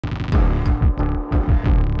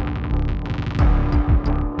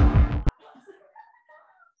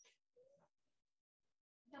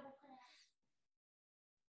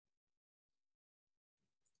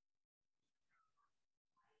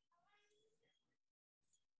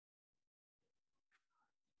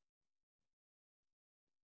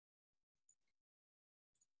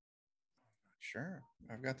Sure.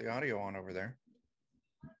 I've got the audio on over there.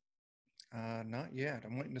 Not yet.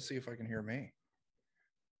 I'm waiting to see if I can hear me.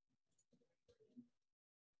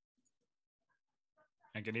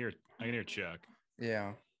 I can hear Chuck.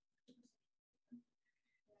 Yeah.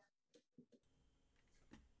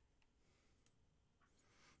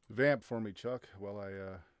 Vamp for me, Chuck, while I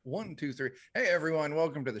 1, 2, 3. Hey everyone,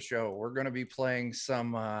 welcome to the show. We're going to be playing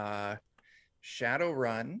some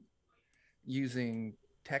Shadowrun using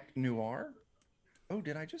Technoir. Oh,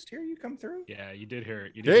 did I just hear you come through? Yeah, you did hear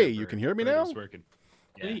it. Hey, you can hear me now? It's working.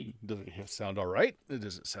 Yeah. Does it sound all right?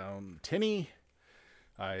 Does it sound tinny?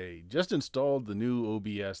 I just installed the new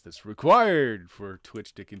OBS that's required for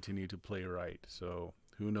Twitch to continue to play right. So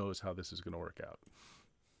who knows how this is going to work out.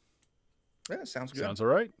 Yeah, sounds good. Sounds all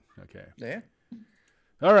right? Okay. Yeah.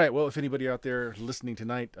 All right. Well, if anybody out there listening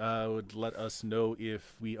tonight would let us know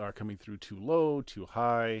if we are coming through too low, too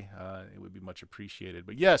high, it would be much appreciated.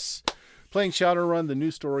 But yes, playing Shadowrun, the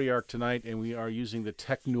new story arc tonight, and we are using the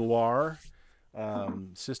Technoir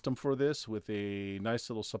system for this with a nice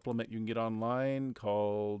little supplement you can get online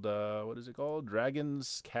called, what is it called?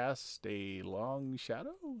 Dragons Cast a Long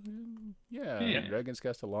Shadow? Yeah. Dragons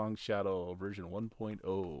Cast a Long Shadow version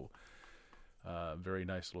 1.0. Very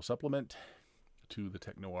nice little supplement to the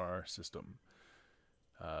Technoir system.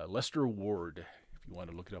 Lester Ward, if you want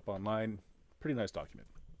to look it up online, pretty nice document.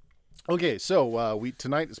 Okay, so we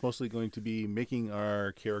tonight is mostly going to be making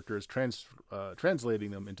our characters,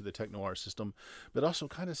 translating them into the Technoir system, but also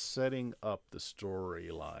kind of setting up the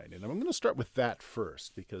storyline. And I'm going to start with that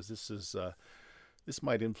first because this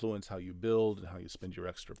might influence how you build and how you spend your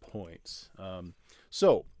extra points.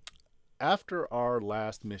 So after our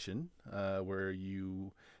last mission, where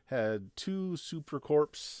you had 2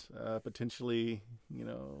 supercorps potentially,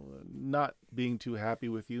 not being too happy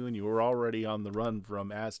with you, and you were already on the run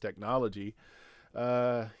from Az Technology,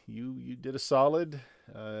 you did a solid.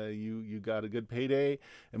 You got a good payday,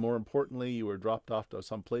 and more importantly, you were dropped off to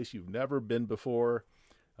some place you've never been before,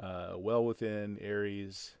 well within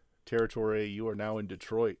Ares territory. You are now in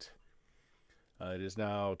Detroit. It is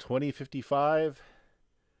now 2055.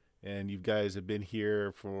 And you guys have been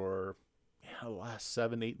here for the last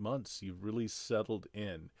 7-8 months. You've really settled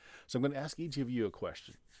in. So I'm going to ask each of you a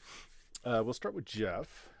question. We'll start with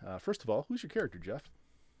Jeff. First of all, who's your character, Jeff?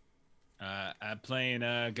 I'm playing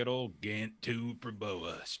good old Gantu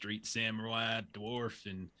Praboa, street samurai dwarf,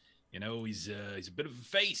 and he's a bit of a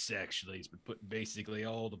face actually. He's been putting basically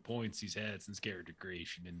all the points he's had since character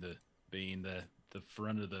creation into being the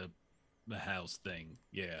front of the house thing.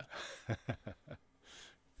 Yeah.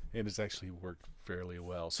 And it's actually worked fairly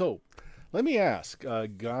well. So let me ask,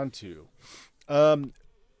 Gantu,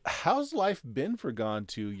 how's life been for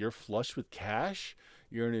Gantu? You're flush with cash.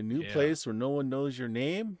 You're in a new place where no one knows your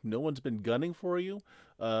name. No one's been gunning for you.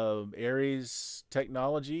 Ares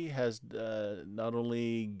Technology has not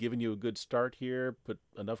only given you a good start here, put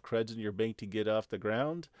enough creds in your bank to get off the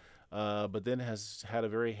ground, but then has had a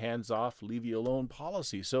very hands-off, leave you alone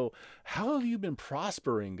policy. So how have you been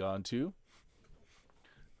prospering, Gantu?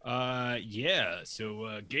 So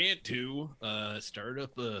Gantu started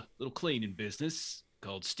up a little cleaning business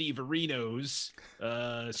called Steve Areno's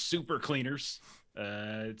Super Cleaners.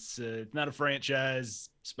 It's not a franchise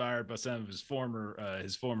inspired by some of his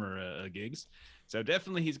former gigs. So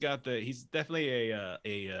definitely he's definitely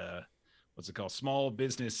a what's it called, small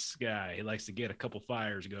business guy. He likes to get a couple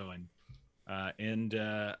fires going. And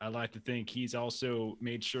I like to think he's also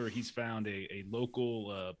made sure he's found a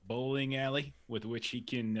local bowling alley with which he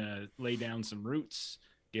can lay down some roots,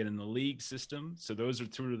 get in the league system. So those are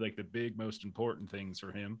two of like the big, most important things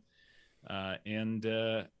for him. And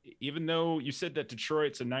even though you said that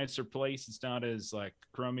Detroit's a nicer place, it's not as like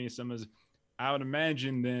crummy as some of. I would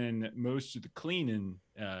imagine then most of the cleaning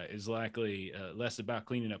is likely less about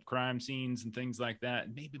cleaning up crime scenes and things like that,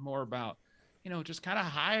 and maybe more about just kind of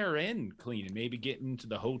higher end cleaning, maybe getting into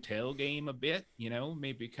the hotel game a bit,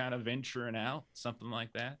 maybe kind of venturing out, something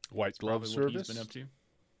like that. White glove service. What he's been up to.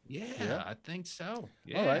 Yeah, I think so.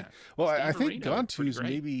 Yeah. All right. Well, I think Areno,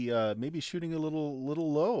 Gantu's maybe shooting a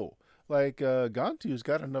little low. Like Gantu's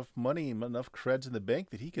got enough money, enough creds in the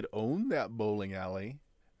bank that he could own that bowling alley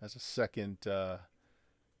as a second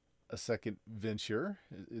venture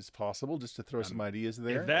is possible, just to throw some ideas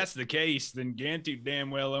there. If that's the case, then Gantu damn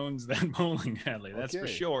well owns that bowling alley. That's for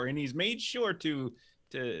sure. And he's made sure to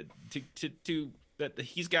that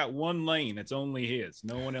he's got one lane that's only his.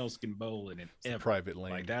 No one else can bowl in it. It's a private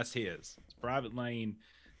lane. Like that's his. It's a private lane.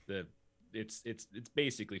 The it's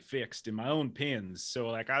basically fixed in my own pins. So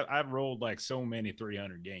like I've rolled like so many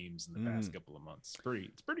 300 games in the past couple of months.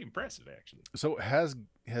 It's pretty impressive actually. So has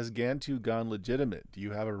Gantu gone legitimate? Do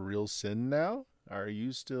you have a real sin now? Are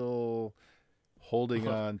you still holding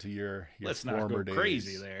on to your Let's former not go days?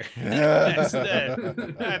 crazy there.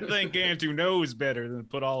 I think Gantu knows better than to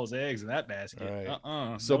put all his eggs in that basket.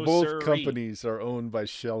 Right. So no both siree. companies are owned by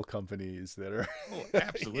shell companies that are. Oh,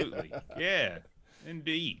 absolutely. Yeah.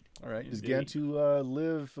 Indeed. All right. Does Indeed. Gantu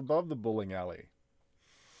live above the bowling alley?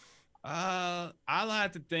 I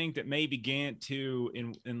like to think that maybe Gantu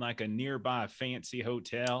in like a nearby fancy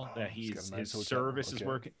hotel that he's got a nice his hotel. service is Okay.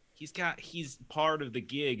 working. He's part of the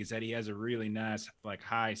gig is that he has a really nice like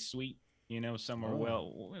high suite, somewhere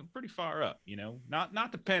pretty far up,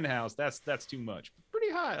 not the penthouse. That's too much. But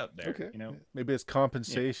pretty high up there. Okay. Maybe it's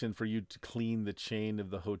compensation for you to clean the chain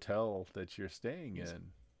of the hotel that you're staying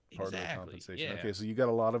in. Part of the compensation. Yeah. Okay, so you got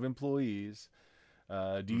a lot of employees.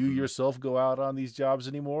 Do you yourself go out on these jobs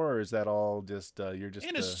anymore, or is that all just you're just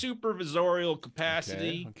in a supervisorial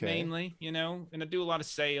capacity Okay. mainly, and I do a lot of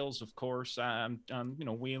sales, of course. I'm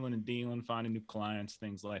wheeling and dealing, finding new clients,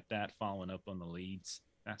 things like that, following up on the leads,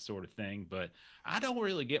 that sort of thing. But I don't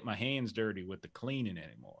really get my hands dirty with the cleaning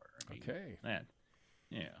anymore. Okay.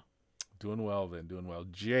 Yeah. Doing well then, doing well.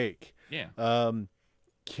 Jake. Yeah.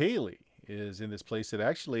 Kaylee is in this place that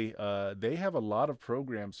actually they have a lot of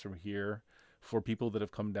programs from here for people that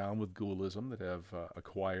have come down with ghoulism, that have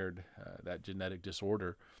acquired that genetic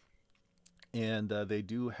disorder. And they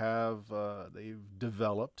do have, they've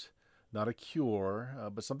developed, not a cure,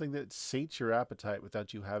 but something that sates your appetite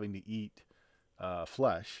without you having to eat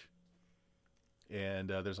flesh. And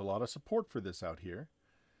there's a lot of support for this out here.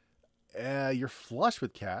 You're flush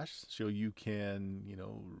with cash, so you can,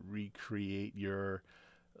 recreate your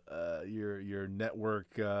network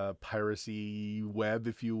piracy web,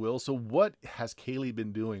 if you will. So what has Kaylee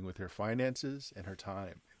been doing with her finances and her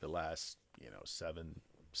time the last 7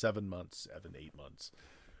 months, 8 months?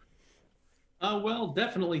 Well,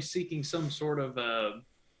 definitely seeking some sort of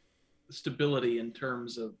stability in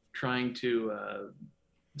terms of trying to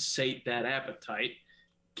sate that appetite.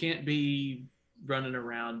 Can't be running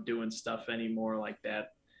around doing stuff anymore like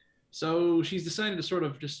that. So she's decided to sort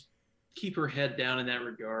of just keep her head down in that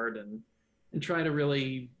regard and try to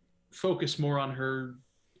really focus more on her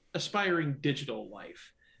aspiring digital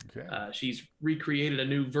life. Okay. She's recreated a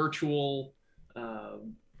new virtual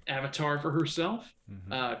avatar for herself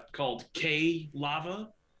called K Lava.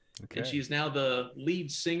 Okay. And she is now the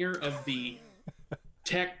lead singer of the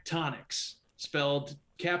Tectonics, spelled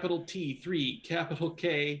capital T 3 capital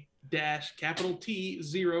K dash capital T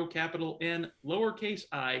 0 capital N lowercase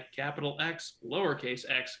I capital X lowercase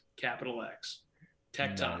x capital X.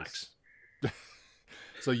 Tectonics. Nice.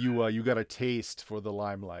 So you got a taste for the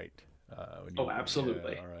limelight.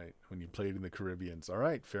 Absolutely. Yeah, all right. When you played in the Caribbeans. All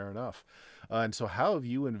right, fair enough. And so how have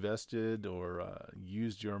you invested or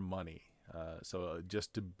used your money? So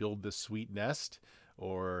just to build this sweet nest,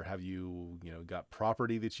 or have you, got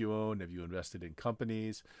property that you own? Have you invested in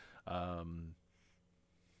companies?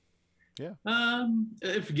 Yeah.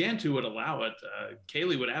 If Gantu would allow it,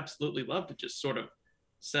 Kaylee would absolutely love to just sort of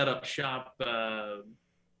set up shop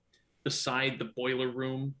beside the boiler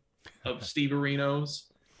room of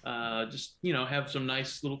Steverino's. Just, have some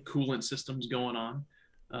nice little coolant systems going on,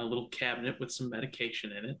 a little cabinet with some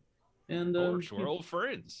medication in it. And of course, we're old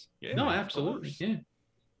friends. Yeah, no, absolutely. Yeah.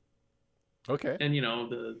 Okay. And,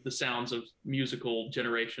 the sounds of musical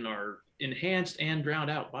generation are enhanced and drowned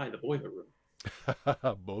out by the boiler room.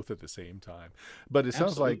 Both at the same time. But it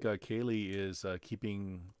sounds like Kaylee is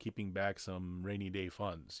keeping back some rainy day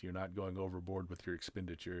funds. You're not going overboard with your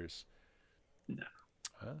expenditures. No.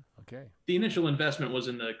 Okay. The initial investment was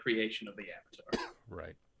in the creation of the avatar.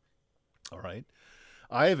 Right. All right.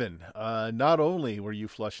 Ivan, not only were you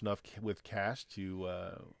flush enough with cash to,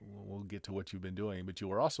 we'll get to what you've been doing, but you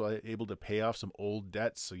were also able to pay off some old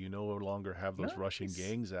debts, so you no longer have those Russian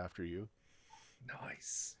gangs after you.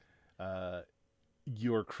 Nice.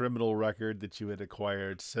 Your criminal record that you had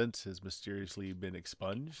acquired since has mysteriously been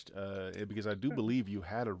expunged, because I do believe you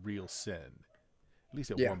had a real sin, at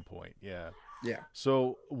least at one point. Yeah. Yeah.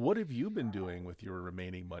 So what have you been doing with your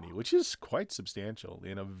remaining money, which is quite substantial,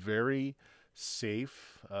 in a very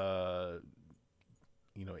safe,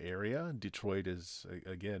 area? Detroit is,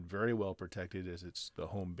 again, very well protected, as it's the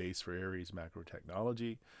home base for Ares Macro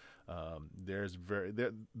Technology. To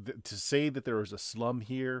say that there is a slum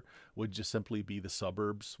here would just simply be the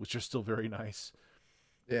suburbs, which are still very nice.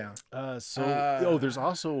 Yeah. There's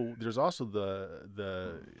also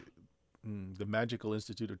the Magical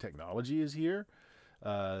Institute of Technology is here.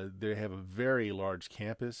 They have a very large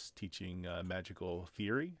campus teaching magical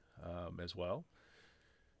theory as well.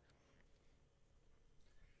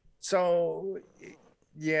 So,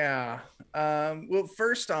 yeah. Well,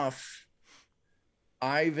 first off,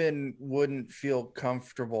 Ivan wouldn't feel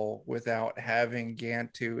comfortable without having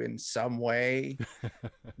Gantu in some way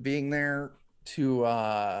being there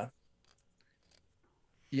to,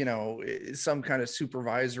 some kind of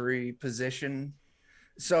supervisory position.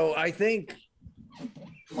 So I think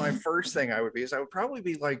my first thing I would probably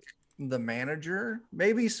be like the manager,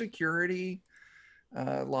 maybe security,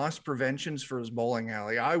 loss preventions for his bowling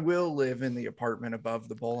alley. I will live in the apartment above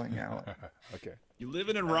the bowling alley. Okay. You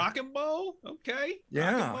living in Rockin' Bowl? Okay.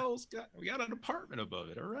 Yeah. Rockin' Bowl's we got an apartment above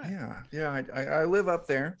it. All right. Yeah. I live up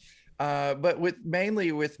there. But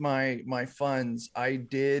mainly with my funds, I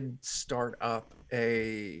did start up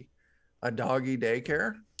a doggy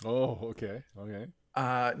daycare. Oh, okay.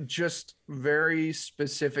 Just very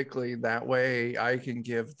specifically that way I can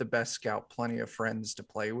give the best scout plenty of friends to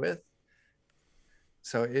play with.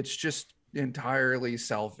 So it's just entirely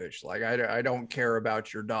selfish. Like I don't care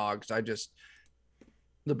about your dogs.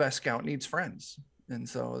 The best scout needs friends. And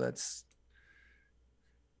so that's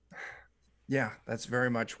very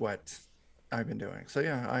much what I've been doing. So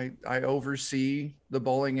yeah, I oversee the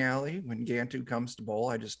bowling alley. When Gantu comes to bowl,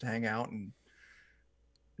 I just hang out and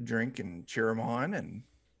drink and cheer him on. And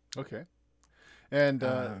okay. And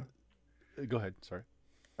go ahead. Sorry.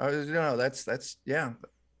 No, that's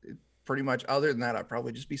pretty much. Other than that, I'd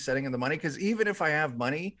probably just be setting in the money, because even if I have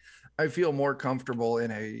money, I feel more comfortable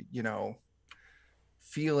in a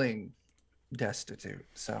feeling destitute.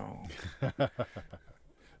 So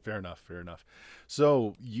Fair enough.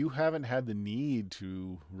 So you haven't had the need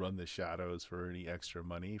to run the shadows for any extra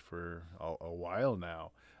money for a while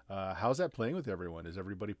now. How's that playing with everyone? Is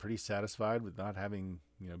everybody pretty satisfied with not having,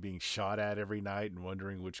 being shot at every night and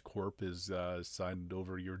wondering which corp is signed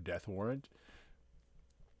over your death warrant?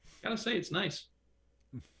 Gotta say, it's nice.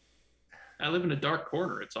 I live in a dark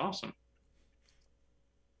corner. It's awesome.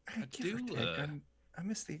 I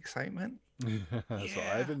miss the excitement. So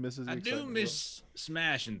Ivan misses the excitement. I do miss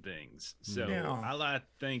smashing things. So I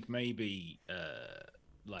think maybe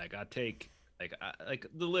I take like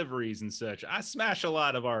deliveries and such. I smash a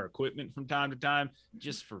lot of our equipment from time to time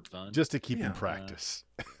just for fun. Just to keep in practice.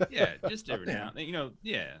 Just every now and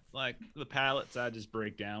then. Like the pallets I just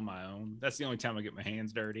break down my own. That's the only time I get my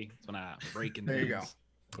hands dirty. It's when I break in There you go.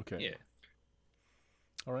 Okay. Yeah.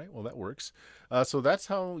 All right, well, that works. So that's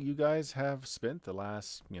how you guys have spent the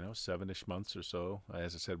last, 7-ish months or so.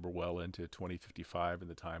 As I said, we're well into 2055 in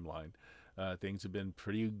the timeline. Things have been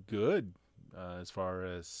pretty good as far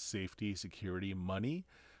as safety, security, money.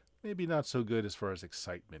 Maybe not so good as far as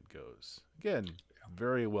excitement goes. Again,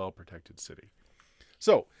 very well protected city.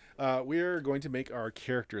 So we're going to make our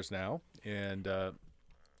characters now. And the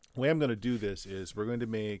way I'm going to do this is we're going to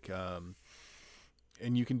make...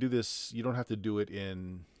 and you can do this, you don't have to do it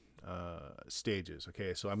in stages.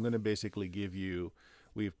 Okay, so I'm going to basically give you,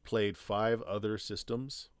 we've played 5 other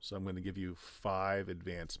systems, so I'm going to give you 5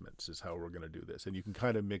 advancements is how we're going to do this. And you can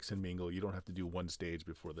kind of mix and mingle. You don't have to do one stage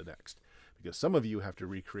before the next, because some of you have to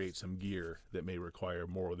recreate some gear that may require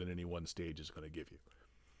more than any one stage is going to give you.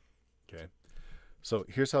 Okay, so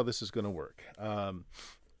here's how this is going to work.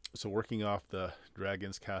 So working off the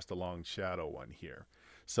Dragons Cast Along Shadow one here.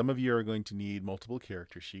 Some of you are going to need multiple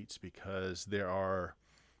character sheets because there are,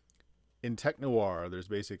 in Technoir, there's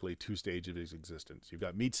basically 2 stages of existence. You've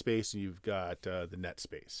got meat space and you've got the net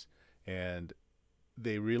space. And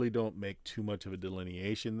they really don't make too much of a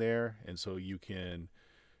delineation there. And so you can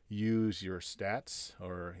use your stats,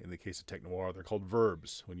 or in the case of Technoir, they're called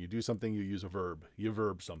verbs. When you do something, you use a verb. You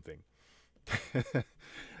verb something.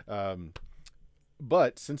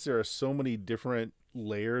 But since there are so many different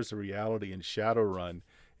layers of reality in Shadowrun,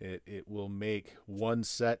 it will make one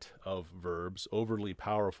set of verbs overly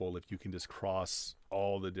powerful if you can just cross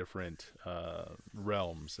all the different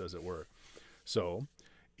realms, as it were. So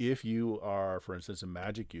if you are, for instance, a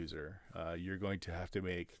magic user, you're going to have to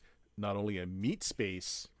make not only a meat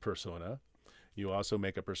space persona, you also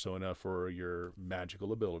make a persona for your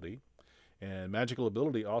magical ability. And magical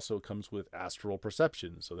ability also comes with astral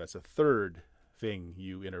perception. So that's a third thing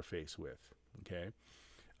you interface with. Okay.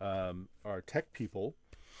 Our tech people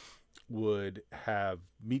would have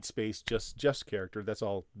meat space, just character. That's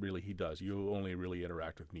all really he does. You only really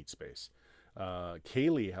interact with meat space.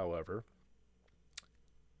 Kaylee, however,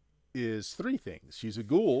 is 3 things. She's a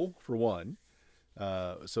ghoul, for one.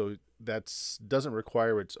 So that doesn't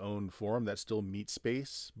require its own form. That's still meat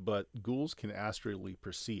space, but ghouls can astrally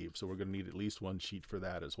perceive. So we're going to need at least 1 sheet for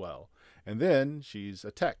that as well. And then she's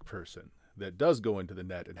a tech person. that does go into the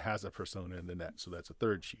net and has a persona in the net. So that's a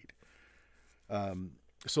third sheet.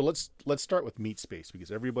 So let's start with meat space,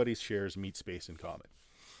 because everybody shares meat space in common.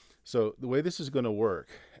 So the way this is going to work,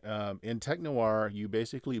 in Technoir, you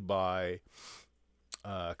basically buy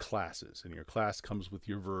classes, and your class comes with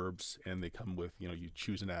your verbs, and they come with, you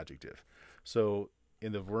choose an adjective. So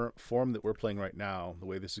in the form that we're playing right now, the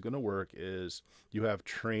way this is going to work is you have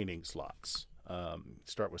training slots.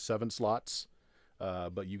 Start with 7 slots,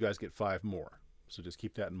 but you guys get 5 more. So just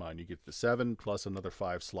keep that in mind. You get the 7 plus another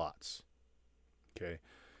 5 slots. Okay.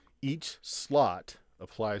 Each slot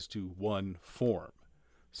applies to one form.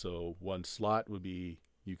 So one slot would be,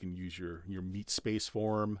 you can use your meat space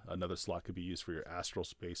form. Another slot could be used for your astral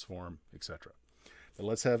space form, etc. But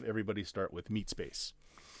let's have everybody start with meat space.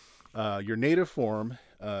 Your native form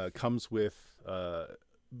comes with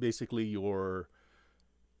basically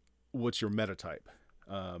what's your metatype.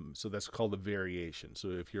 So that's called a variation. So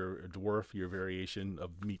if you're a dwarf, your variation of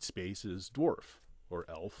meat space is dwarf or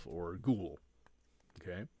elf or ghoul.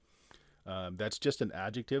 Okay. That's just an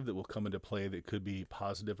adjective that will come into play that could be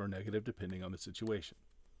positive or negative depending on the situation.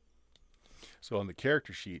 So on the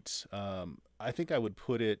character sheets, I think I would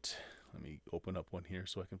put it, let me open up one here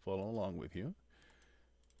so I can follow along with you.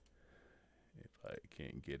 If I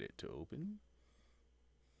can get it to open.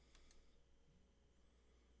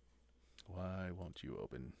 Why won't you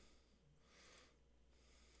open?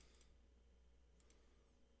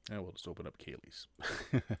 And we'll just open up Kaylee's.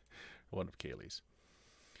 One of Kaylee's.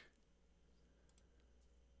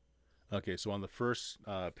 Okay, so on the first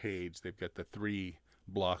page, they've got the 3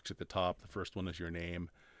 blocks at the top. The first one is your name.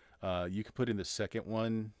 You can put in the second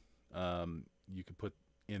one, you can put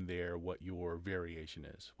in there what your variation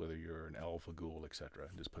is, whether you're an elf, a ghoul, etc.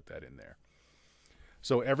 Just put that in there.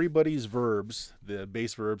 So everybody's verbs, the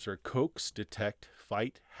base verbs are coax, detect,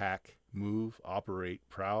 fight, hack, move, operate,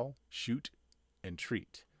 prowl, shoot, and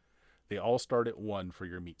treat. They all start at 1 for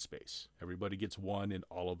your meat space. Everybody gets 1 in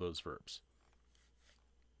all of those verbs.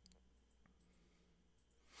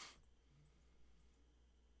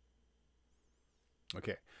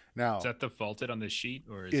 Okay. Now, is that defaulted on the sheet,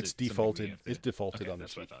 or is it's it defaulted? It's defaulted on the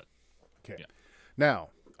sheet. That's what I thought. Okay. Yeah.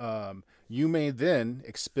 Now, you may then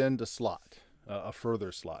expend a slot, a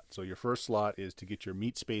further slot. So your first slot is to get your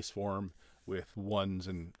meat space form with 1s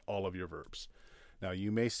in all of your verbs. Now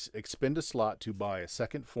you may expend a slot to buy a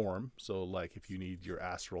second form. So like if you need your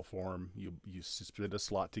astral form, you spend a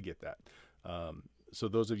slot to get that. So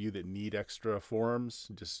those of you that need extra forms,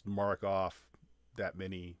 just mark off that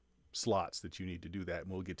many slots that you need to do that,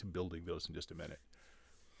 and we'll get to building those in just a minute.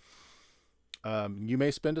 You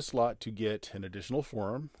may spend a slot to get an additional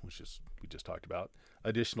form, which is we just talked about,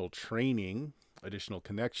 additional training, additional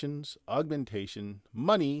connections, augmentation,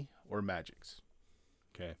 money, or magics.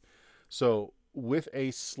 Okay, so with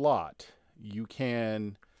a slot, you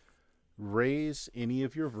can raise any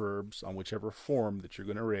of your verbs on whichever form that you're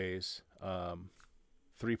going to raise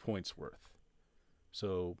 3 points worth.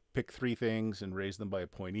 So pick 3 things and raise them by a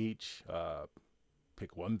point each.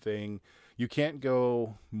 Pick 1 thing. You can't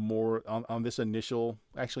go more on this initial.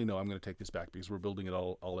 Actually, no, I'm going to take this back because we're building it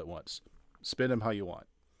all at once. Spend them how you want.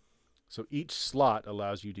 So each slot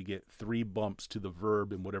allows you to get 3 bumps to the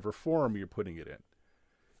verb in whatever form you're putting it in.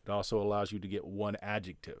 It also allows you to get 1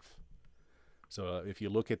 adjective. So if you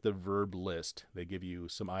look at the verb list, they give you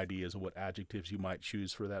some ideas of what adjectives you might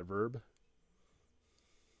choose for that verb.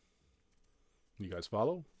 You guys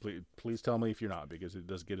follow? Please tell me if you're not, because it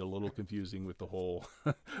does get a little confusing with the whole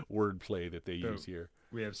word play that they use here.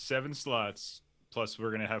 We have 7 slots, plus we're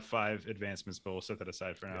going to have 5 advancements, but we'll set that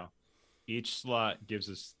aside for now. Each slot gives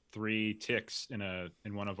us 3 ticks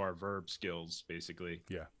in one of our verb skills, basically.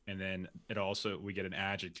 Yeah. And then we get an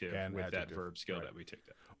adjective that verb skill that we ticked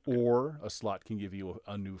at. Okay. Or a slot can give you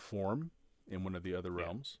a new form in one of the other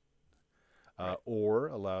realms. Or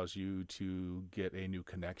allows you to get a new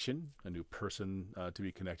connection, a new person to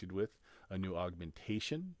be connected with, a new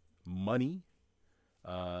augmentation, money,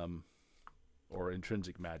 or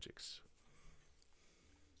intrinsic magics.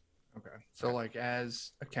 Okay. So like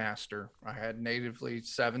as a caster, I had natively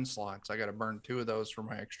 7 slots. I got to burn 2 of those for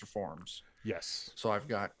my extra forms. Yes. So I've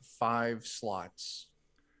got 5 slots.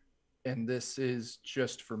 And this is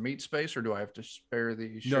just for meat space, or do I have to spare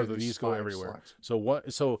these? No, these go everywhere.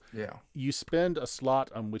 Slots? So yeah, you spend a slot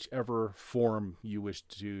on whichever form you wish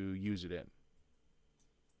to use it in.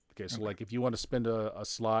 Okay, so like if you want to spend a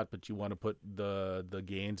slot, but you want to put the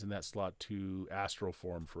gains in that slot to astral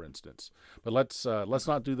form, for instance. But let's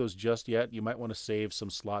not do those just yet. You might want to save some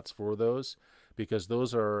slots for those, because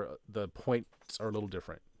the points are a little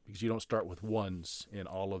different, because you don't start with 1s in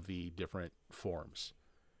all of the different forms.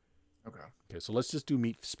 Okay. Okay, so let's just do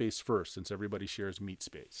meat space first, since everybody shares meat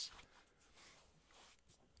space.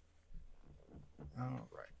 All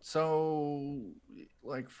right. So,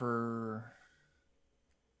 like for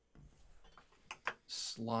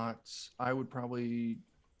slots, I would probably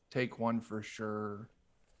take one for sure.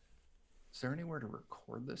 Is there anywhere to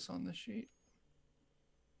record this on the sheet?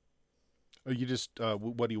 Oh, you just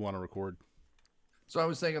what do you want to record? So I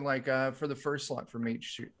was thinking like for the first slot for meat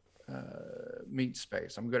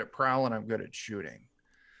space, I'm good at prowling, I'm good at shooting.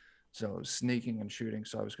 So sneaking and shooting.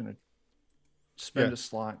 So I was going to spend a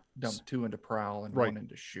slot, dump 2 into prowl and 1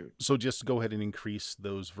 into shoot. So just go ahead and increase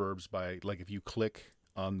those verbs by, like, if you click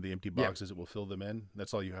on the empty boxes, it will fill them in.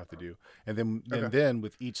 That's all you have to do. And then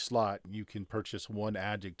with each slot, you can purchase 1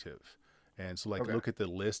 adjective. And so look at the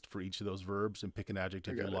list for each of those verbs and pick an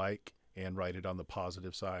adjective you like and write it on the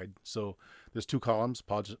positive side. So there's 2 columns,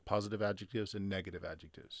 positive adjectives and negative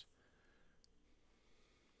adjectives.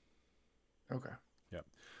 Okay. Yeah.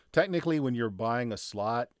 Technically, when you're buying a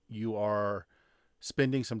slot, you are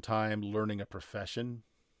spending some time learning a profession,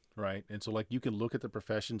 right? And so you can look at the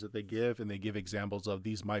professions that they give, and they give examples of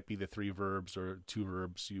these might be the 3 verbs or 2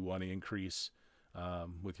 verbs you want to increase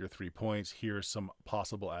with your 3 points. Here's some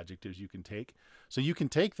possible adjectives you can take. So you can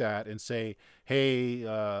take that and say, hey,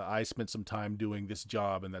 I spent some time doing this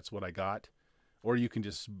job and that's what I got. Or you can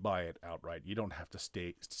just buy it outright. You don't have to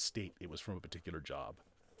state it was from a particular job.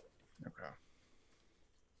 Okay.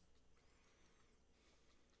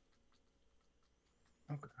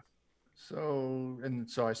 So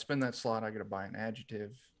I spend that slot, I got to buy an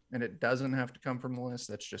adjective, and it doesn't have to come from the list.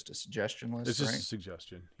 That's just a suggestion list, It's just right? a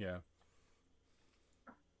suggestion, yeah.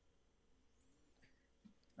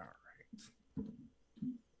 All right.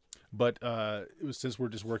 But since we're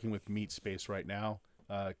just working with meat space right now,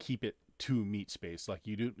 keep it to meat space. Like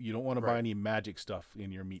you don't want to buy any magic stuff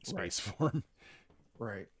in your meat space form.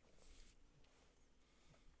 Right.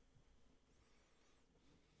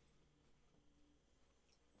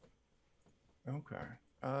 Okay.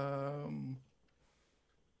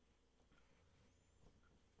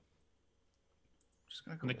 Just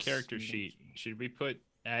gonna go On the character sheet, should we put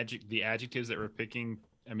the adjectives that we're picking?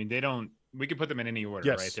 I mean, we could put them in any order,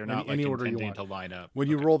 Yes, right? They're not any order you want to line up. When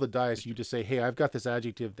you roll the dice, you just say, hey, I've got this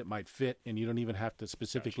adjective that might fit, and you don't even have to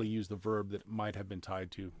specifically use the verb that might have been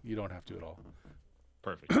tied to. You don't have to at all.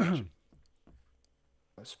 Perfect. I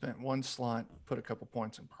spent 1 slot, put a couple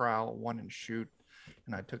points in prowl, 1 in shoot,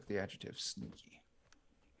 and I took the adjective sneaky.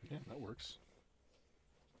 Yeah, that works.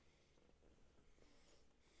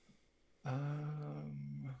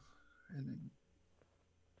 And then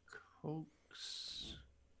coax.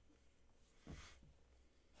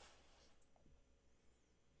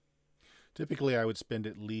 Typically, I would spend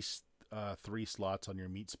at least 3 slots on your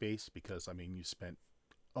meat space because, I mean, you spent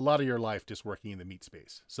a lot of your life just working in the meat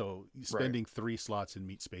space. So spending 3 slots in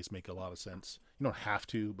meat space make a lot of sense. You don't have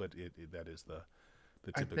to, but that is the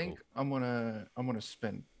typical. I think I'm gonna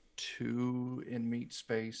spend 2 in meat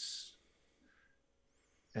space,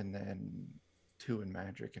 and then 2 in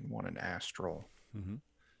magic and 1 in astral. Mm-hmm.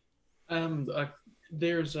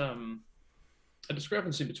 There's a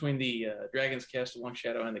discrepancy between the Dragon's Cast of Long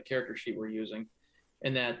Shadow and the character sheet we're using,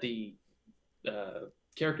 in that the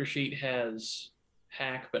character sheet has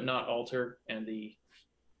hack but not alter, and the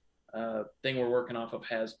thing we're working off of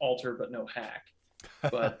has alter but no hack.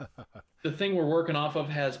 But the thing we're working off of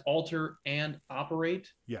has alter and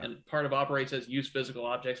operate, and part of operate says use physical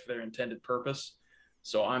objects for their intended purpose.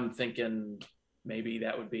 So I'm thinking maybe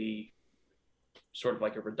that would be sort of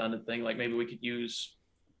like a redundant thing. Like maybe we could use.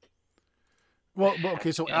 Well,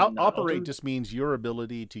 okay, so operate just means your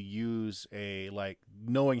ability to use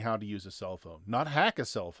knowing how to use a cell phone, not hack a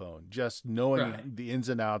cell phone, just knowing the ins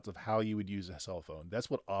and outs of how you would use a cell phone. That's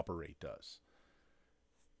what operate does.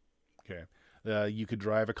 Okay. You could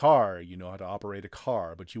drive a car, you know how to operate a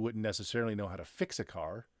car, but you wouldn't necessarily know how to fix a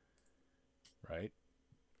car, right?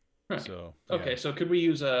 So okay, so could we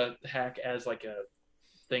use a hack as like a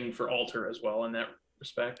thing for alter as well in that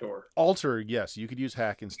respect, or alter? Yes, you could use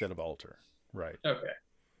hack instead of alter, right? Okay,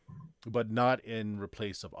 but not in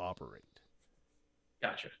replace of operate.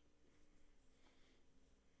 Gotcha.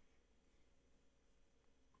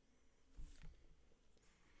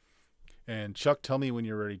 And Chuck, tell me when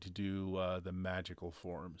you're ready to do the magical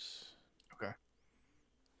forms. Okay.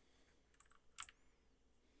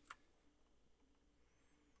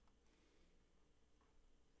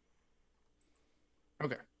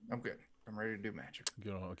 Okay, I'm good. I'm ready to do magic.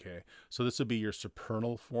 Okay. So this would be your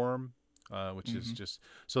supernal form, which is just...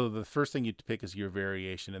 So the first thing you pick is your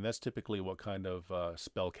variation, and that's typically what kind of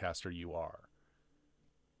spellcaster you are.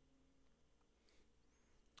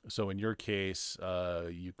 So in your case,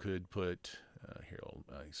 you could put here.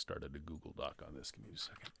 I started a Google Doc on this. Give me a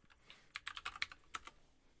second.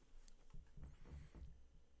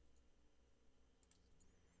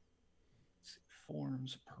 Let's see,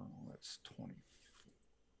 forms Pearl. That's 20.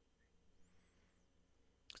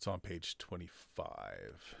 It's on page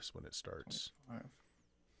 25. Is when it starts. 25.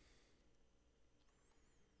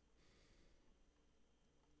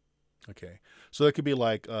 Okay, so that could be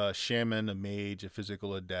like a shaman, a mage, a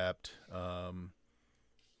physical adept. Yeah,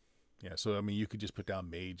 so I mean, you could just put down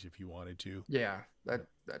mage if you wanted to. Yeah, that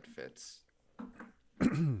fits.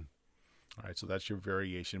 All right, so that's your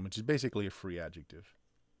variation, which is basically a free adjective.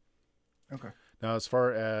 Okay. Now, as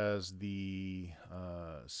far as the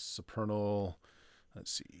supernal,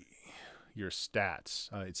 let's see, your stats.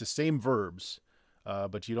 It's the same verbs,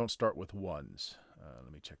 but you don't start with ones.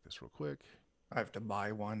 Let me check this real quick. I have to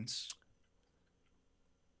buy ones.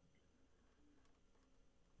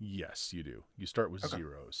 Yes, you do. You start with Okay.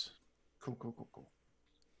 zeros. Cool.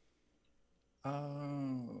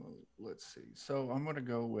 Let's see. So I'm going to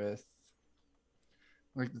go with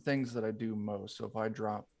like the things that I do most. So if I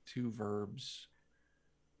drop 2 verbs,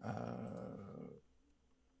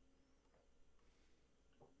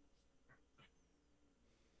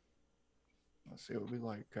 let's see, it would be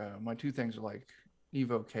like my 2 things are like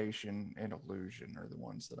evocation and illusion are the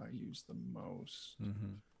ones that I use the most.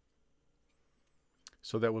 Mm-hmm.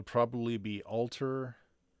 So that would probably be alter,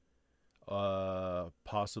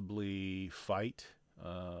 possibly fight,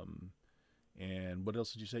 and what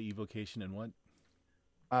else did you say? Evocation and what?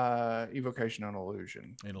 Evocation and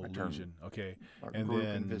illusion. And illusion. Okay. And group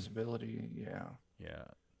then invisibility. Yeah.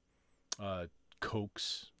 Yeah.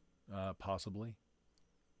 Coax, possibly.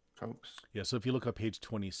 Coax. Yeah. So if you look up page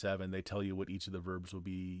 27, they tell you what each of the verbs will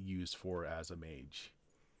be used for as a mage.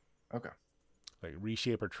 Okay. Like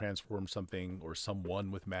reshape or transform something or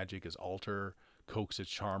someone with magic is alter. Coax is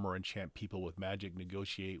charm or enchant people with magic.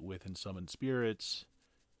 Negotiate with and summon spirits.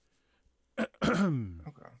 Okay.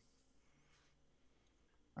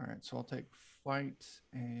 All right, so I'll take fight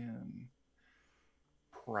and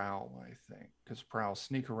prowl, I think, because prowl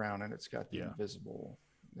sneak around and it's got the invisible.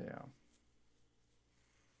 Yeah.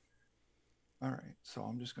 All right, so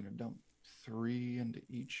I'm just going to dump 3 into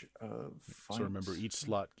each of fight. So remember, each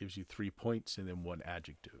slot gives you 3 points and then 1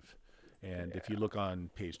 adjective. And if you look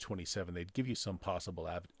on page 27, they'd give you some possible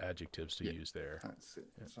adjectives to use there. That's it.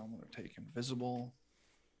 Yeah. So I'm going to take invisible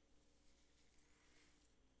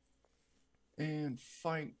and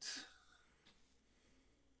fight.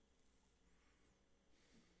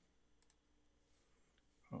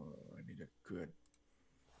 Oh, I need a good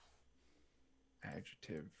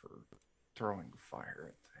adjective for throwing fire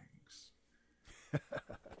at things.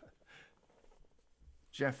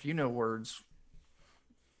 Jeff, you know words.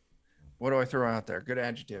 What do I throw out there? Good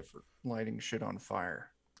adjective for lighting shit on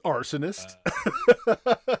fire. Arsonist.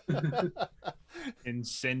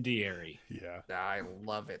 Incendiary. Yeah. I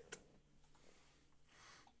love it.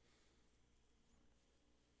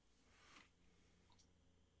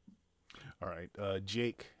 All right.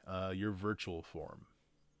 Jake, your virtual form.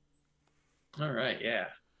 All right, yeah.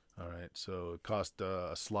 All right. So it cost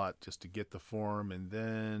a slot just to get the form. And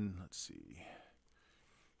then, let's see.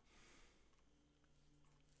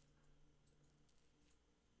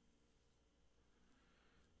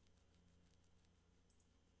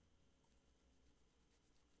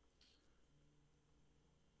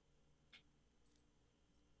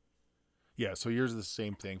 Yeah, so yours is the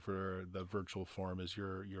same thing for the virtual form. Is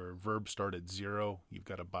your verbs start at 0. You've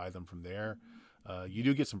got to buy them from there. You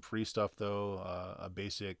do get some free stuff though, a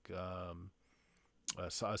basic a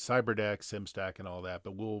cyber deck, sim stack, and all that.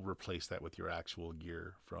 But we'll replace that with your actual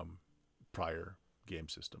gear from prior game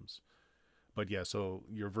systems. But yeah, so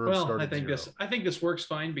your verbs start at 0. I think this works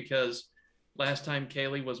fine because last time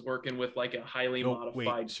Kaylee was working with like a highly modified. Wait,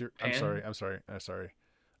 I'm sorry.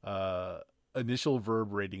 Initial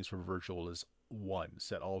verb ratings for virtual is 1.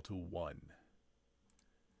 Set all to 1.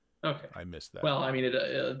 Okay. I missed that. Well, I mean,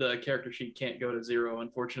 the character sheet can't go to 0,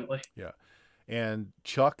 unfortunately. Yeah. And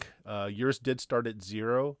Chuck, yours did start at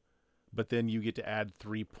 0, but then you get to add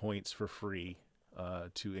 3 points for free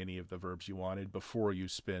to any of the verbs you wanted before you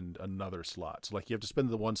spend another slot. So, like, you have to spend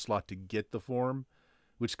the 1 slot to get the form,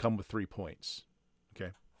 which come with 3 points.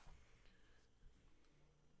 Okay.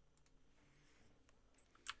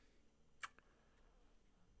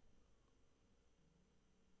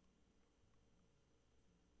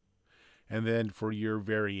 And then for your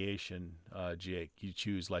variation, Jake, you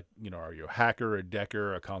choose like, are you a hacker, a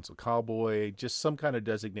decker, a console cowboy, just some kind of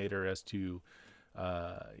designator as to,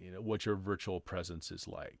 what your virtual presence is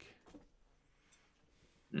like.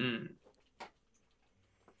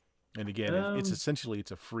 And again, it's essentially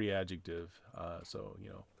it's a free adjective. So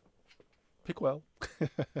pick well.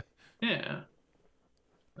 Yeah.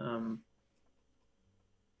 Let's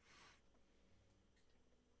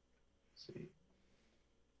see.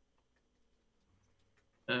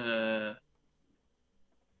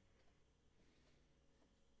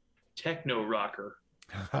 Techno rocker.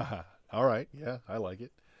 All right. Yeah, I like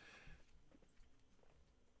it.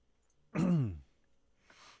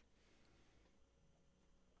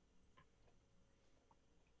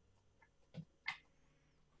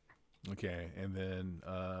 Okay, and then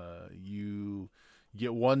you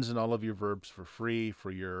get ones in all of your verbs for free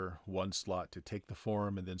for your one slot to take the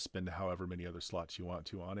form, and then spend however many other slots you want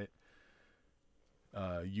to on it.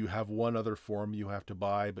 You have one other form you have to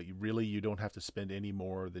buy, but you don't have to spend any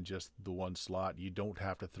more than just the one slot. You don't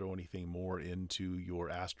have to throw anything more into your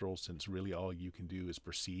astral, since really all you can do is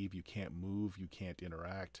perceive. You can't move, you can't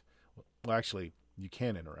interact. Well, actually, you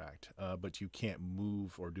can interact, but you can't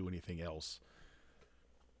move or do anything else.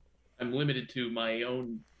 I'm limited to my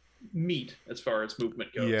own meat as far as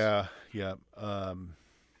movement goes. Yeah.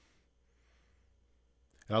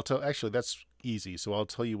 And actually, that's easy. So I'll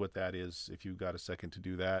tell you what that is if you've got a second to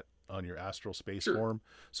do that on your astral space form.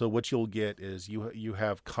 So what you'll get is you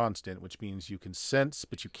have constant, which means you can sense,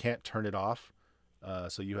 but you can't turn it off.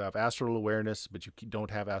 So you have astral awareness, but you don't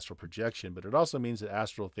have astral projection. But it also means that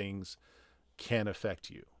astral things can affect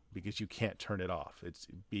you because you can't turn it off. It's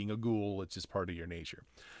being a ghoul. It's just part of your nature.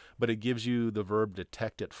 But it gives you the verb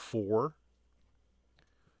detect at 4.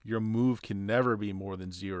 Your move can never be more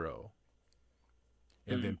than 0.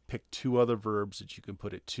 And then pick 2 other verbs that you can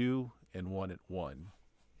put at 2 and 1 at 1.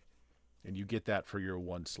 And you get that for your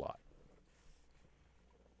 1 slot.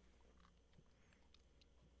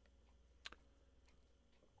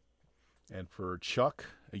 And for Chuck,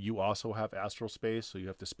 you also have astral space, so you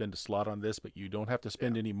have to spend a slot on this, but you don't have to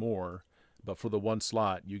spend any more. But for the 1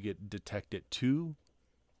 slot, you get detect at 2.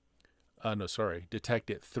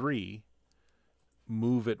 Detect at 3,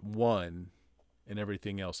 move at 1, and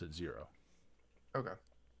everything else at 0. Okay.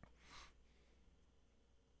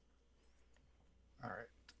 All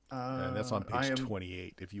right. And that's on page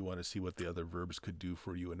 28 if you want to see what the other verbs could do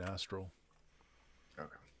for you in astral. Okay.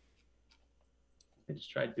 I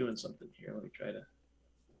just tried doing something here. Let me try to. I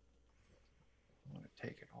want to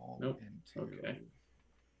take it all into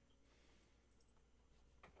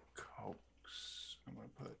coax. I'm going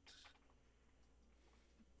to put.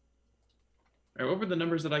 All right, what were the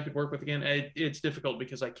numbers that I could work with again? It's difficult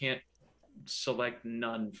because I can't select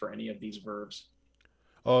none for any of these verbs.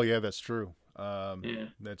 Oh, yeah, that's true. Yeah.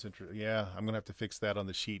 That's interesting. Yeah, I'm going to have to fix that on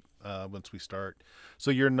the sheet once we start.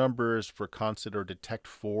 So your numbers for constant or detect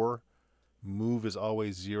 4, move is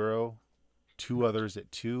always 0, 2 others at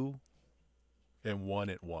 2, and 1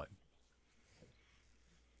 at 1.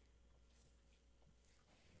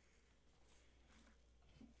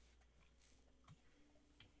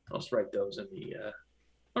 I'll just write those in the.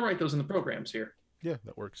 I'll write those in the programs here. Yeah,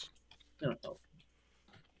 that works. Oh.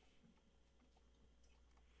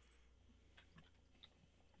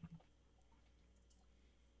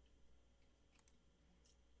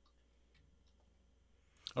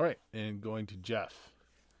 All right, and going to Jeff.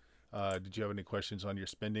 Did you have any questions on your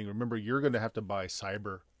spending? Remember, you're going to have to buy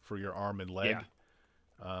cyber for your arm and leg.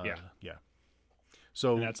 Yeah.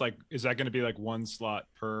 So and that's is that going to be like 1 slot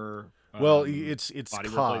per? Well, it's body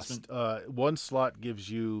cost. 1 slot gives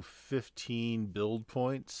you 15 build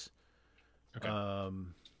points. Okay.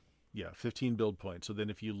 15 build points. So then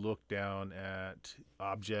if you look down at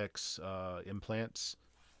objects, implants,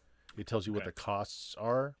 it tells you what the costs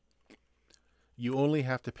are. You only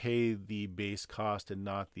have to pay the base cost and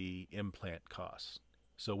not the implant cost.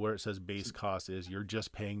 So where it says base cost is you're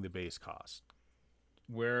just paying the base cost.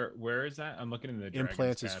 Where is that? I'm looking in the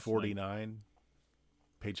implants is 49.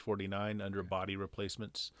 Page 49 under body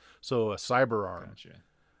replacements. So a cyber arm.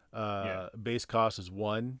 Gotcha. Base cost is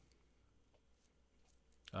 1.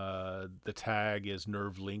 The tag is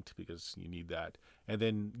nerve linked because you need that. And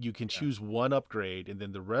then you can choose 1 upgrade, and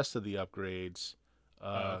then the rest of the upgrades.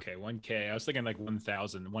 Okay, 1K. I was thinking like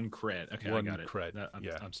 1,000, 1 crit. Okay, 1 I got it. Crit.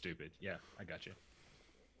 I'm stupid. Yeah, I got you.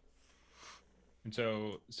 And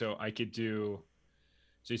so I could do.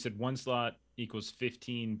 So you said 1 slot equals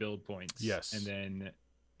 15 build points. Yes. And then,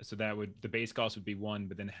 so that would, the base cost would be 1,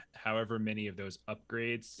 but then however many of those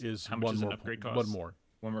upgrades is how much is an upgrade cost? 1 more.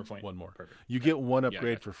 1 more point. 1 more. Perfect. You get 1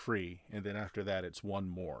 upgrade for free, and then after that, it's 1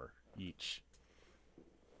 more each.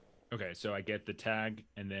 Okay, so I get the tag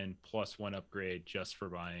and then plus 1 upgrade just for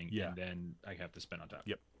buying, and then I have to spend on top.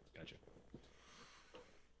 Yep. Gotcha.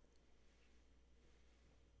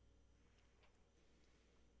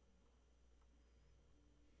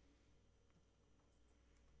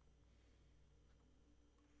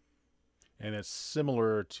 And it's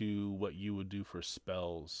similar to what you would do for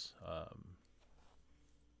spells.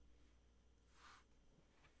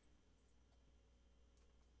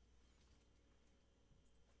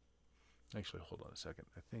 Actually, hold on a second.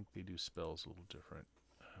 I think they do spells a little different.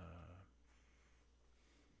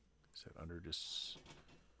 Is that under just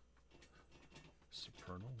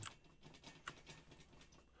supernal?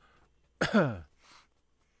 Yeah,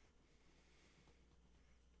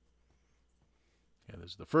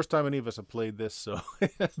 this is the first time any of us have played this, so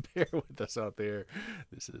bear with us out there.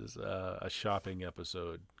 This is a shopping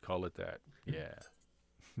episode. Call it that. Yeah.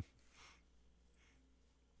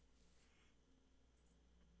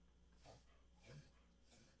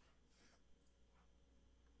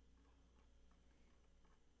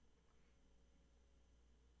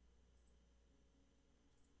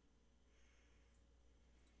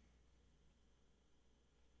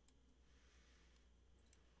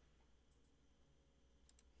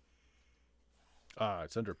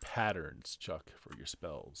 It's under patterns, Chuck, for your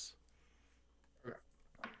spells. Okay.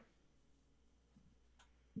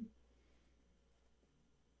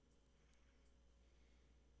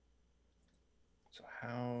 So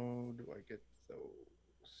how do I get those?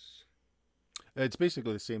 It's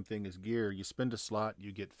basically the same thing as gear. You spend a slot,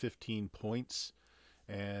 you get 15 points.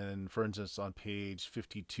 And for instance, on page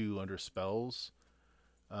 52 under spells,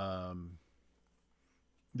 the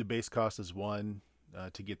base cost is 1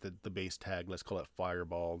 to get the base tag. Let's call it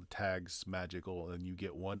Fireball. The tag's magical, and you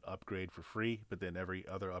get 1 upgrade for free, but then every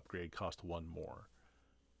other upgrade costs 1 more.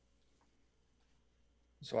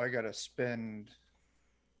 So I got to spend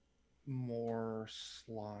more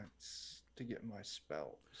slots to get my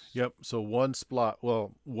spells. Yep. So one slot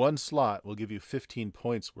will give you 15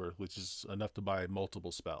 points worth, which is enough to buy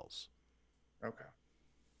multiple spells. Okay.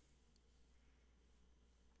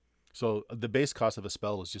 So the base cost of a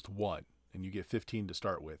spell is just 1, and you get 15 to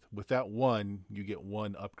start with. With that 1, you get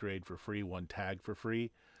 1 upgrade for free, 1 tag for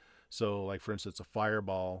free. So, like for instance, a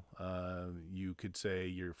Fireball, you could say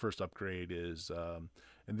your first upgrade is, and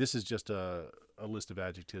this is just a list of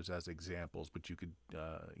adjectives as examples, but you could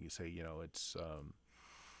you say, you know, it's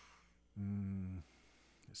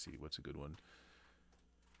let's see, what's a good one?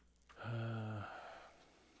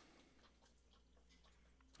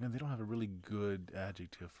 And they don't have a really good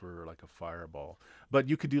adjective for like a Fireball, but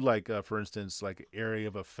you could do like, for instance, like area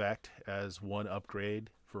of effect as 1 upgrade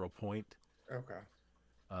for a point. Okay.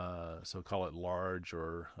 So call it large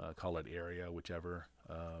or call it area, whichever.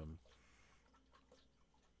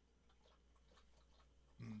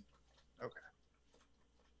 Okay.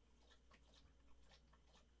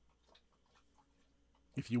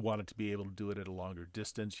 If you wanted to be able to do it at a longer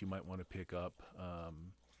distance, you might want to pick up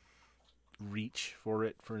reach for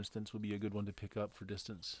it, for instance, would be a good one to pick up for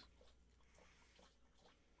distance.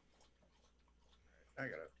 I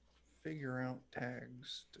gotta figure out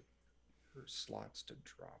tags or slots to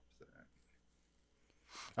drop that.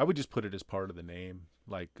 I would just put it as part of the name,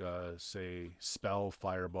 like say spell,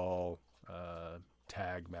 Fireball,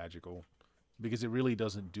 tag, magical, because it really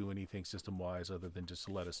doesn't do anything system-wise other than just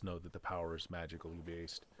to let us know that the power is magically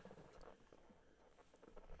based.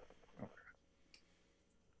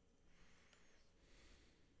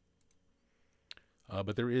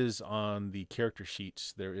 But there is, on the character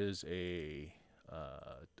sheets, there is a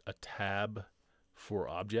tab for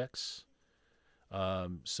objects.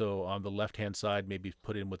 So on the left-hand side, maybe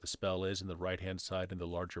put in what the spell is, and the right-hand side in the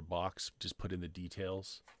larger box, just put in the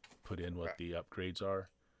details, put in what the upgrades are.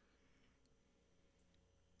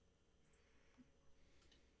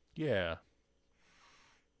 Yeah.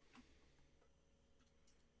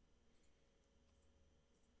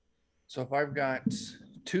 So if I've got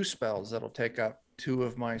 2 spells, that'll take up 2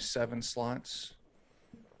 of my 7 slots.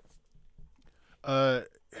 Yeah,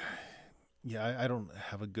 I don't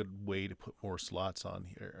have a good way to put more slots on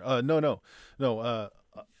here. No.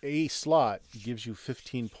 A slot gives you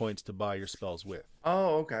 15 points to buy your spells with.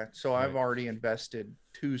 Oh, okay. So Right. I've already invested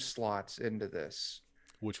 2 slots into this.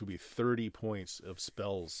 Which would be 30 points of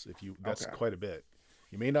spells. That's Okay. quite a bit.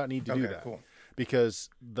 You may not need to do that. Cool. Because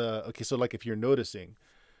so like if you're noticing,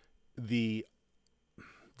 the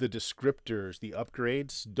descriptors, the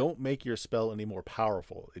upgrades, don't make your spell any more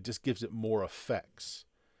powerful. It just gives it more effects.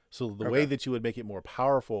 So the way that you would make it more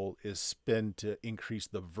powerful is spend to increase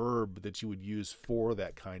the verb that you would use for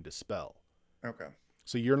that kind of spell. Okay.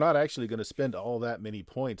 So you're not actually going to spend all that many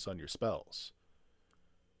points on your spells.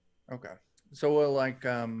 Okay. So well,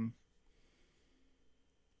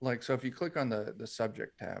 so if you click on the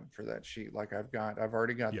subject tab for that sheet, like I've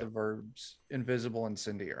already got the verbs invisible,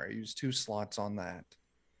 incendiary. I use 2 slots on that.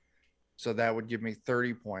 So that would give me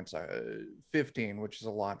 30 points. 15, which is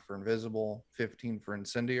a lot for invisible, 15 for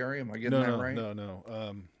incendiary. Am I getting that right?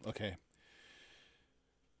 No. Okay.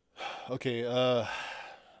 Okay,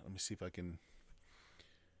 let me see if I can.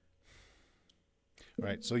 All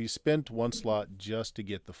right, so you spent one slot just to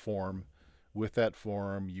get the form. With that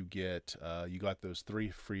form, you get you got those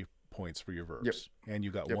 3 free points for your verbs, and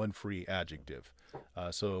you got 1 free adjective.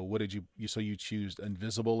 So what did you so you choose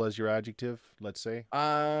invisible as your adjective, let's say?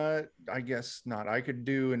 I guess not. I could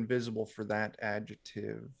do invisible for that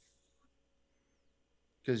adjective.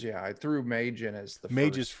 Because I threw mage in as the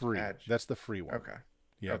mage first is free. adjective. That's the free one. Okay.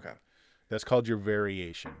 Yeah. Okay. That's called your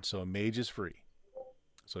variation. So mage is free.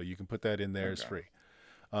 So you can put that in there as free.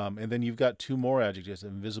 And then you've got 2 more adjectives,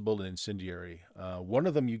 invisible and incendiary. One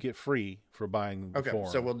of them you get free for buying the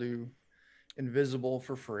form. So we'll do invisible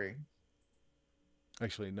for free.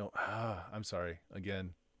 Actually, no. I'm sorry.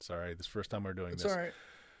 Again, sorry. This is the first time we're doing this. It's all right.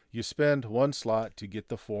 You spend 1 slot to get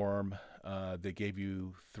the form. They gave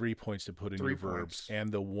you 3 points to put in your verbs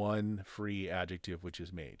and the 1 free adjective, which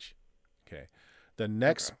is mage. Okay. The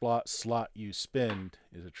next slot you spend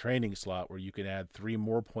is a training slot where you can add 3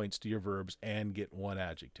 more points to your verbs and get 1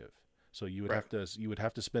 adjective. So you would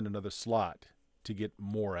have to spend another slot to get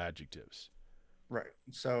more adjectives. Right.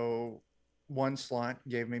 So 1 slot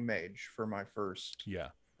gave me mage for my first. Yeah.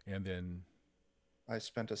 And then I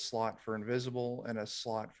spent a slot for invisible and a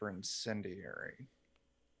slot for incendiary.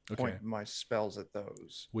 Point my spells at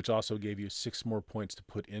those. Which also gave you 6 more points to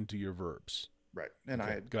put into your verbs. Right. And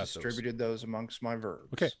I distributed those amongst my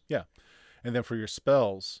verbs. Okay. Yeah. And then for your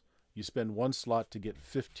spells, you spend 1 slot to get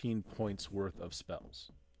 15 points worth of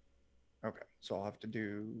spells. Okay. So I'll have to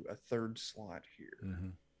do a 3rd slot here. Mm-hmm.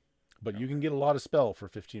 But you can get a lot of spell for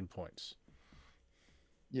 15 points.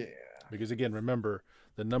 Yeah. Because again, remember,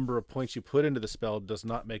 the number of points you put into the spell does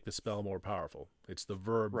not make the spell more powerful. It's the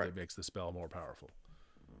verb that makes the spell more powerful.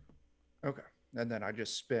 Okay. And then I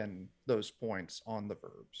just spend those points on the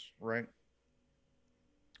verbs, right?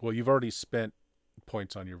 Well, you've already spent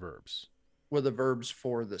points on your verbs. Well, the verbs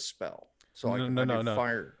for the spell. So no.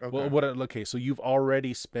 Fire. Okay. Well, okay. So you've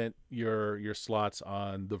already spent your slots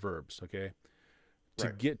on the verbs. Okay.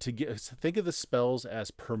 Think of the spells as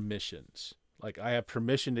permissions. Like I have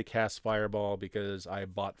permission to cast Fireball because I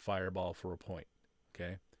bought Fireball for a point.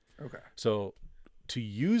 Okay. Okay. So to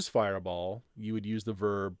use Fireball, you would use the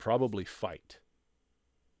verb probably fight.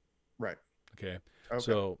 Right. Okay.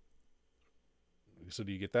 So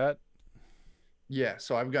do you get that? Yeah.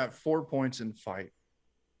 So I've got 4 points in fight.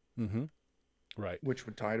 Mm-hmm. Right. Which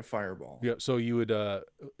would tie to Fireball. Yeah. So you would,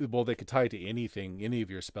 they could tie to anything, any of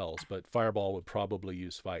your spells, but Fireball would probably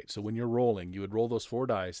use fight. So when you're rolling, you would roll those 4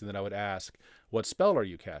 dice, and then I would ask, what spell are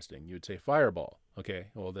you casting? You would say Fireball. Okay.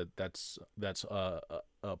 Well, that's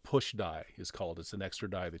a push die is called. It's an extra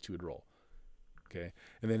die that you would roll. Okay.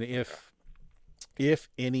 And then if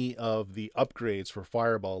any of the upgrades for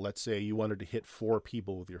Fireball, let's say you wanted to hit 4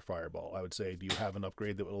 people with your Fireball, I would say, do you have an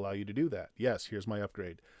upgrade that would allow you to do that? Yes, here's my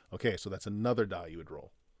upgrade. Okay, so that's another die you would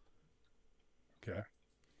roll. Okay.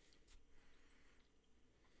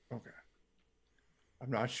 Okay.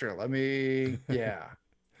 I'm not sure. Let me,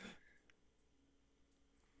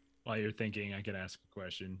 While you're thinking, I could ask a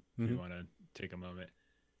question if you want to take a moment.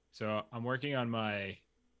 So I'm working on my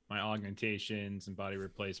augmentations and body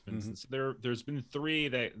replacements. And so there's been 3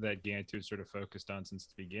 that Gantu sort of focused on since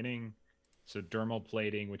the beginning. So dermal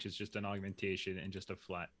plating, which is just an augmentation, and just a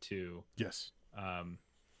flat 2. Yes.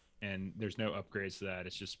 And there's no upgrades to that.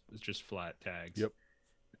 It's just flat tags. Yep.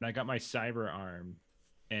 And I got my cyber arm,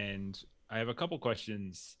 and I have a couple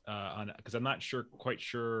questions on, because I'm not quite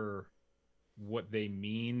sure what they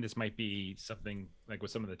mean. This might be something like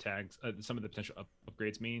what some of the tags, some of the potential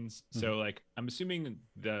upgrades means. So like, I'm assuming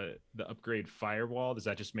the upgrade firewall, does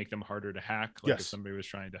that just make them harder to hack? Like if somebody was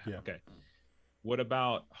trying to hack? Yeah. Okay. What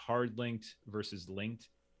about hard linked versus linked?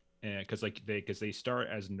 Because they start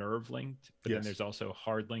as nerve linked, but then there's also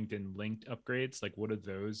hard linked and linked upgrades. Like, what are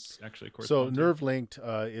those actually correspond to? So nerve linked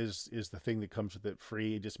is the thing that comes with it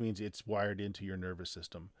free. It just means it's wired into your nervous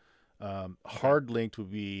system. Hard linked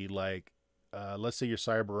would be like, let's say your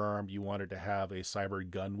cyber arm, you wanted to have a cyber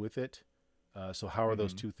gun with it. So how are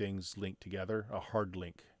those 2 things linked together? A hard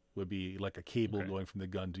link would be like a cable going from the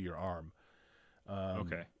gun to your arm. All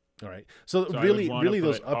right. So really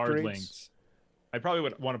those upgrades. I probably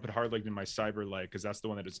would want to put hard linked in my cyber light, because that's the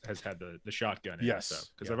one that has had the shotgun in it.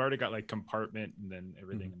 Because I've already got like compartment and then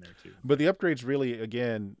everything in there too. But the upgrades really,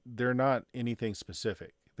 again, they're not anything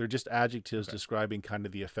specific. They're just adjectives describing kind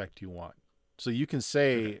of the effect you want. So you can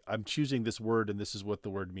say, I'm choosing this word and this is what the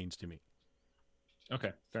word means to me.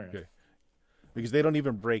 Okay, fair enough. because they don't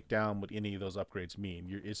even break down what any of those upgrades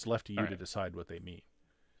mean. It's left to you to right. decide what they mean.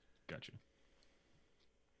 Gotcha.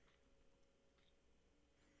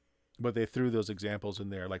 But they threw those examples in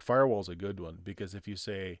there. Like firewall's a good one, because if you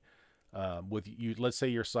say, with you, let's say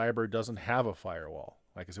your cyber doesn't have a firewall.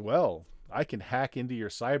 Like I said, well, I can hack into your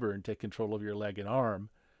cyber and take control of your leg and arm.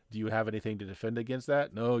 Do you have anything to defend against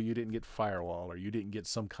that? No, you didn't get firewall, or you didn't get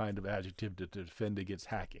some kind of adjective to defend against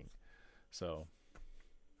hacking. So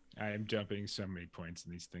I am jumping so many points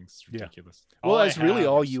in these things. It's ridiculous. Yeah. Well, that's really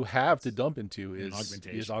all you have to dump into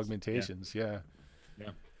is augmentations. Yeah.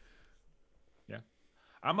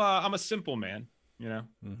 I'm a simple man, you know.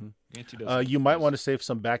 Mm-hmm. You might want to save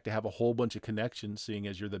some back to have a whole bunch of connections, seeing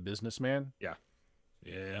as you're the businessman.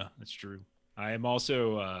 Yeah, that's true. I am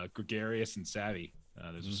also gregarious and savvy.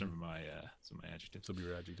 Those are some of my adjectives. Some of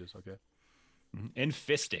your adjectives, okay. And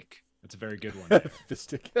fistic. That's a very good one.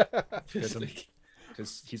 Fistic.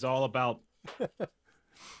 Because he's all about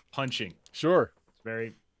punching. Sure. It's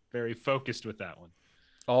very, very focused with that one.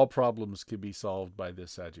 All problems can be solved by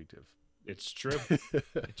this adjective. It's true.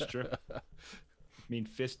 It's true. I mean,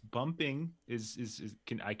 fist bumping is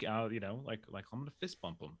like I'm gonna fist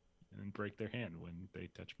bump them and break their hand when they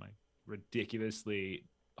touch my ridiculously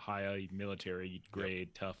high military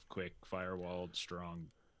grade, tough, quick, firewalled, strong.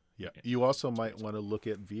 Yeah. You also might want to look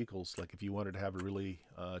at vehicles. Like if you wanted to have a really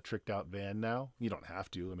tricked out van now, you don't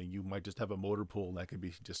have to. I mean, you might just have a motor pool, and that could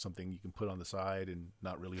be just something you can put on the side and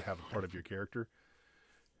not really have a part of your character.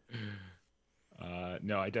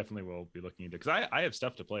 No, I definitely will be looking into, because I have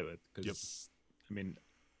stuff to play with. Because I mean,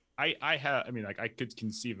 I could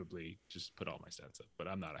conceivably just put all my stats up, but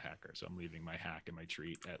I'm not a hacker, so I'm leaving my hack and my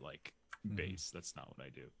treat at like base. That's not what I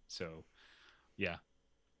do. So yeah,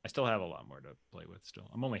 I still have a lot more to play with. Still,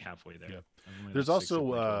 I'm only halfway there. Yeah. There's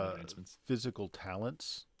also physical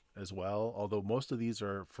talents as well, although most of these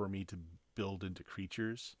are for me to build into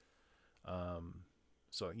creatures.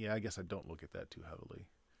 So yeah, I guess I don't look at that too heavily.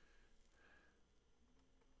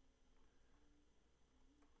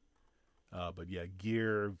 But yeah,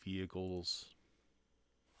 gear, vehicles.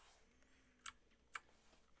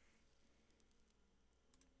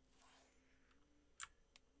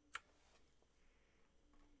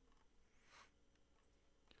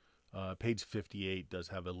 Page 58 does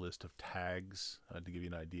have a list of tags to give you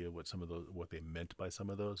an idea what what they meant by some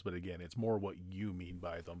of those. But again, it's more what you mean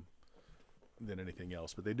by them than anything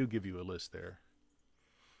else. But they do give you a list there.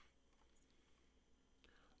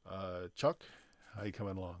 Chuck, how you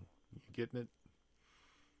coming along? You getting it?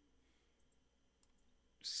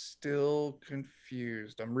 Still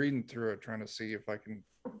confused. I'm reading through it, trying to see if I can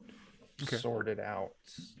sort it out,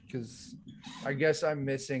 because I guess I'm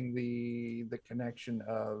missing the connection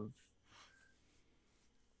of.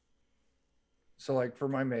 So like for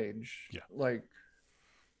my mage, like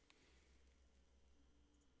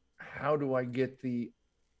how do I get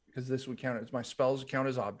because this would count as my spells count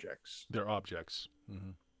as objects. They're objects.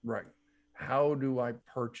 Right. How do I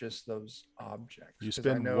purchase those objects? You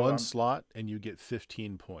spend one slot and you get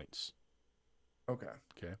 15 points. Okay.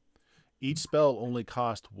 Each spell only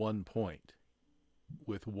costs 1 point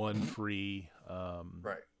with one free.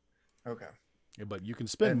 Right. Okay. But you can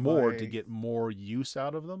spend more to get more use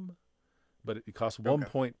out of them. But it costs 1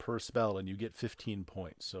 point per spell and you get 15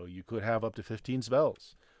 points. So you could have up to 15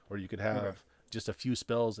 spells, or you could have just a few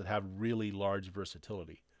spells that have really large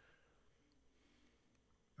versatility.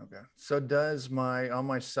 Okay. So does on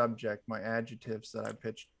my subject, my adjectives that I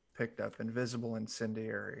picked up, invisible,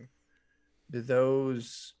 incendiary,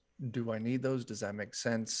 do I need those? Does that make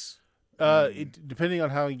sense? Depending on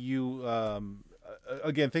how you,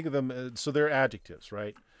 again, think of them. So they're adjectives,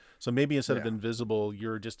 right? So maybe instead of invisible,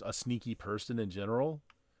 you're just a sneaky person in general.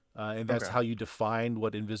 And that's how you define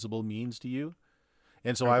what invisible means to you.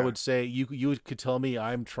 And so I would say you could tell me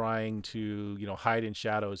I'm trying to, hide in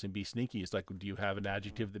shadows and be sneaky. It's like, do you have an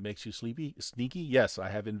adjective that makes you sneaky? Yes, I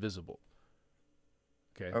have invisible.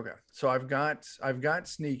 Okay. Okay. So I've got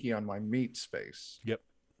sneaky on my meat space. Yep.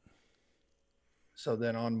 So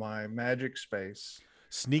then on my magic space,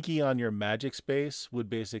 sneaky on your magic space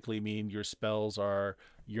would basically mean your spells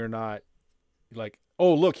you're not like,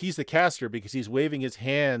 oh, look, he's the caster because he's waving his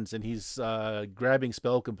hands and he's grabbing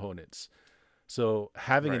spell components. So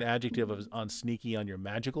having an adjective on sneaky on your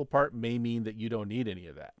magical part may mean that you don't need any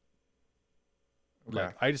of that. Okay.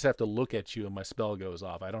 Like, I just have to look at you and my spell goes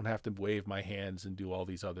off. I don't have to wave my hands and do all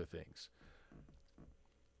these other things.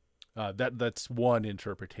 That's one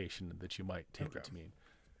interpretation that you might take it to mean.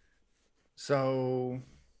 So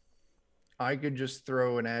I could just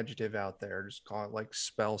throw an adjective out there, just call it like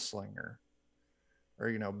spell slinger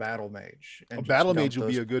or battle mage. A And battle just dump mage would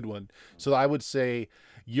be those. a good one. So I would say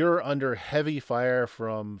you're under heavy fire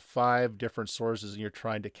from 5 different sources and you're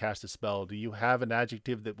trying to cast a spell. Do you have an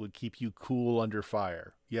adjective that would keep you cool under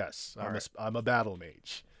fire? Yes, All right. I'm a battle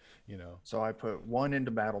mage. So I put 1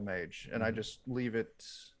 into battle mage, and I just leave it.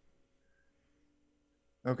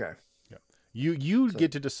 Okay. Yeah. You So-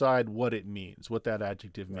 get to decide what it means, what that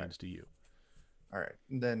adjective Right. means to you. All right.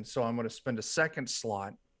 And then so I'm going to spend a second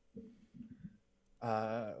slot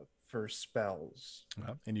for spells,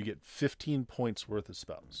 And you get 15 points worth of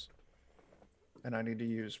spells. and I need to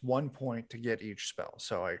use 1 point to get each spell.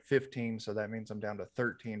 So I 15. So that means I'm down to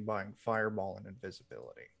 13 buying fireball and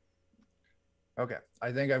invisibility. Okay.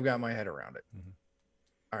 I think I've got my head around it. Mhm.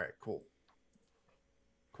 All right. Cool.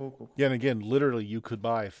 Cool. Yeah, and again, literally, you could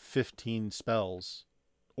buy 15 spells,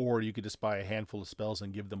 or you could just buy a handful of spells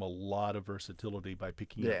and give them a lot of versatility by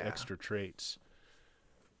picking up Yeah. extra traits.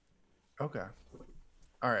 Okay.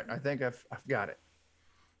 All right. I think I've got it.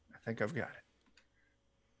 I think I've got it.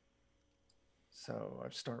 So I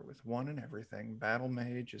start with 1 in everything. Battle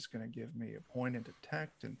mage is going to give me a point in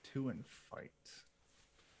detect and 2 in fight.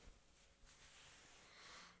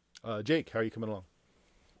 Jake, how are you coming along?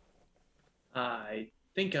 I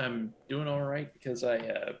think I'm doing all right because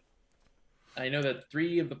I know that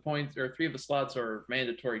 3 of the points or 3 of the slots are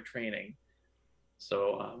mandatory training,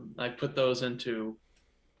 so I put those into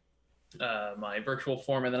my virtual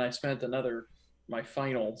form, and then I spent my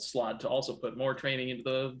final slot to also put more training into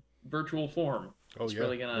the virtual form. Oh, It's yeah.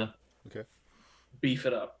 really gonna Okay. beef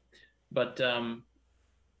it up. But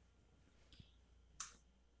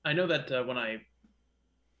I know that when I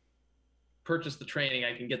purchase the training,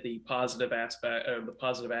 I can get the positive aspect or the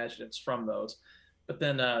positive adjectives from those. But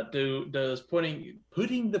then does putting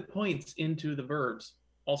the points into the verbs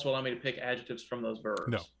also allow me to pick adjectives from those verbs?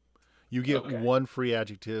 No. You get Okay. 1 free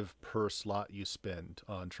adjective per slot you spend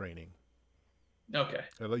on training. Okay.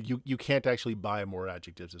 You can't actually buy more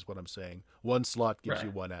adjectives, is what I'm saying. 1 slot gives you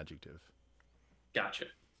Right. 1 adjective. Gotcha.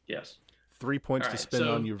 Yes. 3 points All to right, spend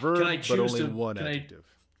so on your can verb, I but choose only to- 1 can I- adjective.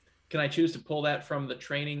 Can I choose to pull that from the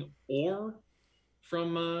training or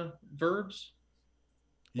from verbs?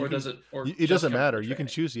 You Or can- does it? Or it just doesn't come from matter. the You can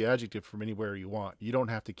training? choose the adjective from anywhere you want. You don't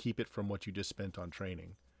have to keep it from what you just spent on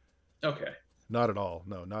training. Okay. Not at all.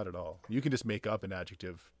 No, not at all. You can just make up an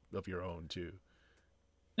adjective of your own too.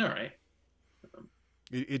 All right.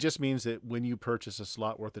 It just means that when you purchase a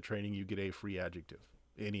slot worth of training, you get a free adjective,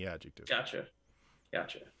 any adjective. Gotcha.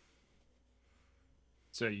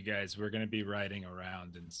 So you guys, we're going to be riding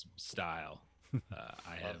around in some style.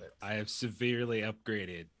 Love it. I have severely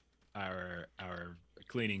upgraded our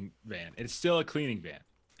cleaning van. It's still a cleaning van,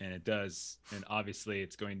 and obviously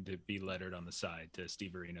it's going to be lettered on the side to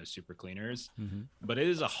Steve Areno's Super Cleaners. Mm-hmm. But it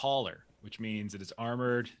is a hauler, which means it is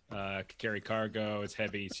armored, can carry cargo, it's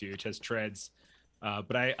heavy, it's huge, has treads.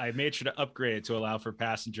 But I made sure to upgrade it to allow for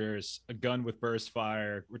passengers a gun with burst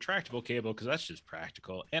fire, retractable cable, because that's just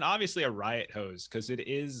practical, and obviously a riot hose, because it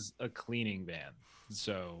is a cleaning van.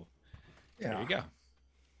 So there you go.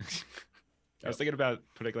 I was thinking about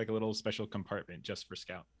putting like a little special compartment just for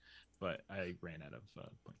Scout, but I ran out of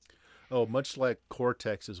points. Oh, much like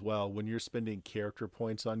Cortex as well, when you're spending character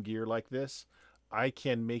points on gear like this, I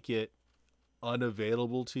can make it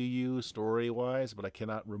unavailable to you story-wise, but I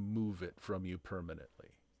cannot remove it from you permanently.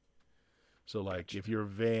 So, like, Gotcha. if your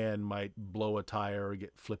van might blow a tire or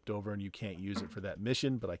get flipped over and you can't use it for that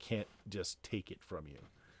mission, but I can't just take it from you.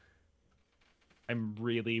 I'm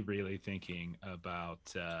really, really thinking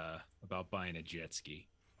about buying a jet ski.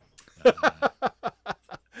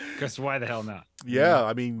 Because why the hell not? Yeah,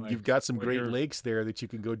 I mean, Like, you've got some when great you're- lakes there that you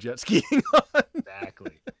can go jet skiing on.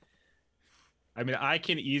 Exactly. I mean, I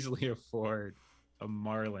can easily afford a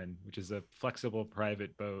Marlin, which is a flexible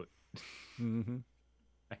private boat. Mm-hmm.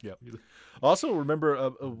 Yep. Really- Also, remember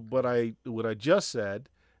what I just said.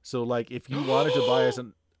 So, like, if you wanted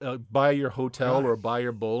to buy your hotel or buy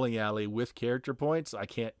your bowling alley with character points, I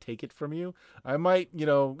can't take it from you. I might,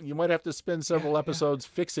 you might have to spend several episodes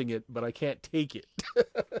fixing it, but I can't take it.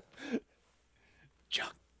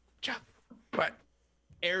 Chuck, But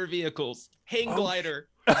air vehicles, hang glider.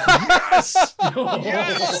 yes,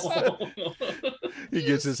 Yes! He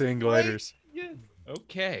gets his hang gliders. Yeah.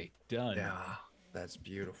 Okay, done. yeah, that's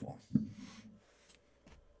beautiful.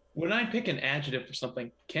 When I pick an adjective for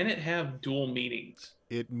something, can it have dual meanings?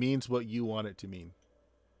 It means what you want it to mean.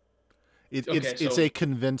 Okay, It's so- a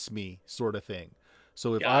convince me sort of thing.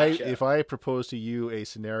 So Gotcha. if I propose to you a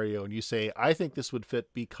scenario and you say, I think this would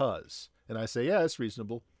fit because, and I say, yeah, it's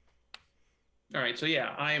reasonable. All right, so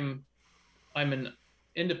yeah, I'm an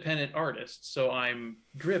independent artist, so I'm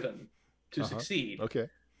driven to Uh-huh. succeed. Okay.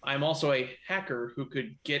 I'm also a hacker who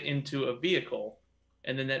could get into a vehicle,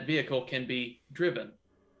 and then that vehicle can be driven,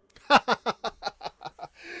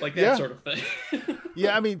 like that Yeah. sort of thing.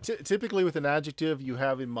 Yeah, I mean, typically with an adjective, you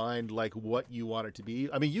have in mind like what you want it to be.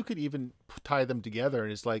 I mean, you could even tie them together,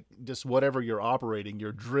 and it's like just whatever you're operating,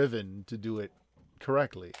 you're driven to do it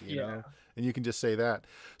correctly, you know? And you can just say that.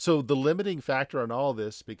 So the limiting factor on all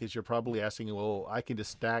this, because you're probably asking, well, I can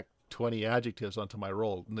just stack 20 adjectives onto my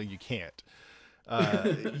role. No, you can't.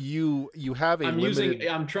 You have a limited...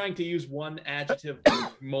 I'm trying to use one adjective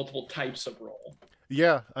for multiple types of role.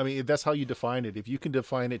 Yeah, I mean, that's how you define it. If you can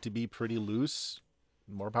define it to be pretty loose,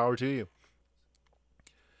 more power to you.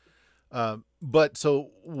 But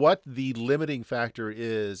so what the limiting factor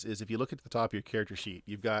is if you look at the top of your character sheet,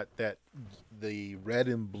 you've got the red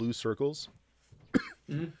and blue circles.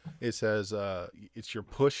 Mm-hmm. It says it's your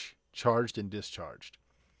push, charged, and discharged.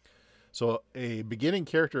 So a beginning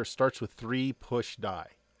character starts with 3 push die.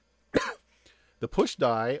 The push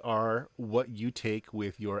die are what you take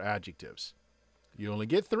with your adjectives. You only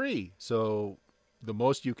get 3, so the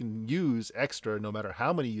most you can use extra, no matter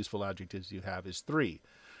how many useful adjectives you have, is 3.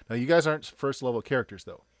 Now, you guys aren't first level characters,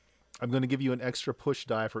 though. I'm going to give you an extra push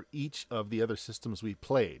die for each of the other systems we've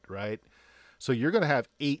played, right? So you're going to have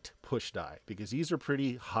 8 push die, because these are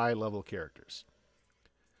pretty high level characters.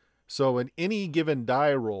 So in any given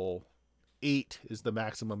die roll, 8 is the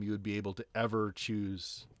maximum you would be able to ever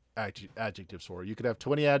choose adjectives for. You could have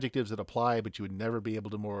 20 adjectives that apply, but you would never be able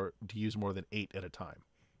to use more than 8 at a time.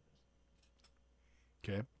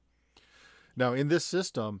 Okay. Now in this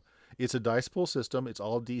system, it's a dice pool system. It's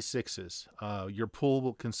all D6s. Your pool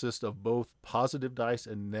will consist of both positive dice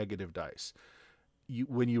and negative dice.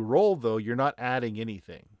 When you roll, though, you're not adding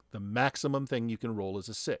anything. The maximum thing you can roll is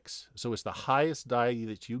a 6. So it's the highest die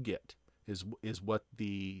that you get is what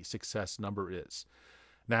the success number is.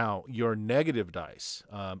 Now, your negative dice,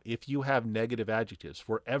 if you have negative adjectives,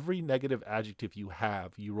 for every negative adjective you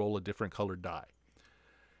have, you roll a different colored die.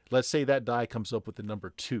 Let's say that die comes up with the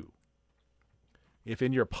number 2. If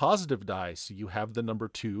in your positive dice you have the number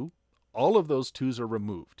 2, all of those 2s are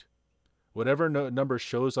removed. Whatever number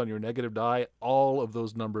shows on your negative die, all of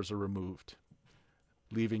those numbers are removed,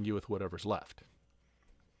 leaving you with whatever's left.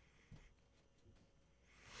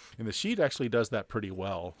 And the sheet actually does that pretty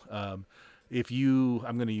well. I'm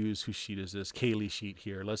going to use, whose sheet is this? Kaylee's sheet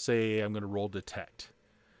here. Let's say I'm going to roll detect.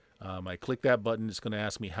 I click that button. It's going to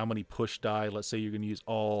ask me how many push die. Let's say you're going to use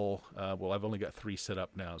all, well, I've only got 3 set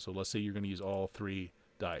up now. So let's say you're going to use all 3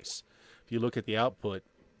 dice. If you look at the output,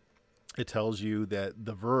 it tells you that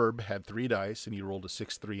the verb had 3 dice and you rolled a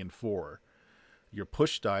 6, 3, and 4. Your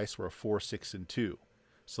push dice were a 4, 6, and 2.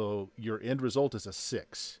 So your end result is a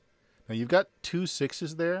 6. Now you've got 2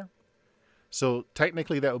 6s there. So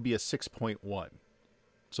technically that would be a 6.1.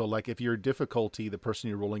 So like if your difficulty, the person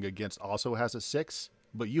you're rolling against also has a 6,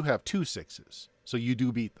 but you have 2 6s. So you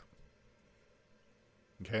do beat them.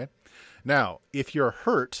 Okay. Now, if you're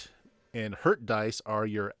hurt, and hurt dice are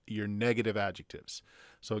your negative adjectives.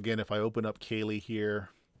 So again, if I open up Kaylee here,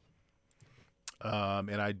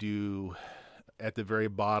 and I do at the very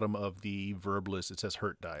bottom of the verb list, it says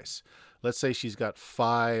hurt dice. Let's say she's got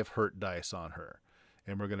 5 hurt dice on her.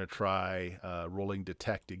 And we're going to try rolling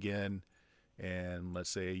detect again. And let's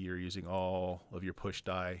say you're using all of your push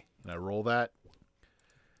die. And I roll that.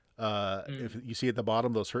 If you see at the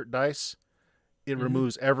bottom those hurt dice, it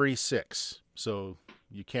removes every 6. So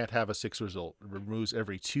you can't have a 6 result. It removes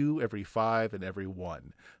every 2, every 5, and every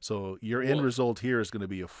 1. So your end result here is going to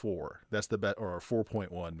be a 4. That's the bet, or a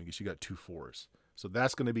 4.1, because you got 2 4s. So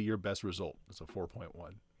that's going to be your best result. It's a 4.1.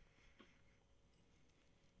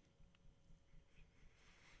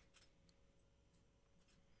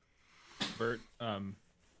 Bert,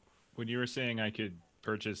 when you were saying I could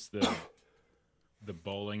purchase the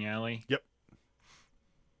bowling alley, yep.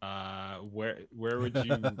 Where would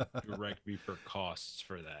you direct me for costs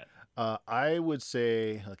for that? I would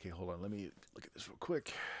say, okay, hold on. Let me look at this real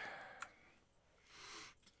quick.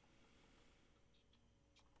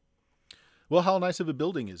 Well, how nice of a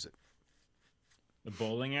building is it? The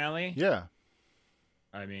bowling alley? Yeah.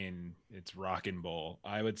 I mean, it's rock and bowl.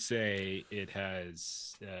 I would say it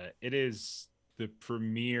is the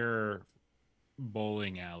premier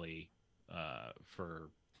bowling alley for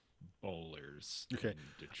bowlers. Okay.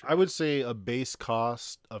 I would say a base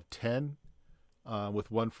cost of 10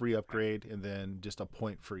 with 1 free upgrade, and then just a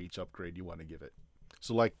point for each upgrade you want to give it.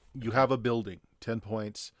 So like you have a building, 10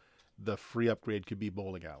 points. The free upgrade could be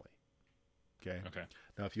bowling alley. Okay.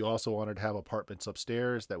 Now, if you also wanted to have apartments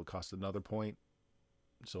upstairs, that would cost another point.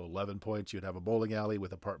 So 11 points, you'd have a bowling alley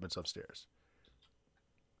with apartments upstairs.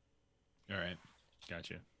 All right.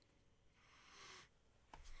 Gotcha.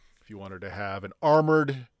 If you wanted to have an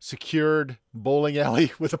armored, secured bowling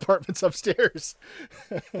alley with apartments upstairs.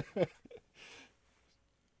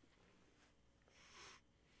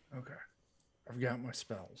 Okay. I've got my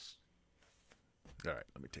spells. All right,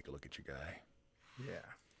 let me take a look at your guy. Yeah.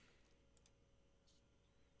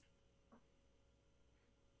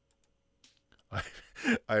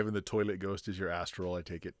 Ivan the Toilet Ghost is your astral, I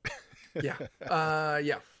take it. Yeah.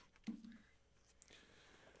 Yeah.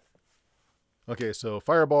 Okay, so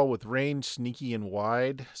fireball with range, sneaky, and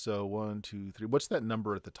wide. So 1, 2, 3. What's that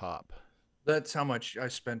number at the top? That's how much I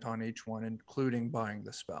spent on each one, including buying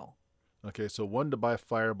the spell. Okay, so 1 to buy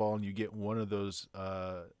fireball, and you get one of those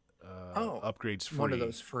upgrades free. One of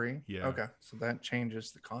those free? Yeah. Okay, so that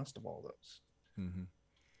changes the cost of all those. Mm-hmm.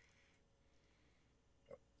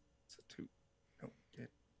 It's a 2. Nope,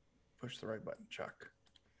 push the right button, Chuck.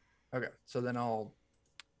 Okay, so then I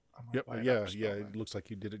might Yep. buy Yeah. another spell Yeah. then. It looks like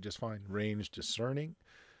you did it just fine. Range, discerning.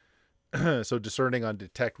 So discerning on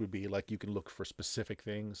detect would be like you can look for specific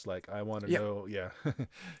things. Like I want to Yep. know. Yeah.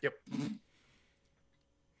 Yep. All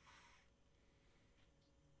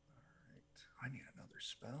right, I need another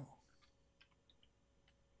spell.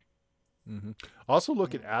 Mm-hmm. Also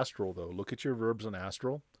look at astral though. Look at your verbs on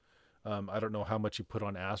astral. I don't know how much you put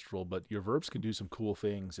on astral, but your verbs can do some cool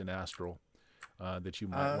things in astral that you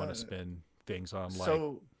might want to spend things on. Like,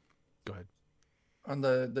 So go ahead. on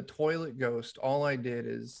the toilet ghost, all I did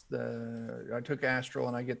is I took astral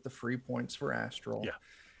and I get the free points for astral. Yeah.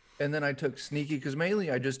 And then I took sneaky because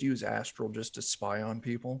mainly I just use astral just to spy on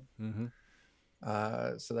people. Mm-hmm.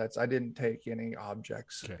 So I didn't take any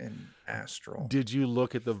objects in astral. Did you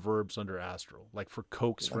look at the verbs under astral? Like for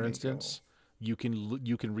coax, Let for me instance, you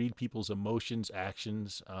can read people's emotions,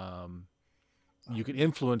 actions. You can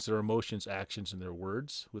influence their emotions, actions, and their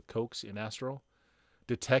words with coax in astral.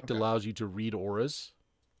 Detect allows you to read auras.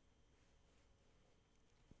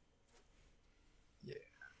 Yeah,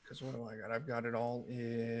 because what do I got? I've got it all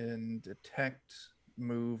in detect,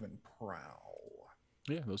 move, and prowl.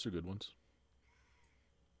 Yeah, those are good ones.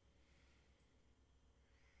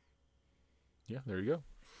 Yeah, there you go.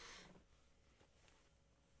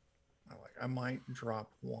 I might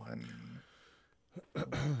drop one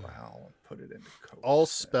prowl and put it into coax. All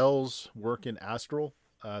spells work in astral.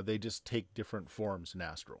 They just take different forms in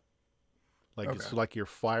astral. Like it's like your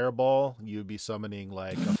fireball, you'd be summoning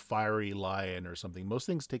like a fiery lion or something. Most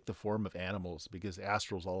things take the form of animals because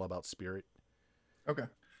astral's all about spirit. Okay.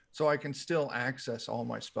 So I can still access all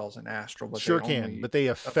my spells in astral, but Sure they can, only but they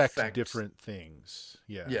affect different things.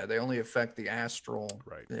 Yeah. Yeah, they only affect the astral.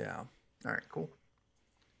 Right. Yeah. All right, cool.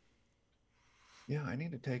 Yeah, I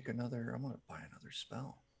need to take another. I'm gonna buy another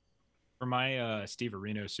spell. For my Steve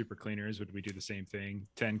Areno super cleaners, would we do the same thing?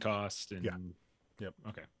 10 cost and Yeah. Yep.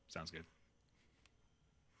 Okay, sounds good.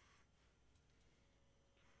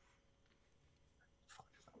 Fuck,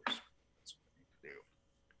 that's what I need to do.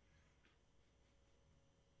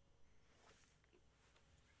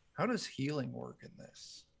 How does healing work in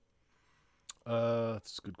this?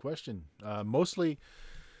 That's a good question. Mostly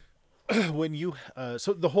when you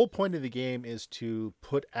so the whole point of the game is to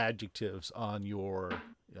put adjectives on your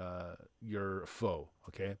foe,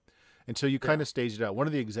 okay? And so you kind of stage it out. One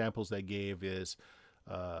of the examples they gave is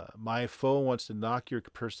my foe wants to knock your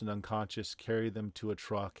person unconscious, carry them to a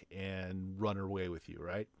truck, and run away with you,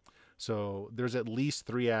 right? So there's at least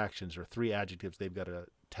 3 actions or 3 adjectives they've got to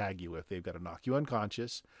tag you with. They've got to knock you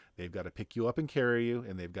unconscious, they've got to pick you up and carry you,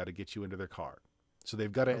 and they've got to get you into their car. So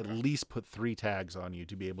they've got to at least put 3 tags on you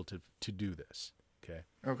to be able to do this. Okay.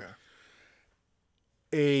 Okay.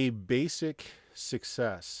 A basic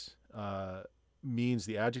success means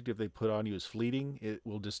the adjective they put on you is fleeting. It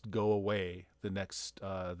will just go away the next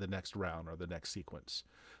round or the next sequence.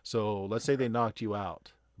 So let's say they knocked you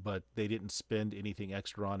out, but they didn't spend anything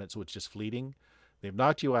extra on it, so it's just fleeting. They've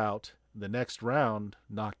knocked you out. The next round,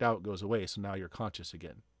 knocked out goes away, so now you're conscious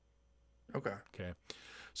again. Okay. Okay.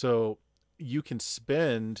 So you can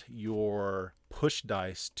spend your push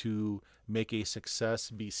dice to make a success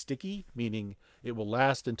be sticky, meaning it will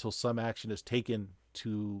last until some action is taken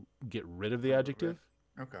to get rid of the adjective.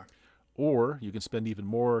 Okay. Or you can spend even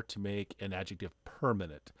more to make an adjective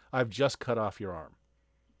permanent. I've just cut off your arm.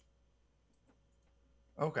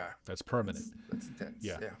 Okay. That's permanent. That's intense.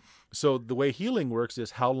 Yeah. Yeah. So the way healing works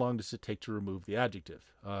is how long does it take to remove the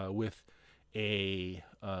adjective? With a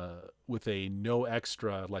no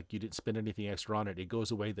extra, like you didn't spend anything extra on it, it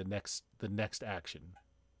goes away the next action,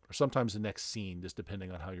 or sometimes the next scene, just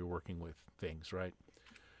depending on how you're working with things, right?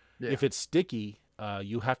 Yeah. If it's sticky,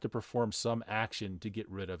 you have to perform some action to get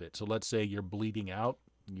rid of it. So let's say you're bleeding out,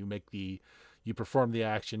 you perform the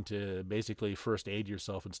action to basically first aid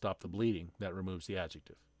yourself and stop the bleeding. That removes the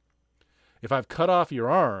adjective. If I've cut off your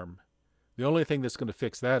arm, the only thing that's going to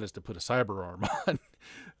fix that is to put a cyber arm on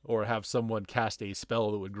or have someone cast a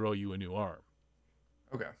spell that would grow you a new arm.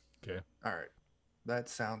 Okay. Okay. All right. That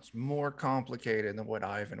sounds more complicated than what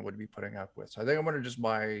Ivan would be putting up with. So I think I'm going to just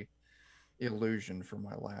buy illusion for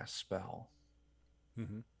my last spell.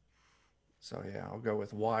 Mm-hmm. So yeah, I'll go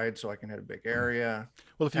with wide so I can hit a big area.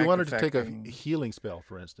 Well, if you wanted to take a healing spell,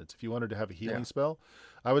 for instance, if you wanted to have a healing spell,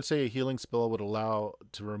 I would say a healing spell would allow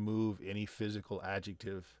to remove any physical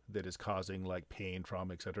adjective that is causing like pain,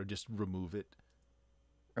 trauma, etc. Just remove it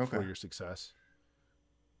for your success.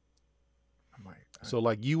 So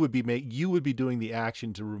like you would be doing the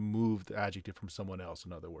action to remove the adjective from someone else,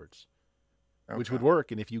 in other words. Which would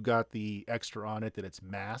work. And if you got the extra on it that it's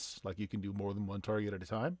mass, like you can do more than one target at a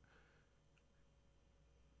time,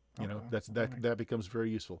 you know, that becomes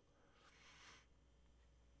very useful.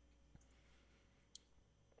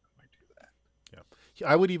 I might do that. Yeah.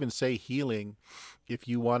 I would even say healing, if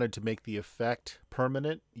you wanted to make the effect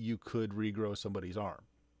permanent, you could regrow somebody's arm,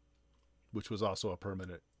 which was also a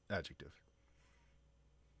permanent adjective.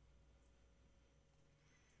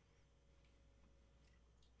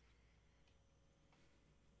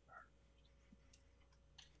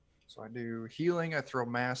 So I do healing. I throw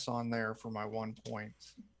mass on there for my 1 point.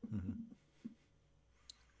 Mm-hmm.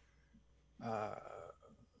 Oh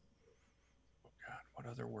God, what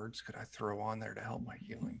other words could I throw on there to help my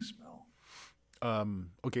healing spell?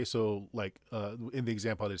 Okay, so like in the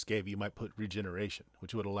example I just gave, you might put regeneration,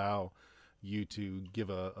 which would allow you to give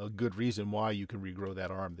a good reason why you can regrow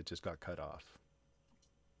that arm that just got cut off.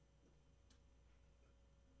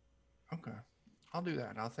 Okay, I'll do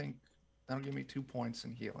that. I think that'll give me 2 points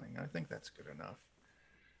in healing. I think that's good enough.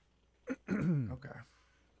 Okay.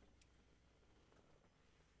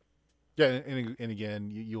 Yeah, and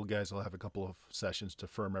again, you guys will have a couple of sessions to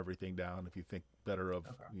firm everything down if you think better of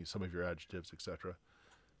some of your adjectives, etc.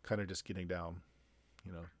 Kind of just getting down,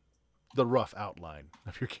 you know, the rough outline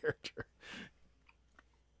of your character.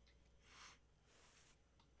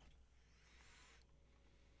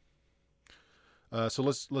 So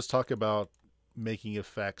let's talk about making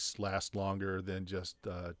effects last longer than just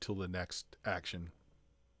till the next action.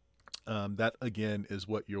 That again is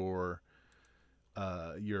what your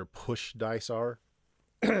push dice are.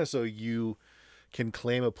 So you can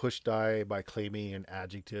claim a push die by claiming an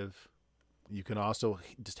adjective. You can also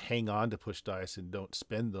just hang on to push dice and don't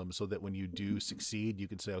spend them, so that when you do succeed, you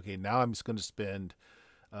can say, okay, now I'm just going to spend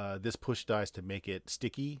this push dice to make it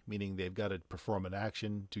sticky, meaning they've got to perform an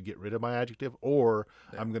action to get rid of my adjective, or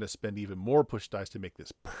I'm going to spend even more push dice to make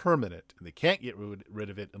this permanent, and they can't get rid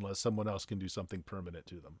of it unless someone else can do something permanent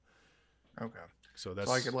to them. Okay. So that's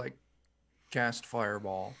so I could like cast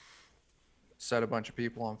fireball, set a bunch of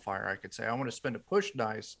people on fire. I could say I want to spend a push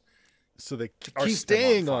dice so they are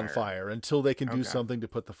staying on fire until they can do something to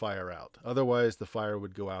put the fire out. Otherwise, the fire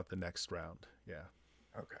would go out the next round. Yeah.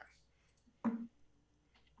 Okay.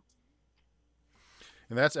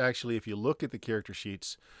 And that's actually, if you look at the character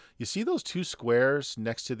sheets, you see those 2 squares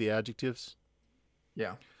next to the adjectives?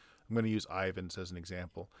 Yeah. I'm going to use Ivan's as an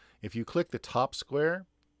example. If you click the top square,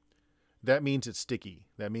 that means it's sticky.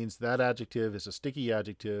 That means that adjective is a sticky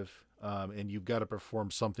adjective, and you've got to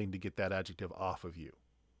perform something to get that adjective off of you.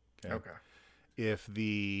 Okay. If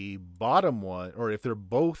the bottom one, or if they're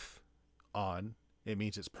both on, it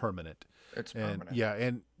means it's permanent. It's permanent.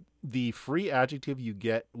 And the free adjective you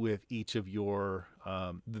get with each of your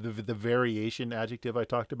the variation adjective I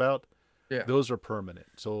talked about, those are permanent.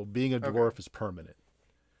 So being a dwarf is permanent.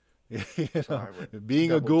 So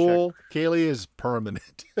being a ghoul, Kaylee, is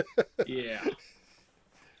permanent. Yeah.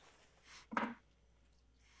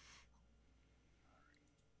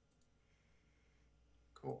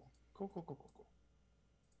 Cool. All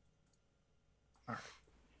right.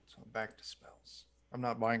 So back to spells. I'm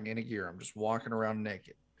not buying any gear. I'm just walking around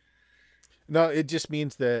naked. No, it just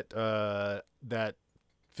means that that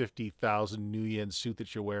 50,000 new yen suit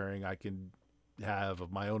that you're wearing, I can have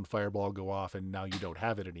my own fireball go off, and now you don't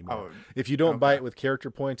have it anymore. If you don't buy it with character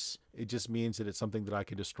points, it just means that it's something that I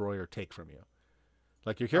can destroy or take from you.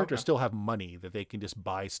 Like your characters still have money that they can just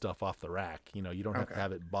buy stuff off the rack. You know, you don't have to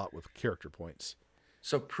have it bought with character points.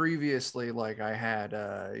 So previously, like I had,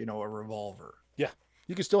 a revolver. Yeah,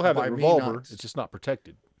 you can still have a revolver. It's just not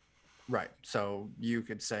protected. Right. So you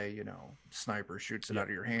could say, sniper shoots it out of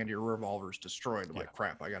your hand, your revolver's destroyed. Like,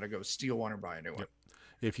 crap, I got to go steal one or buy a new one.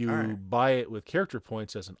 If you buy it with character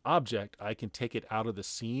points as an object, I can take it out of the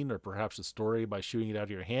scene or perhaps the story by shooting it out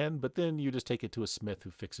of your hand, but then you just take it to a smith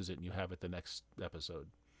who fixes it and you have it the next episode.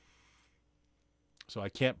 So I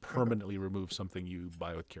can't permanently remove something you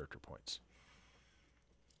buy with character points.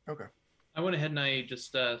 Okay. I went ahead and I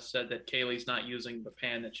just said that Kaylee's not using the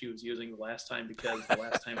pan that she was using the last time because the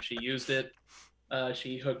last time she used it,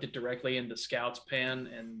 she hooked it directly into Scout's pan,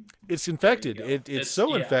 and It's there you infected. go. It's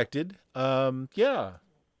so yeah, infected. Yeah.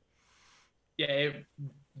 yeah, it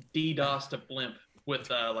DDoSed a blimp with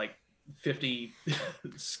like 50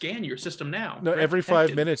 scan your system now. No, Threat every 5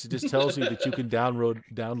 detected. minutes it just tells you that you can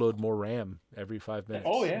download more RAM every 5 minutes.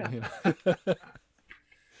 Oh, yeah. You know? At the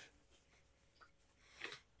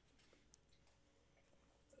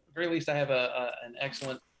very least, I have an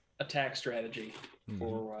excellent attack strategy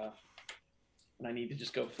for when I need to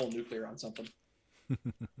just go full nuclear on something.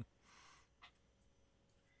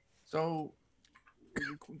 So,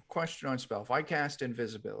 question on spell. If I cast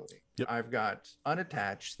invisibility, Yep. I've got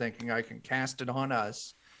unattached, thinking I can cast it on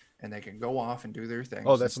us, and they can go off and do their things.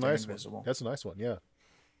 Oh, that's a and stay nice invisible. one. That's a nice one.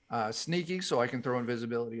 Yeah. Sneaky, so I can throw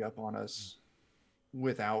invisibility up on us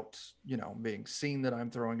without, being seen that I'm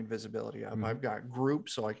throwing invisibility up. I've got group,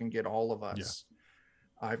 so I can get all of us.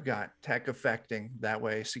 Yeah. I've got tech affecting, that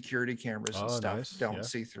way security cameras and stuff don't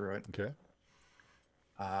see through it. Okay.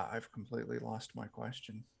 I've completely lost my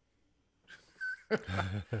question.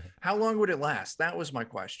 How long would it last? That was my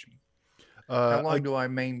question. How long do I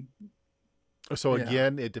main? So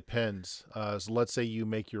again, it depends. So let's say you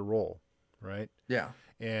make your roll, right? Yeah.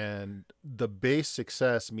 And the base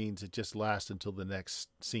success means it just lasts until the next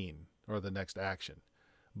scene or the next action.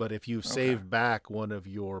 But if you've saved back one of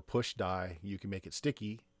your push die, you can make it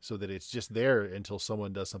sticky so that it's just there until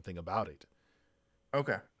someone does something about it.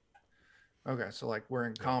 Okay. So like we're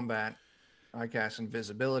in combat, I cast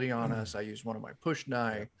invisibility on us. I use one of my push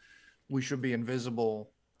die. We should be invisible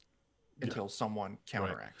until someone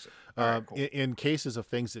counteracts it. Right, cool. In cases of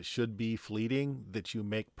things that should be fleeting that you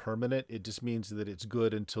make permanent, it just means that it's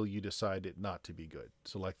good until you decide it not to be good.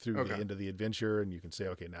 So like through the end of the adventure, and you can say,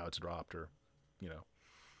 okay, now it's dropped, or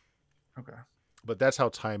Okay. But that's how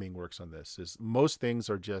timing works on this. Is most things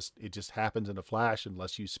are it just happens in a flash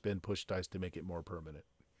unless you spend push dice to make it more permanent.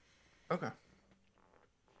 Okay.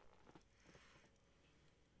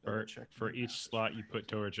 For each slot you put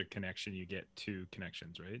towards a connection, you get 2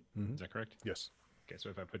 connections, right? Is that correct? Yes. Okay, so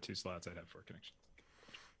if I put 2 slots, I'd have 4 connections.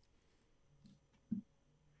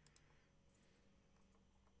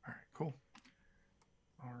 All right, cool.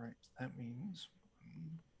 All right, that means 1,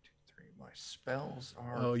 2, 3. My spells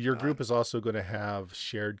are. Oh, your group is also going to have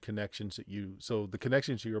shared connections that you. So the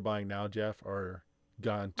connections you're buying now, Jeff, are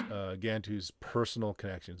Gantu's personal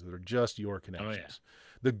connections that are just your connections. Oh, yeah.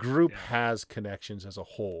 The group has connections as a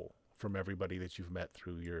whole from everybody that you've met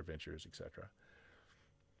through your adventures, etc.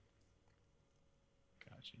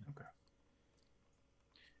 Gotcha. Okay.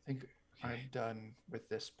 I think I'm done with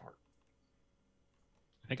this part.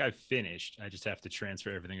 I think I've finished. I just have to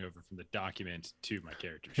transfer everything over from the document to my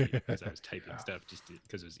character sheet because I was typing stuff just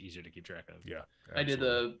because it was easier to keep track of. Yeah. Absolutely. I did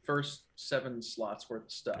the first 7 slots worth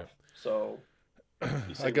of stuff. Okay. So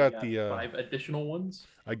I got the 5 additional ones.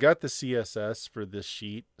 I got the CSS for this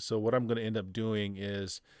sheet. So what I'm going to end up doing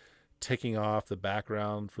is taking off the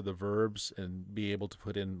background for the verbs and be able to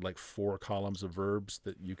put in like 4 columns of verbs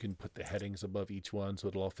that you can put the headings above each one, so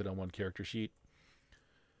it'll all fit on one character sheet.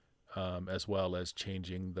 As well as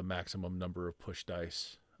changing the maximum number of push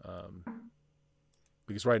dice.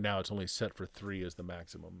 Because right now it's only set for 3 as the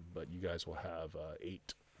maximum, but you guys will have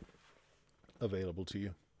 8 available to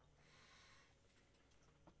you.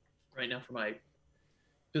 Right now for my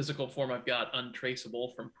physical form, I've got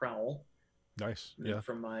Untraceable from Prowl. Nice. And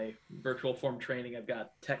from my virtual form training, I've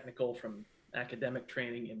got Technical from Academic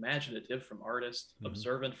Training, Imaginative from Artist,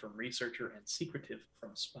 Observant from Researcher, and Secretive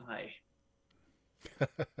from Spy.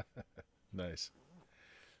 Nice.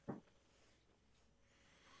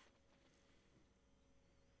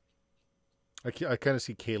 I kind of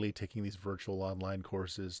see Kaylee taking these virtual online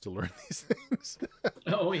courses to learn these things.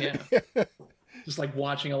 Oh, yeah. Just like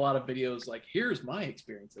watching a lot of videos, like, here's my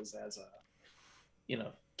experiences as a,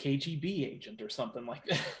 KGB agent or something like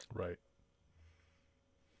that. Right.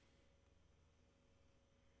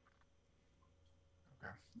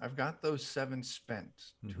 Okay. I've got those 7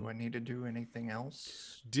 spent. Do I need to do anything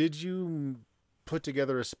else? Did you put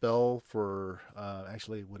together a spell for,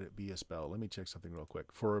 actually, would it be a spell? Let me check something real quick.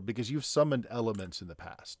 Because you've summoned elements in the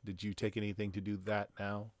past. Did you take anything to do that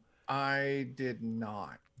now? I did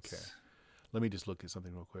not. Okay. Let me just look at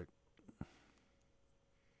something real quick.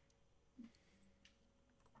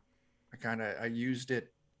 I used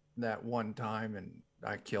it that one time and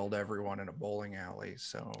I killed everyone in a bowling alley.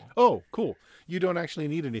 So. Oh, cool. You don't actually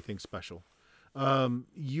need anything special.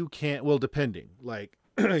 You can't, well, depending. Like,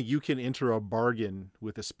 you can enter a bargain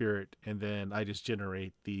with a spirit, and then I just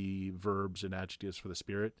generate the verbs and adjectives for the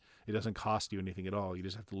spirit. It doesn't cost you anything at all. You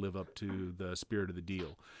just have to live up to the spirit of the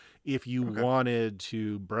deal. If you Okay. wanted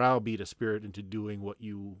to browbeat a spirit into doing what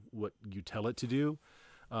you tell it to do,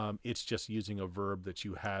 it's just using a verb that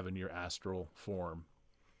you have in your astral form.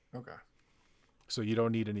 Okay. So you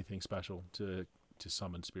don't need anything special to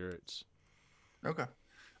summon spirits. Okay.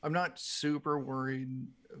 I'm not super worried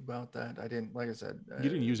about that. I didn't, like I said, You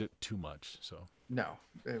didn't use it too much, so. no,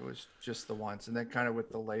 it was just the once. And then kind of with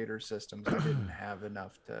the later systems, I didn't have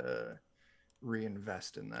enough to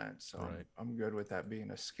reinvest in that. So Right. I'm good with that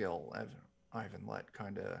being a skill I haven't let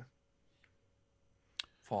kind of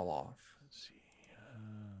fall off. Let's see.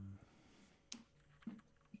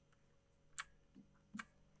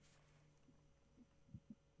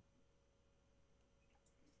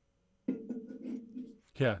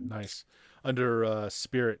 Yeah, nice. Under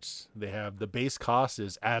spirits, they have the base cost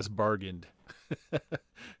is as bargained.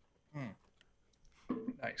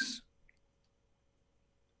 Nice.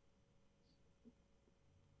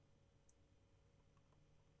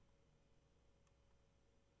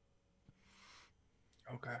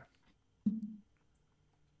 Okay.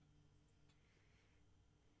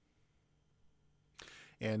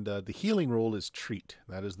 And the healing roll is treat.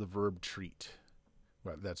 That is the verb treat.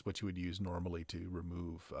 Well, that's what you would use normally to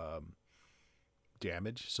remove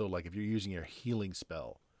damage. So, like if you're using your healing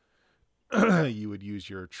spell, you would use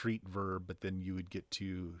your treat verb, but then you would get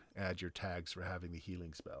to add your tags for having the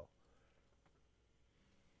healing spell.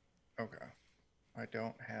 Okay. I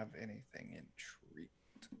don't have anything in treat.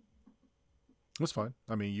 That's fine.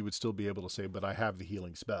 I mean, you would still be able to say, but I have the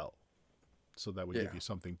healing spell. So that would give you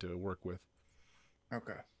something to work with.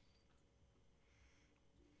 Okay.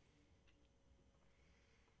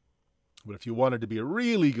 But if you wanted to be a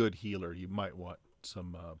really good healer, you might want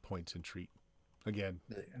some points in treat. Again,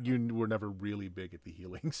 you were never really big at the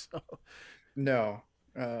healing, so. No.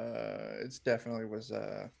 It's definitely was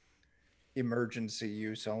a emergency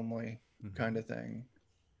use only kind of thing.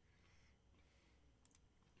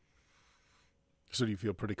 So do you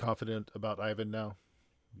feel pretty confident about Ivan now?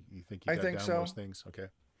 You think you got down those things? Okay.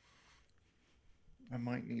 I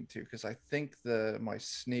might need to, because I think my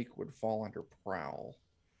sneak would fall under prowl.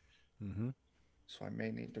 So I may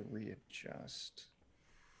need to readjust.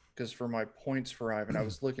 Because for my points for Ivan, I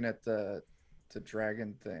was looking at the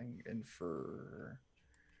dragon thing, and for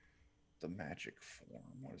the magic form,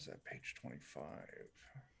 what is that, page 25?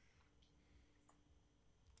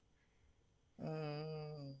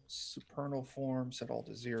 Supernal form, set all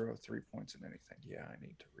to 0, 3 points in anything. Yeah, I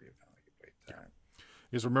need to reevaluate that.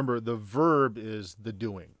 Because remember, the verb is the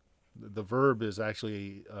doing. The verb is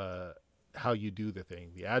actually how you do the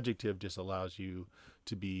thing. The adjective just allows you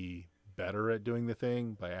to be better at doing the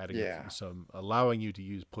thing by adding allowing you to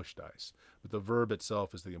use push dice. But the verb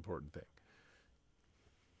itself is the important thing.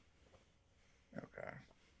 Okay.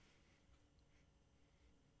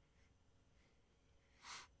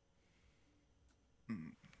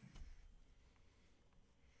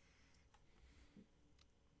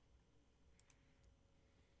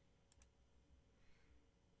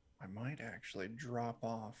 I might actually drop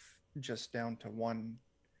off just down to one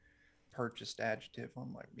purchased adjective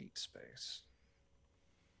on my meat space.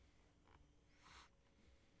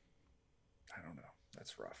 I don't know.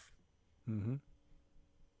 That's rough.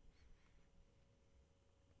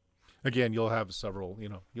 Again, you'll have several,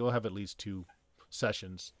 you'll have at least 2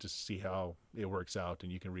 sessions to see how it works out,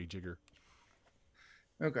 and you can rejigger.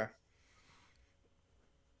 Okay.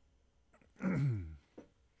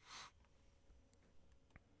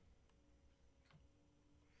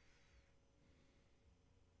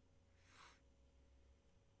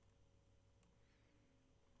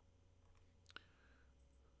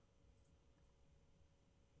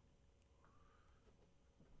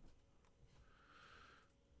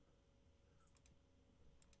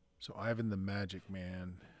 So Ivan the Magic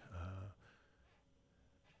Man.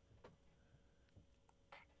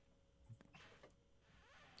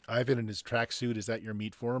 Ivan in his tracksuit, is that your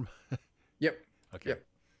meat form? Yep. Okay. Yep.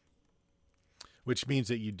 Which means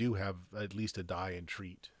that you do have at least a die and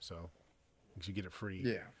treat, so you get it free.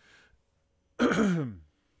 Yeah.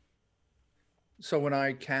 So when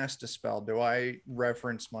I cast a spell, do I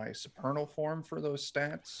reference my supernal form for those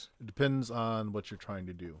stats? It depends on what you're trying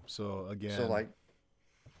to do. So again,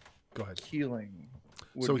 go ahead. Healing.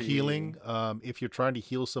 Healing, if you're trying to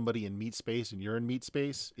heal somebody in meat space and you're in meat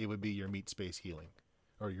space, it would be your meat space healing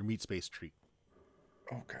or your meat space treat.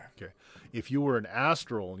 Okay. If you were an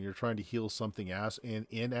astral and you're trying to heal something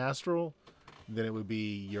in astral, then it would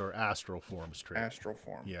be your astral forms trait. Astral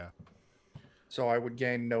form. Yeah. So I would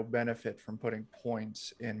gain no benefit from putting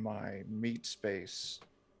points in my meat space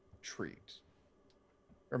treat,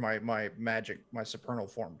 or my supernal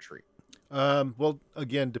form treat. Well,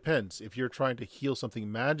 again, depends. If you're trying to heal something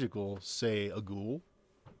magical, say a ghoul,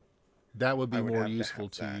 that would be I would more have to useful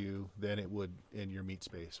have to that. you than it would in your meat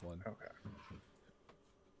space one. Okay.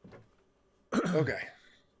 Okay.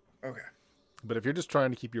 Okay. But if you're just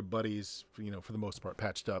trying to keep your buddies, for the most part,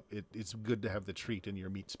 patched up, it's good to have the treat in your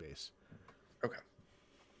meat space. Okay.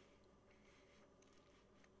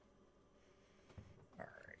 All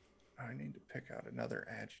right. I need to pick out another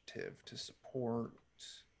adjective to support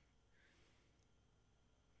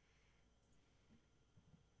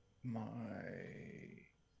my...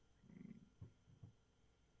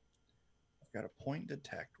 I've got a point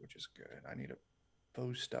detect, which is good. I need to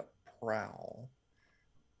boost up prowl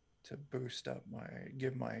to boost up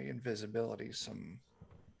give my invisibility some...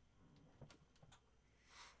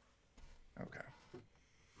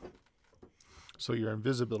 Okay. So your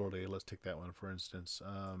invisibility, let's take that one for instance.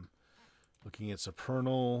 Looking at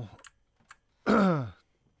supernal,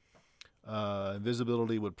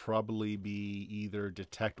 invisibility would probably be either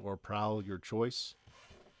detect or prowl, your choice.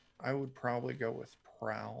 I would probably go with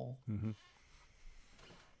prowl. Mm-hmm.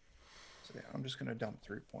 So yeah, I'm just going to dump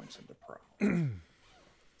 3 points into prowl. Ooh,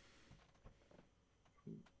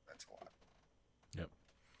 that's a lot. Yep.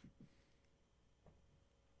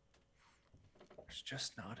 There's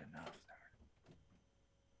just not enough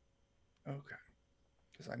there. Okay.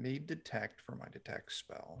 Because I need detect for my detect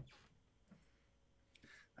spell.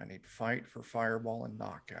 I need fight for fireball and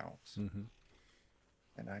knockout. Mm-hmm.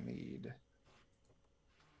 And I need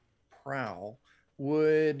prowl.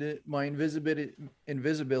 Would my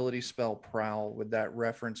invisibility spell prowl, would that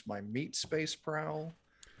reference my meat space prowl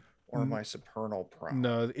or my supernal prowl?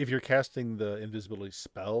 No, if you're casting the invisibility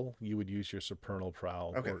spell, you would use your supernal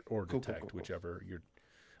prowl or Cool, detect, whichever you're...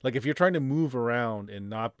 Like if you're trying to move around and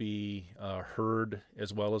not be heard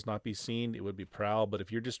as well as not be seen, it would be prowl. But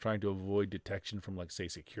if you're just trying to avoid detection from, like, say,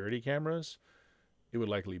 security cameras, it would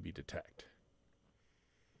likely be detect.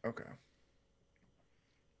 Okay.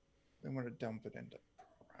 I'm going to dump it into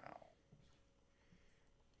prowl.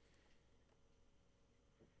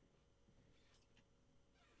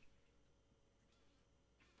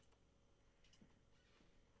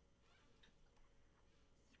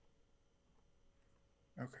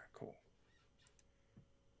 Okay, cool.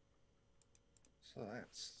 So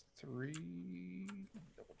that's 3.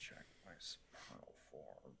 Double check my supernal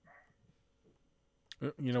form.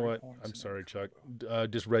 You know what? I'm sorry, Chuck.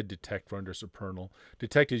 Just read detect for under supernal.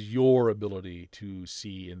 Detect is your ability to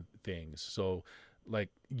see in things. So, like,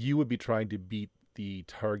 you would be trying to beat the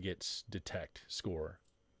target's detect score.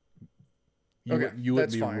 You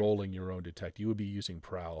wouldn't be fine. rolling your own detect. You would be using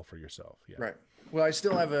prowl for yourself. Yeah. Right. Well, I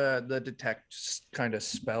still have the detect kind of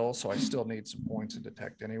spell, so I still need some points in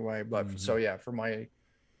detect anyway. But so yeah, for my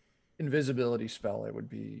invisibility spell, it would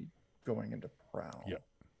be going into prowl. Yep.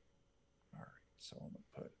 All right. So I'm gonna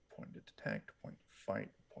put point to detect, point to fight,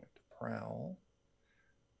 point to prowl.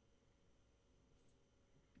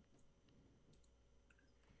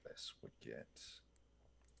 This would get...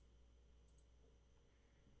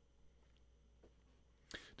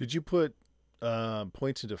 Did you put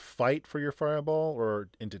points into fight for your fireball or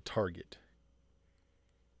into target?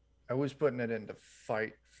 I was putting it into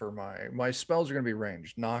fight for my spells are going to be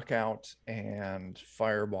ranged. Knockout and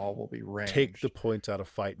fireball will be ranged. Take the points out of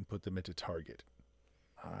fight and put them into target.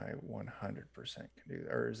 I 100% can do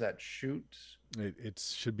that. Or is that shoot? It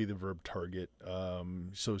should be the verb target.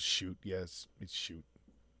 So shoot, yes, it's shoot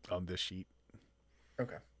on this sheet.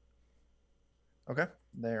 Okay.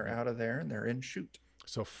 They're out of there and they're in shoot.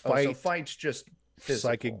 So fight. So fight's just physical.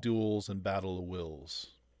 Psychic duels and battle of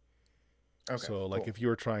wills. Okay. So like if you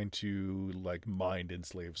were trying to like mind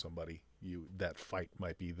enslave somebody, that fight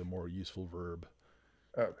might be the more useful verb.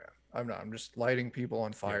 Okay. I'm just lighting people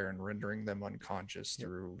on fire and rendering them unconscious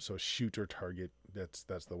through... So shoot or target, that's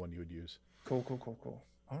the one you would use. Cool.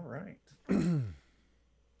 All right. That's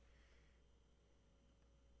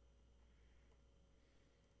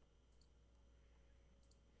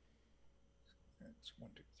 1,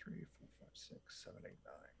 2, 3, 4, 5, 6, 7, 8,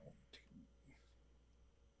 9. 1,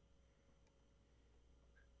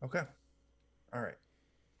 2. Okay. All right.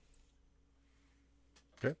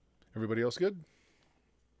 Okay. Everybody else good?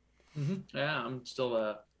 Mm-hmm. Yeah, I'm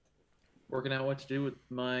still working out what to do with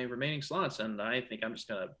my remaining slots, and I think I'm just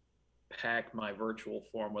gonna pack my virtual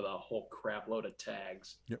form with a whole crap load of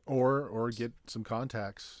tags. Yeah, or get some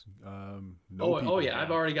contacts. Yeah,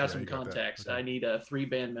 I've already got some contacts. Okay. I need 3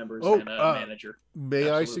 band members and a manager. May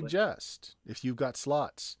I suggest, if you've got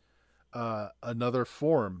slots, another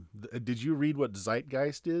form. Did you read what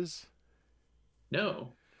Zeitgeist is?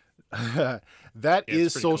 No. That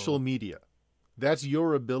is pretty social cool. media. That's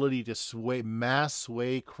your ability to mass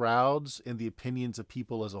sway crowds and the opinions of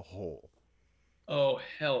people as a whole. Oh,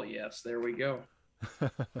 hell yes. There we go.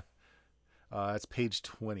 That's page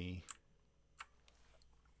 20.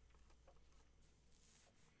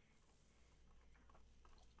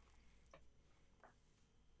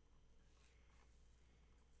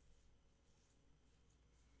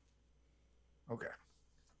 Okay.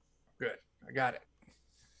 Good. I got it.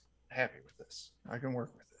 Happy with this. I can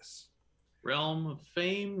work with this. Realm of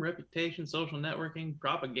fame, reputation, social networking,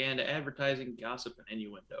 propaganda, advertising, gossip, and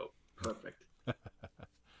innuendo. Perfect.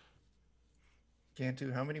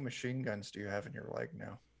 Cantu, how many machine guns do you have in your leg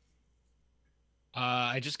now?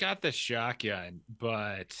 I just got the shotgun,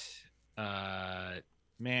 but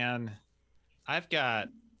man, I've got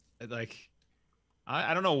like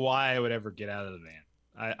I don't know why I would ever get out of the van.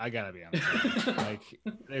 I gotta be honest. Like,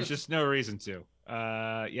 there's just no reason to.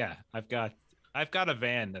 Yeah, I've got a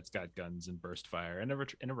van that's got guns and burst fire and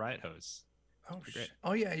a riot hose. Oh, Great.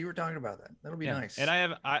 oh yeah, you were talking about that. That'll be nice. And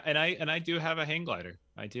I do have a hang glider.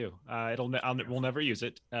 I do. We'll never use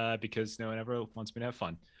it because no one ever wants me to have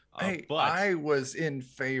fun. Hey, but I was in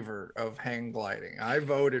favor of hang gliding. I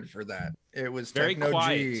voted for that. It was very Techno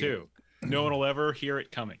quiet G. too. No one will ever hear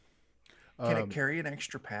it coming. Can it carry an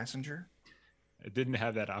extra passenger? It didn't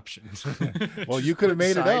have that option. Well, you could have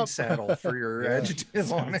made it up. Saddle for your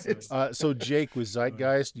adjective on it. So Jake, with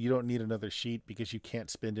Zeitgeist, you don't need another sheet because you can't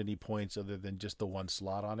spend any points other than just the one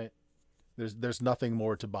slot on it. There's nothing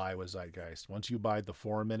more to buy with Zeitgeist. Once you buy the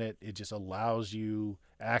forum in it, it just allows you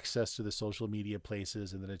access to the social media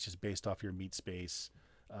places, and then it's just based off your meat space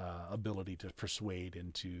ability to persuade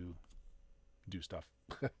and to do stuff.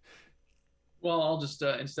 Well, I'll just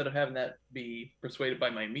instead of having that be persuaded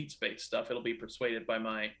by my meat space stuff, it'll be persuaded by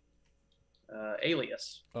my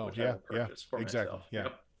alias. Oh, which I yeah, will purchase for exactly, myself. yeah.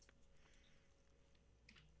 Yep.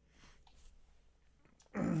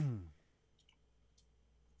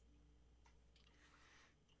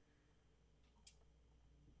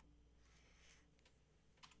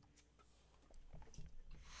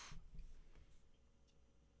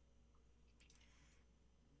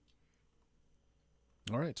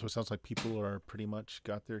 All right, so it sounds like people are pretty much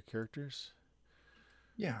got their characters.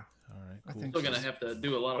 Yeah. All right, I cool. think Still gonna have to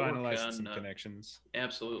do a lot of work Finalize on some connections.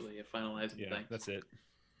 absolutely finalizing Yeah, things. that's it.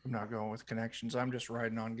 I'm not going with connections. I'm just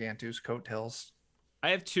riding on Gantu's coattails. I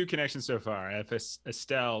have 2 connections so far. I have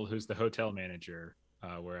Estelle, who's the hotel manager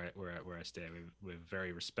where I stay. We have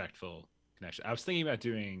very respectful connection. I was thinking about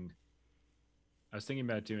doing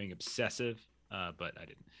obsessive, but I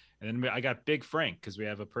didn't. And then I got Big Frank because I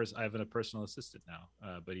have a personal assistant now.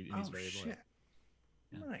 But he's very loyal.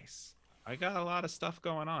 Yeah. Nice. I got a lot of stuff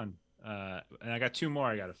going on, and I got 2 more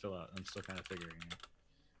I got to fill out. I'm still kind of figuring it.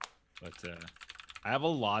 But I have a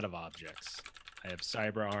lot of objects. I have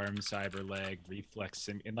cyber arm, cyber leg, reflex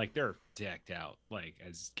and like they're decked out like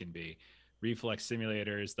as can be. Reflex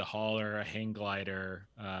simulators, the hauler, a hang glider,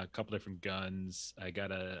 a couple different guns. I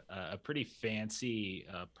got a pretty fancy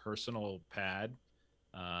personal pad.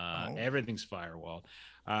 Everything's firewall.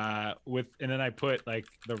 And then I put like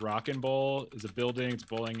the Rockin' Bowl is a building, it's a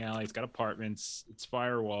bowling alley, it's got apartments, it's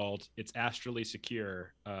firewalled, it's astrally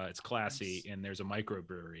secure, it's classy, and there's a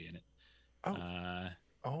microbrewery in it.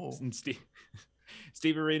 And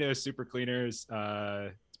Steve Areno's Super Cleaners,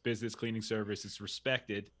 it's business cleaning service, it's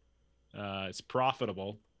respected, it's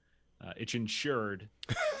profitable, it's insured.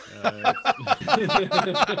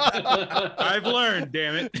 I've learned,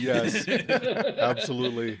 damn it. Yes,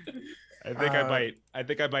 absolutely. I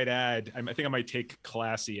think I might add. I think I might take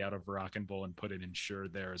classy out of Rock and Bull and put it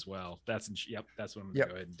insured there as well. That's what I'm gonna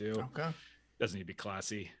go ahead and do. Okay. Doesn't need to be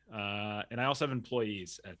classy. And I also have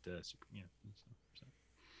employees at the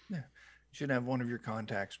Yeah. You should have one of your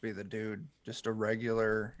contacts be the dude, just a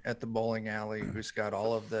regular at the bowling alley who's got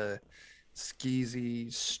all of the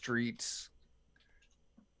skeezy streets,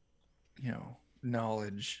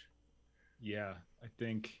 knowledge. Yeah, I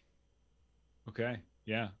think. Okay.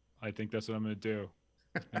 Yeah, I think that's what I'm gonna do.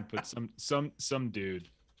 And put some dude.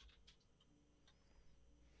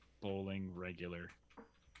 Bowling regular.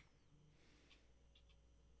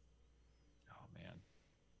 Oh man.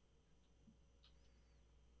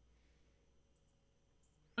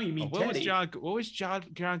 Oh, you mean What Teddy? was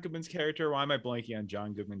John Goodman's character? Why am I blanking on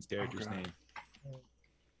John Goodman's character's God. name?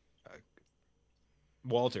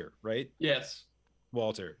 Walter, right? Yes.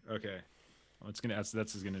 Walter. Okay. Well, that's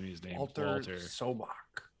gonna be his name. Walter Sobach.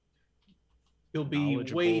 He'll be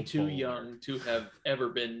Knowledgeable way too bowler. young to have ever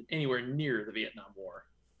been anywhere near the Vietnam War,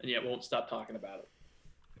 and yet won't stop talking about it.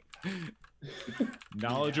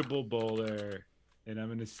 Knowledgeable bowler, and I'm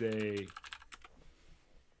gonna say,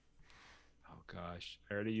 oh gosh,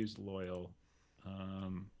 I already used loyal.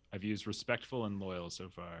 I've used respectful and loyal so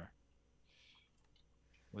far.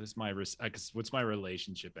 What's my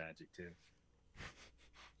relationship adjective?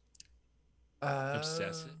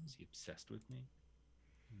 Obsessive. Is he obsessed with me?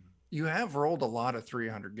 You have rolled a lot of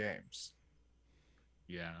 300 games.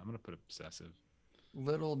 Yeah, I'm gonna put obsessive.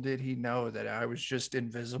 Little did he know that I was just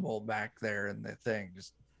invisible back there in the thing,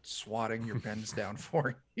 just swatting your pens down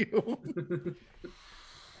for you.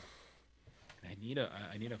 I need a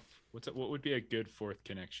what would be a good fourth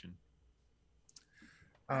connection?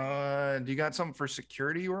 Do you got something for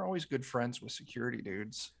security? We're always good friends with security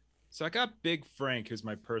dudes. So I got Big Frank, who's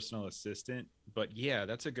my personal assistant. But yeah,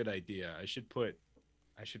 that's a good idea. I should put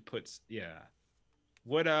yeah.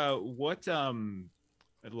 What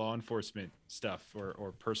law enforcement stuff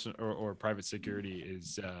or person or private security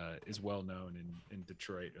is well known in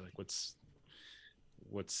Detroit? Or like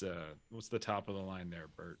what's the top of the line there,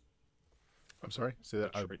 Bert? I'm sorry. Say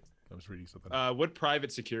that. I Detroit. was reading something. What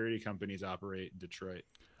private security companies operate in Detroit?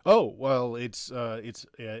 Oh well, it's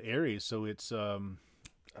Aries, so it's The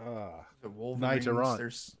Knight Wolverines. Errant.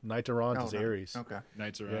 There's Knight Errant Oh, is no. Aries. Okay.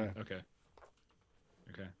 Knights around. Okay.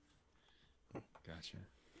 Gotcha.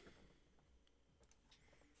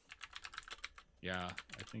 Yeah,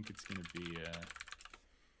 I think it's gonna be.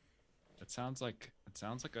 It sounds like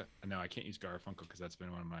a. No, I can't use Garfunkel because that's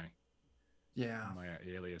been one of my Yeah.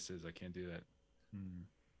 aliases. I can't do that.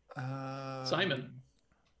 Simon.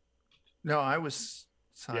 No, I was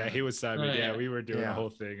Simon. Yeah, he was Simon. Oh, yeah. yeah. we were doing Yeah. a whole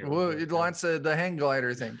thing. Well, lots of the hang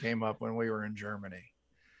glider thing came up when we were in Germany.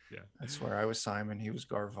 Yeah. That's where I was Simon. He was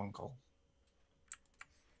Garfunkel.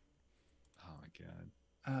 Oh my god.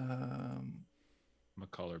 Um, I'm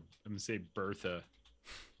gonna say Bertha,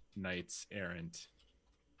 Knights Errant,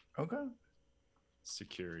 okay.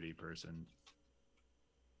 security person.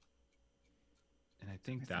 And I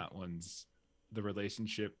think that one's the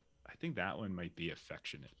relationship. I think that one might be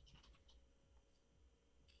affectionate,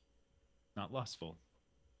 not lustful,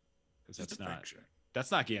 because Just affection.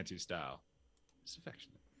 that's not Gantu style. It's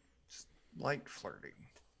affectionate. Just light flirting.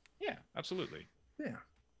 Yeah, absolutely. Yeah.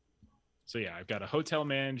 So yeah, I've got a hotel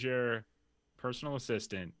manager, personal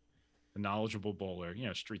assistant, a knowledgeable bowler,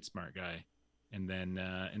 street smart guy, and then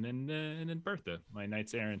Bertha, my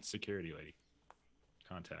Knights Errant security lady.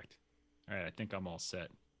 Contact. All right, I think I'm all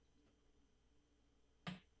set.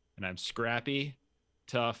 And I'm scrappy,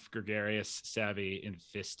 tough, gregarious, savvy, and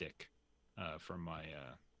fistic from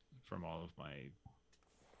all of my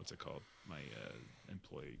what's it called? My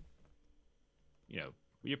employee.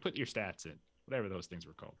 You put your stats in, whatever those things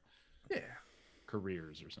were called. Yeah.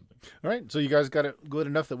 Careers or something. All right, so you guys got it good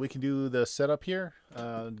enough that we can do the setup here.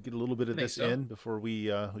 Get a little bit of Think this so. in before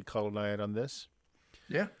we call a night on this.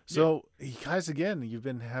 Yeah. So, you guys, again, you've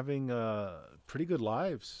been having pretty good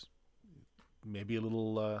lives. Maybe a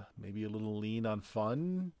little lean on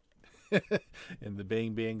fun, in the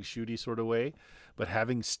bang bang shooty sort of way, but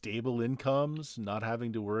having stable incomes, not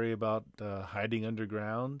having to worry about hiding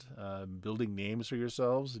underground, building names for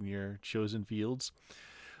yourselves in your chosen fields.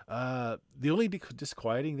 The only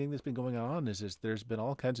disquieting thing that's been going on is there's been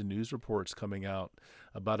all kinds of news reports coming out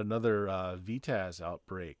about another VTAS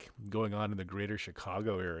outbreak going on in the greater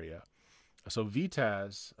Chicago area. So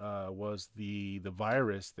VTAS was the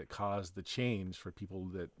virus that caused the change for people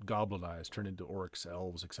that goblinized, turned into orcs,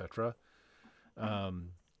 elves, etc.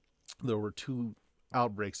 There were 2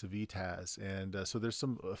 outbreaks of VTAS, and so there's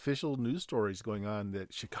some official news stories going on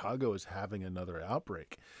that Chicago is having another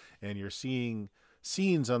outbreak, and you're seeing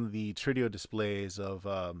scenes on the Tridio displays of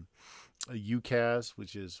UCAS,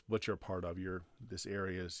 which is what you're a part of. This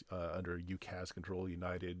area is under UCAS control.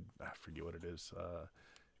 I forget what it is.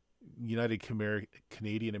 United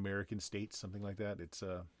Canadian American States, something like that. It's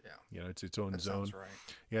it's its own That zone. sounds right.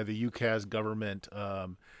 Yeah, the UCAS government.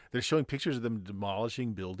 They're showing pictures of them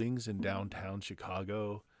demolishing buildings in downtown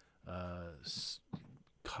Chicago.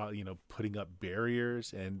 Putting up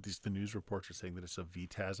barriers, and the news reports are saying that it's a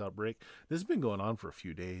VTAS outbreak. This has been going on for a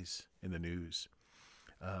few days in the news.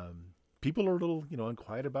 People are a little,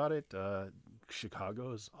 unquiet about it.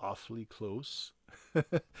 Chicago is awfully close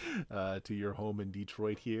to your home in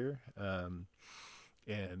Detroit here, and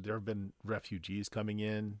there have been refugees coming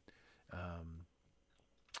in,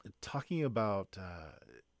 talking about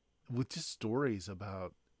with just stories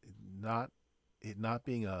about it not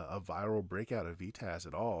being a viral breakout of VTAS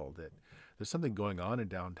at all, that there's something going on in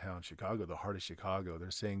downtown Chicago, the heart of Chicago. They're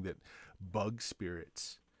saying that bug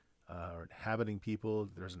spirits are inhabiting people.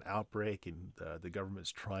 There's an outbreak, and the government's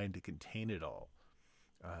trying to contain it all.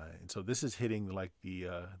 And so this is hitting like the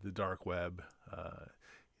dark web.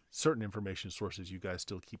 Certain information sources you guys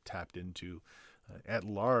still keep tapped into. At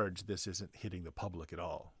large, this isn't hitting the public at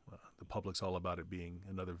all. The public's all about it being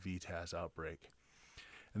another VTAS outbreak.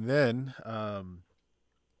 And then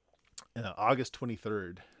August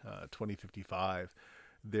 23rd, 2055,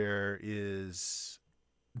 there is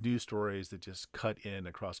news stories that just cut in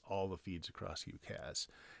across all the feeds across UCAS.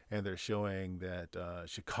 And they're showing that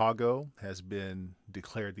Chicago has been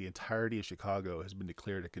declared, the entirety of Chicago has been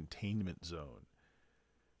declared a containment zone.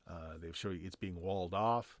 They've shown it's being walled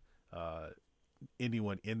off.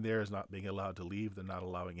 Anyone in there is not being allowed to leave. They're not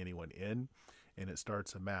allowing anyone in. And it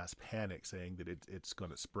starts a mass panic saying that it's going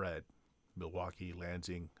to spread. Milwaukee,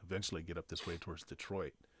 Lansing, eventually get up this way towards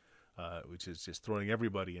Detroit, which is just throwing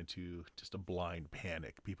everybody into just a blind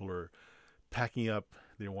panic. People are packing up.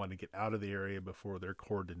 They want to get out of the area before they're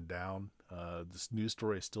cordoned down. This news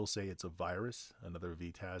stories still say it's a virus, another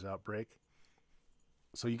VTAS outbreak.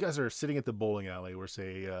 So you guys are sitting at the bowling alley where,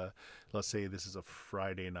 let's say this is a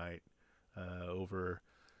Friday night, over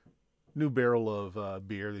new barrel of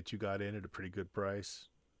beer that you got in at a pretty good price.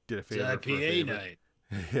 Did a favor It's for a IPA favor. night.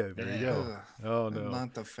 Yeah, there you go. Oh no, I'm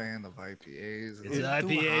not the fan of IPAs. It's Too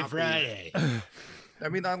IPA hoppy. Friday. I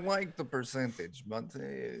mean, I like the percentage, but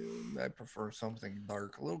I prefer something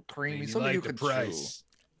dark, a little creamy, You something like you the could price.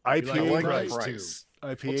 chew. IPA I like night. the price, price.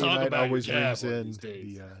 IPA We'll talk night about always your brings tab one in these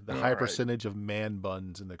days. the All high right. percentage of man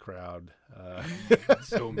buns in the crowd.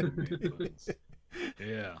 So many buns.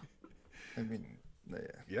 Yeah. I mean, yeah.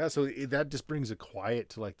 Yeah, so that just brings a quiet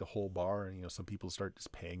to like the whole bar, and some people start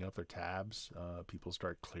just paying up their tabs. People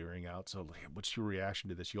start clearing out. So, like, what's your reaction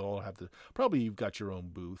to this? You all have to probably you've got your own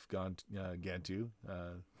booth, Gantu.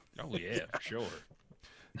 Oh yeah, for sure.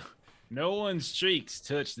 No one's streaks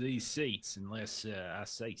touch these seats unless I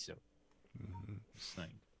say so. Mhm. Just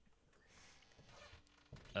saying.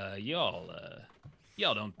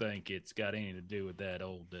 Y'all don't think it's got anything to do with that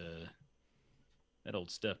old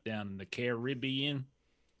stuff down in the Caribbean,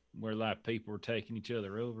 where like people were taking each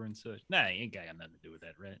other over and such? Nah, it ain't got nothing to do with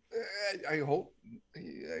that, right? I hope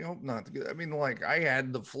not. I mean, like, I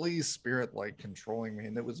had the flea spirit like controlling me,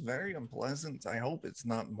 and it was very unpleasant. I hope it's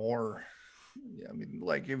not more. Yeah, I mean,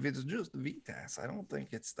 like, if it's just VTAS, I don't think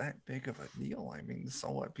it's that big of a deal. I mean, so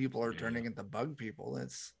what? People are turning into bug people.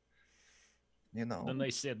 It's, Then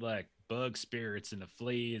they said like bug spirits, and a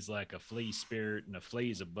flea is like a flea spirit, and a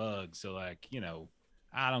flea is a bug. So like,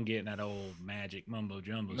 I don't get that old magic mumbo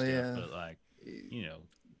jumbo Yeah. stuff, but like,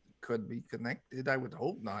 could be connected. I would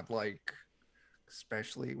hope not. Like,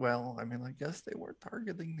 especially, well, I mean, I guess they were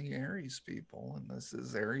targeting the Aries people, and this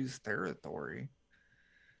is Aries territory.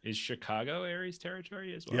 is Chicago Aries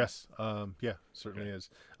territory as well? Yes, yeah, certainly is.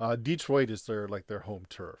 Detroit is their home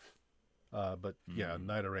turf, but yeah,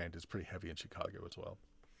 Nidoran is pretty heavy in Chicago as well.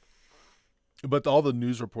 But all the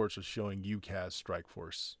news reports are showing UCAS strike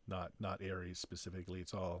force, not Aries specifically.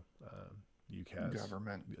 It's all UCAS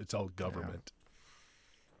Government. It's all government.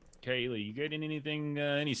 Kaylee, you getting anything,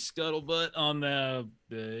 any scuttlebutt on the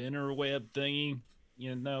interweb thingy?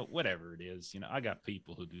 Whatever it is. I got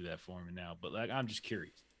people who do that for me now, but like, I'm just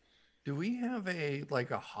curious. Do we have a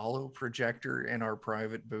holo projector in our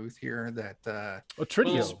private booth here that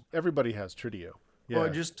Tridio. Well, Everybody has Tridio. Yeah. well,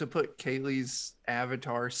 just to put Kaylee's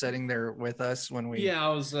avatar sitting there with us when we Yeah, I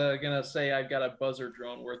was gonna say I've got a buzzer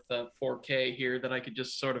drone worth 4K here that I could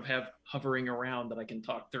just sort of have hovering around that I can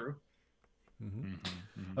talk through.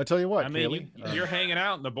 I'll tell you what, I mean, Kaylee, you're hanging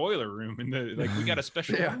out in the boiler room, we got a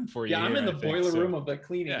special Yeah. room for you. Yeah, I'm here, in the I think, boiler so- room of the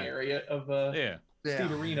cleaning Yeah. area of Yeah.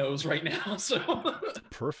 Steve Areno's right now. So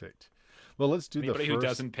perfect. Well, let's do Anybody the who first.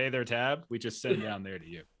 doesn't pay their tab, we just send down there to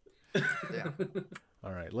you. Yeah.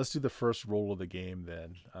 All right, let's do the first roll of the game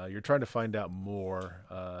then. You're trying to find out more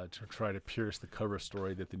to try to pierce the cover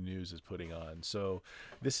story that the news is putting on. So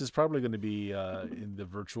this is probably going to be in the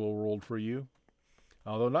virtual world for you,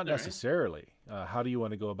 although not All right. necessarily. How do you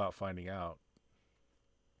want to go about finding out?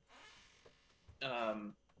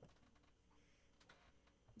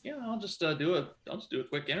 yeah, I'll just do a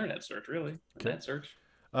quick internet search, really. Okay. Net search.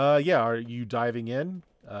 Yeah, are you diving in?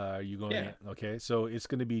 Are you going? Yeah. Okay, so it's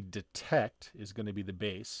going to be detect is going to be the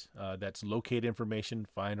base. That's locate information,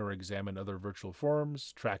 find or examine other virtual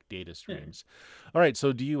forms, track data streams. All right,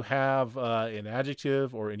 so do you have an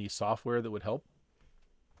adjective or any software that would help?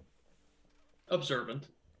 Observant.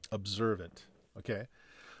 Observant. Okay.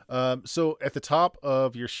 So at the top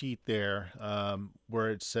of your sheet there,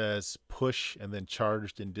 where it says push and then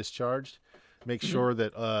charged and discharged, make sure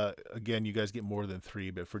that, again, you guys get more than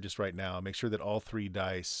 3, but for just right now, make sure that all 3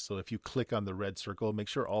 dice. So if you click on the red circle, make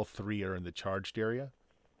sure all 3 are in the charged area.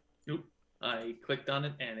 Nope. I clicked on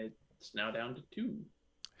it and it's now down to 2.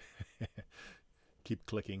 Keep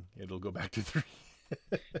clicking. It'll go back to 3.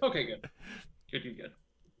 Okay, good. Good.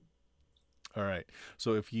 All right.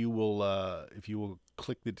 So if you will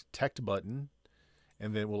click the detect button,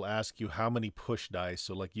 and then we'll ask you how many push dice.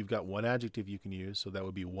 So like you've got 1 adjective you can use, so that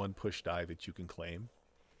would be 1 push die that you can claim.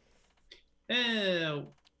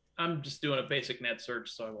 I'm just doing a basic net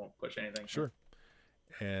search, so I won't push anything. Sure.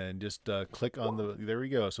 And just click on the. There we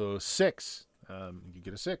go. So 6. You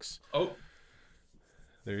get a 6. Oh.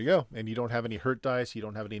 There you go. And you don't have any hurt dice. You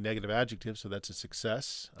don't have any negative adjectives, so that's a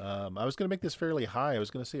success. I was going to make this fairly high. I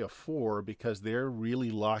was going to say a 4 because they're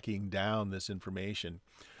really locking down this information.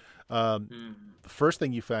 The first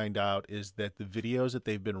thing you find out is that the videos that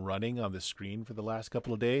they've been running on the screen for the last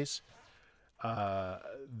couple of days,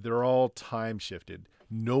 they're all time shifted.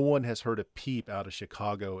 No one has heard a peep out of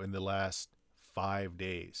Chicago in the last 5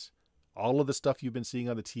 days. All of the stuff you've been seeing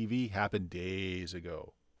on the TV happened days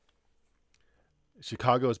ago.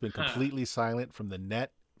 Chicago has been completely silent from the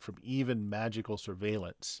net, from even magical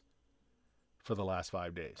surveillance for the last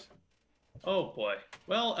 5 days. Oh boy.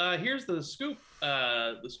 Well, here's the scoop.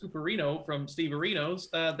 The scooperino from Steve Areno's.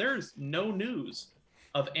 There's no news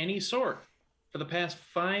of any sort for the past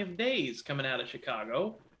 5 days coming out of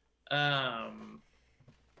Chicago,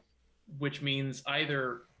 which means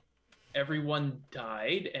either everyone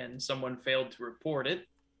died and someone failed to report it,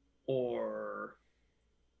 or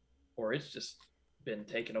it's just been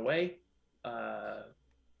taken away.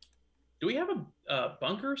 Do we have a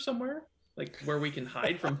bunker somewhere, like where we can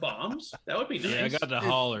hide from bombs? That would be nice. Yeah, I got the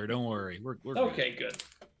holler. Don't worry. We're okay. Good.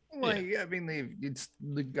 Like, I mean, it's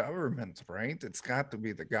the government, right? It's got to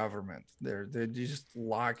be the government. They're just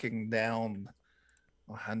locking down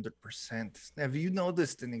 100%. Have you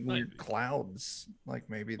noticed any weird clouds? Like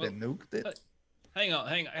maybe they nuked it? Hang on.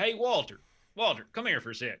 Hey, Walter, come here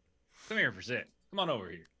for a sec. Come on over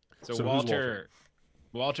here. So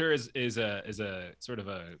Walter is a sort of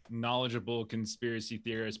a knowledgeable conspiracy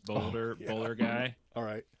theorist, bowler guy. All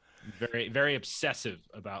right. Very, very obsessive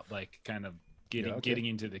about like kind of getting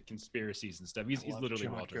into the conspiracies and stuff. He's literally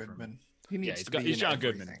John Walter Goodman. He's John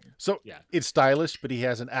Goodman. So it's stylish, but he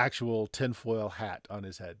has an actual tinfoil hat on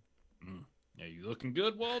his head. Yeah, you looking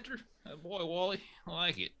good, Walter? Boy, Wally, I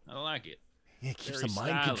like it. He keeps the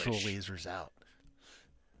mind control lasers out.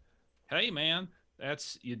 Hey, man,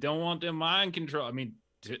 you don't want them mind control. I mean,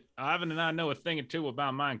 Ivan and I know a thing or two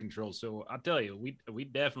about mind control, so I'll tell you, we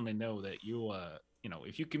definitely know that you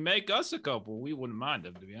if you can make us a couple, we wouldn't mind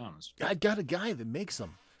them, to be honest. I got a guy that makes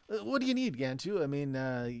them. What do you need, Gantu? I mean,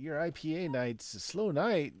 your IPA night's a slow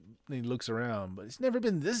night. And he looks around, but it's never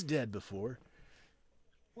been this dead before.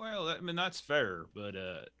 Well, I mean, that's fair, but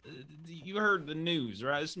you heard the news,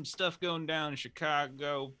 right? There's some stuff going down in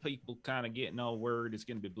Chicago. People kind of getting all worried it's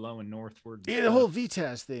going to be blowing northward. Yeah, the whole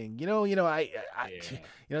VTAS thing.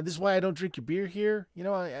 This is why I don't drink your beer here.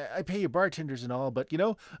 I pay your bartenders and all, but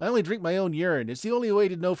I only drink my own urine. It's the only way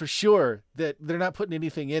to know for sure that they're not putting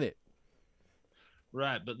anything in it.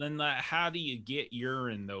 Right, but then how do you get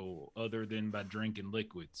urine though, other than by drinking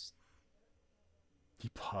liquids? He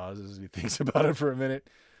pauses. He thinks about it for a minute.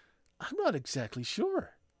 I'm not exactly sure.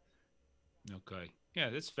 Okay. Yeah,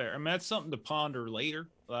 that's fair. I mean, that's something to ponder later.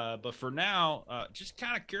 But for now, just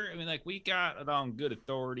kind of curious. I mean, like, we got it on good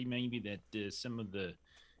authority, maybe, that some of the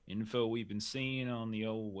info we've been seeing on the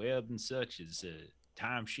old web and such is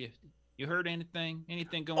time shifted. You heard anything?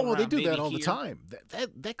 Anything going on? Oh, they do that all the time.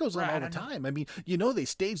 That goes on all the time. I mean, they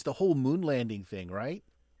staged the whole moon landing thing, right?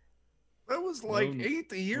 That was like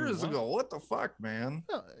 8 years ago. What the fuck, man?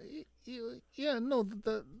 No,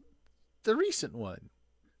 the recent one.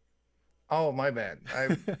 Oh, my bad.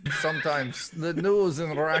 Sometimes the news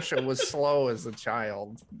in Russia was slow as a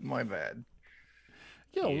child. My bad.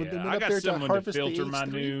 I got someone to filter my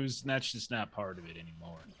news, and that's just not part of it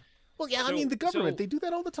anymore. Well, yeah, I mean, the government, they do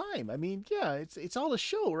that all the time. I mean, yeah, it's all a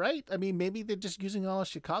show, right? I mean, maybe they're just using all of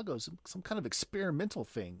Chicago, some kind of experimental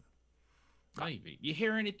thing. Maybe. You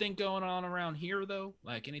hear anything going on around here, though?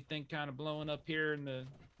 Like anything kind of blowing up here in the...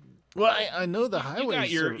 Well, I know the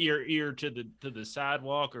highways... You got your ear to the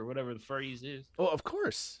sidewalk or whatever the phrase is. Oh, of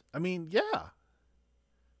course. I mean, yeah.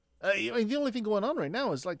 The only thing going on right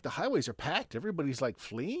now is, like, the highways are packed. Everybody's, like,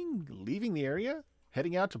 fleeing, leaving the area,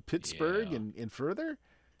 heading out to Pittsburgh and further.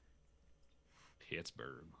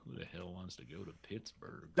 Pittsburgh. Who the hell wants to go to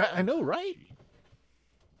Pittsburgh? I know, right?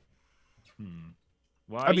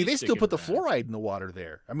 Why I mean, they still put the fluoride in the water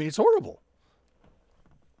there. I mean, it's horrible.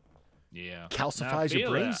 Yeah. Calcifies your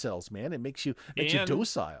brain cells, man. It makes you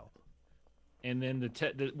docile. And then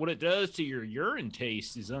what it does to your urine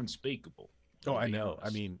taste is unspeakable. Oh, I know. I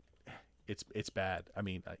mean, it's bad. I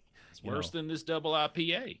mean, It's worse than this double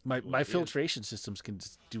IPA. My filtration systems can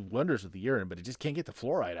just do wonders with the urine, but it just can't get the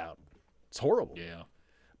fluoride out. It's horrible. Yeah.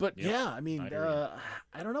 But yeah, I mean,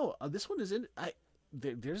 I don't know. This one is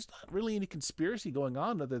there's not really any conspiracy going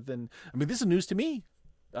on other than, I mean, this is news to me.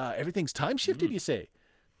 Everything's time shifted, you say?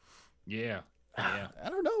 Yeah. Yeah. I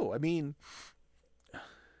don't know. I mean,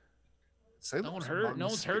 no one's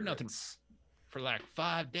heard nothing for like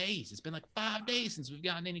 5 days. It's been like 5 days since we've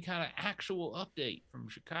gotten any kind of actual update from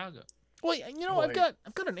Chicago. Well, I've got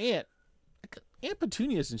an aunt. Aunt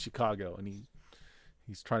Petunia's in Chicago, and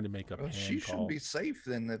he's trying to make a pan she call. should be safe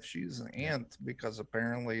then if she's an aunt, because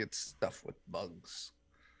apparently it's stuffed with bugs.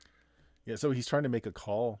 Yeah, so he's trying to make a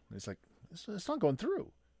call. It's like it's not going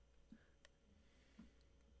through.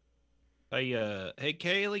 Hey,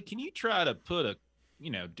 Kaylee, can you try to put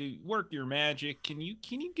work your magic? Can you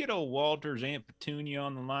get old Walter's Aunt Petunia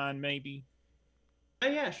on the line, maybe?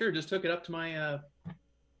 Yeah, sure. Just hook it up to my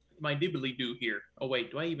my dibbly doo here. Oh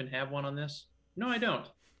wait, do I even have one on this? No, I don't.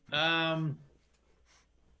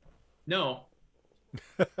 No.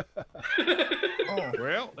 Oh,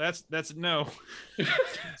 well, that's a no.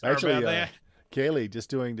 Sorry Actually, about that. Kaylee,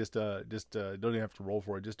 don't even have to roll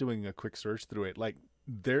for it. Just doing a quick search through it, like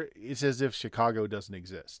it's as if Chicago doesn't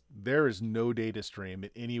exist. There is no data stream in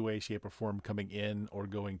any way, shape, or form coming in or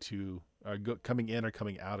coming in or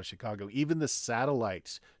coming out of Chicago. Even the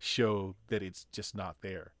satellites show that it's just not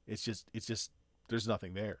there. It's just there's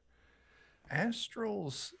nothing there.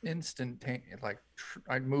 Astral's instantaneous. Like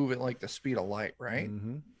I'd move it like the speed of light, right?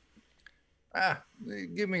 Mm-hmm.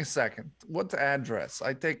 Give me a second. What's the address?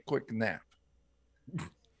 I take a quick nap.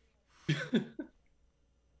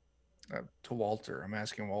 To Walter. I'm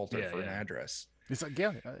asking Walter for an address. It's like,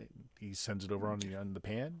 he sends it over on the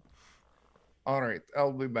pan. All right,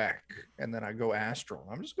 I'll be back. And then I go astral.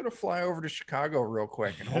 I'm just going to fly over to Chicago real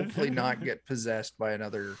quick and hopefully not get possessed by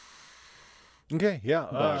another. Okay,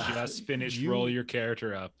 yeah. Just finish roll your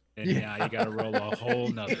character up. And now you got to roll a whole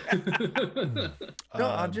nother. No,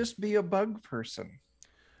 I'll just be a bug person.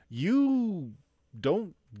 You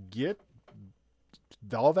don't get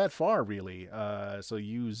all that far, really. So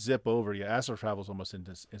you zip over. Yeah, astral travel is almost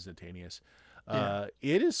instantaneous.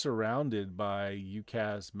 It is surrounded by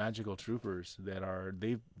UCAS magical troopers that are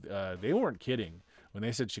they weren't kidding when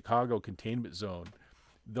they said Chicago containment zone.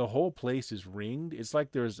 The whole place is ringed. It's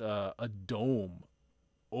like there's a dome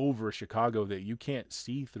over Chicago that you can't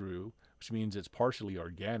see through, which means it's partially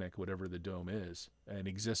organic, whatever the dome is, and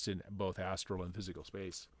exists in both astral and physical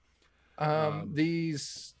space.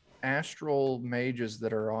 These astral mages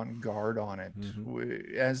that are on guard on it,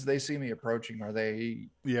 as they see me approaching, are they?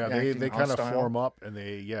 Yeah, they kind of form up, and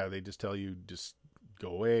they just tell you, just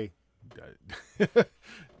go away.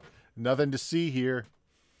 Nothing to see here.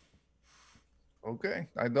 Okay,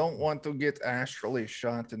 I don't want to get astrally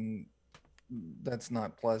shot, and that's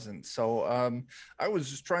not pleasant. So I was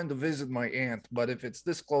just trying to visit my aunt, but if it's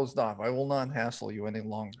this closed off, I will not hassle you any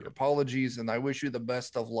longer. Apologies, and I wish you the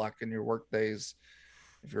best of luck in your work days.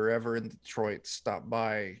 If you're ever in Detroit, stop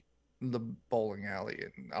by the bowling alley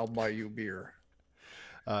and I'll buy you beer.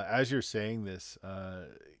 As you're saying this,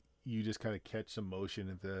 you just kind of catch some motion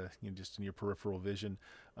at just in your peripheral vision.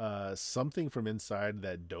 Something from inside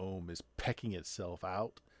that dome is pecking itself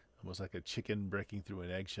out, almost like a chicken breaking through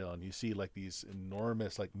an eggshell, and you see like these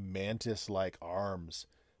enormous, like mantis-like arms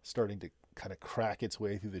starting to kind of crack its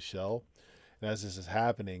way through the shell. And as this is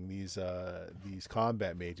happening, these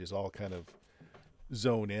combat mages all kind of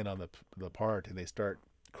zone in on the part, and they start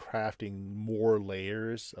crafting more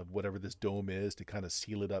layers of whatever this dome is to kind of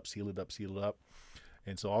seal it up.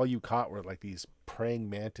 And so all you caught were like these praying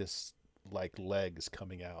mantis like legs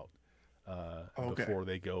coming out before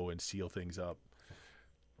they go and seal things up.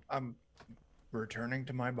 I'm returning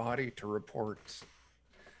to my body to report.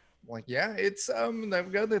 Like, yeah, it's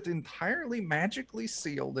I've got it entirely magically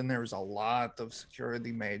sealed, and there's a lot of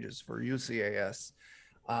security mages for UCAS.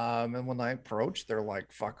 And when I approached, they're like,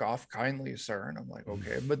 "Fuck off kindly, sir." And I'm like,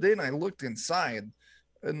 okay. But then I looked inside,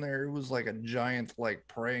 and there was like a giant, like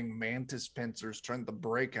praying mantis pincers trying to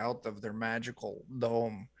break out of their magical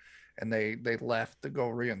dome, and they left to go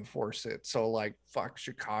reinforce it. So like, fuck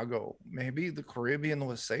Chicago. Maybe the Caribbean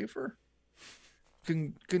was safer.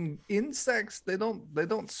 Can insects? They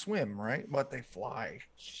don't swim, right? But they fly.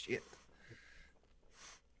 Shit.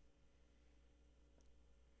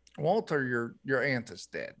 Walter, your aunt is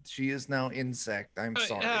dead. She is now insect. I'm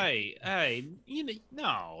sorry. Hey,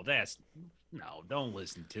 no, don't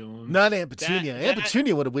listen to him. Not Aunt Petunia. Aunt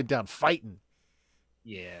Petunia would have went down fighting.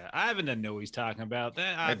 Yeah, Ivan doesn't know what he's talking about.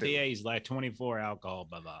 That I do. IPA is like 24 alcohol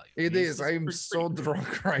by volume. It It's is. just I am pretty so good.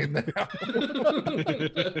 drunk right now.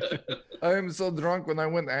 I am so drunk. When I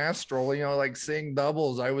went astral, you know, like seeing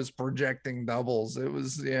doubles, I was projecting doubles. It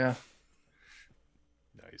was, yeah.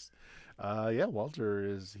 Nice. Yeah,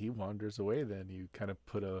 Walter he wanders away then. You kind of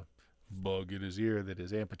put a bug in his ear that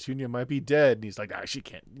his Aunt Petunia might be dead. And he's like, she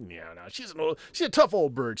can't. Yeah, no, she's a tough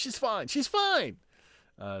old bird. She's fine. She's fine.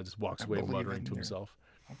 Just walks I away believe muttering in to you. himself.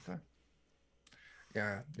 Okay.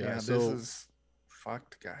 Yeah. Yeah, This so- is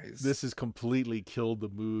fucked, guys. This has completely killed the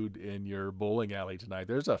mood in your bowling alley tonight.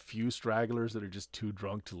 There's a few stragglers that are just too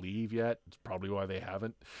drunk to leave yet. It's probably why they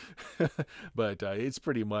haven't. But it's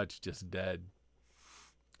pretty much just dead.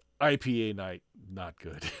 IPA night, not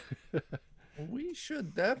good. We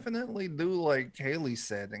should definitely do like Haley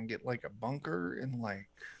said and get like a bunker and like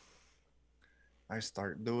I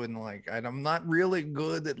start doing like I'm not really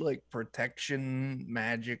good at like protection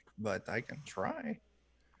magic, but I can try.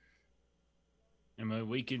 I mean,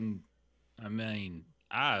 we can. I mean,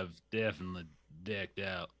 I've definitely decked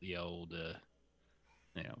out the old,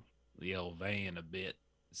 the old van a bit.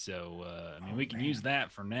 So, I mean, Oh, we can man. use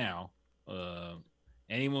that for now.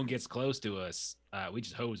 Anyone gets close to us, we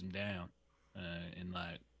just hose them down. And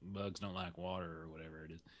like bugs don't like water or whatever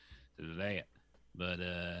it is. So that. But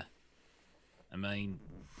I mean,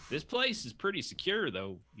 this place is pretty secure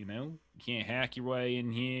though. You know, you can't hack your way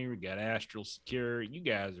in here. We got astral secure. You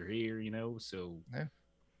guys are here. You know, so Yeah.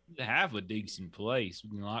 have a decent place.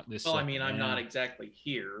 We can lock this. Well, I sucker mean, I'm not down. exactly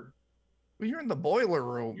here. Well, you're in the boiler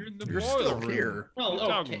room. You're in the You're boiler still room. here. Well, What are you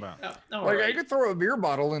talking about? all Like I right. could throw a beer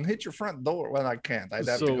bottle and hit your front door. Well, I can't. I'd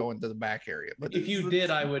have to So- go into the back area. But If you did,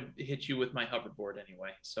 I would hit you with my hoverboard anyway.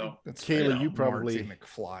 So that's Kayla, fair. you probably- Marty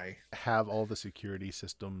McFly. Have all the security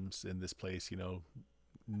systems in this place,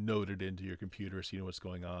 noted into your computer so you know what's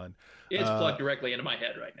going on. it's plugged directly into my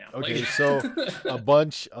head right now. Okay, so a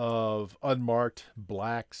bunch of unmarked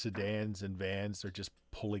black sedans and vans are just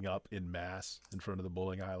pulling up in mass in front of the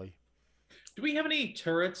bowling alley. Do we have any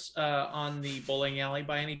turrets on the bowling alley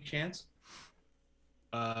by any chance?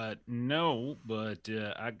 No, but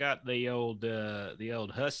I got the old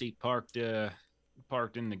hussy parked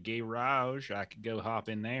in the garage. I could go hop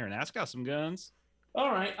in there, and that's got some guns.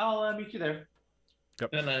 All right, I'll meet you there. Yep.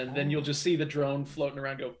 And then you'll just see the drone floating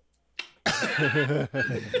around. Go.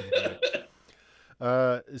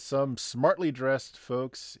 Some smartly dressed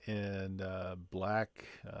folks in black,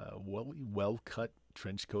 well cut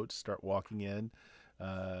trench coats start walking in.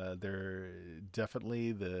 They're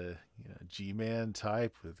definitely the G-man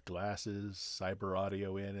type with glasses, cyber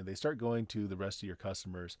audio in, and they start going to the rest of your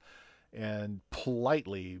customers and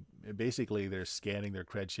politely, basically, they're scanning their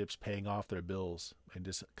cred chips, paying off their bills, and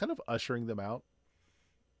just kind of ushering them out.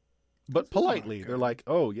 But This is not politely, they're good. like,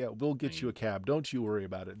 "Oh yeah, we'll get you a cab. Don't you worry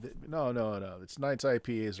about it." No. It's tonight's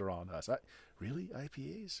IPAs are on us. Really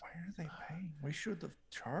IPAs? Why are they paying? We should have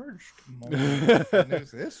charged more. If I knew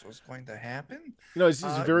this was going to happen. It's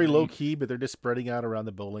very you- low key, but they're just spreading out around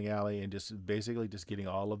the bowling alley and just basically just getting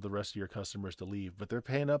all of the rest of your customers to leave. But they're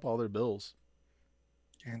paying up all their bills.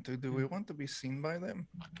 And do we want to be seen by them?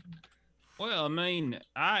 Well, I mean,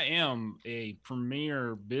 I am a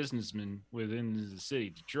premier businessman within the city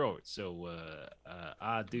of Detroit, so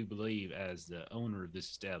I do believe, as the owner of this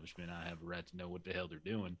establishment, I have a right to know what the hell they're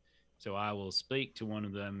doing. So I will speak to one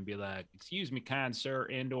of them and be like, "Excuse me, kind sir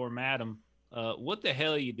and/or madam, what the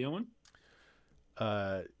hell are you doing?"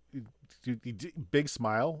 Big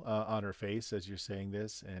smile on her face as you're saying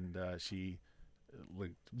this, and she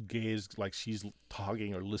gazed like she's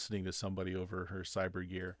talking or listening to somebody over her cyber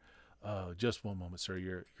gear. Just one moment, sir.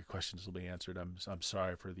 Your questions will be answered. I'm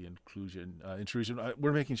sorry for the intrusion.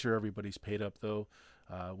 We're making sure everybody's paid up, though.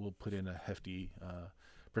 We'll put in a hefty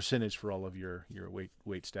percentage for all of your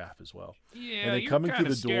wait staff as well. Yeah, And then you're coming kind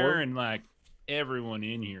through of the door- scaring like everyone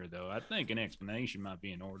in here, though. I think an explanation might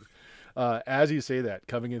be in order. As you say that,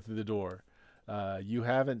 coming in through the door, you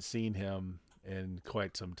haven't seen him in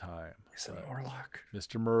quite some time. It's a Morlock.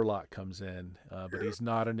 Mr. Murlock comes in, but he's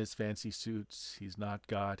not in his fancy suits. He's not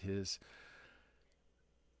got his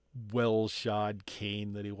well-shod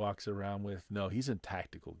cane that he walks around with. No, he's in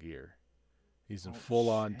tactical gear. He's in Oh,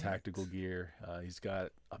 full-on shit. tactical gear. He's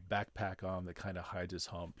got a backpack on that kind of hides his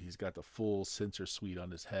hump. He's got the full sensor suite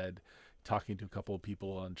on his head, talking to a couple of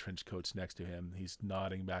people on trench coats next to him. He's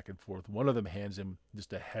nodding back and forth. One of them hands him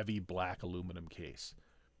just a heavy black aluminum case.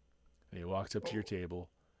 And he walks up to your table.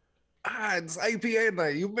 It's IPA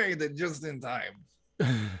night. You made it just in time.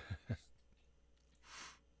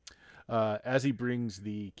 As he brings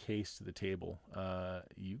the case to the table,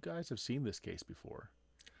 you guys have seen this case before.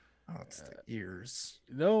 Oh, it's the ears.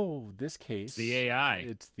 No, this case. It's the AI.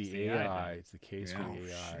 It's the It's the AI. AI. It's the case Yeah. for Oh,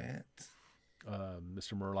 the AI. shit.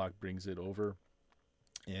 Mr. Murloc brings it over,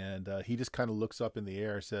 and he just kind of looks up in the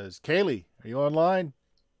air, says, "Kaylee, are you online?"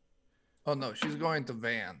 Oh, no, she's going to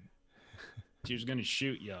van. She was gonna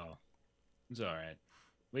shoot y'all. It's all right.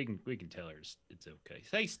 We can tell her it's okay.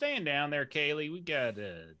 Hey, stand down there, Kaylee. We got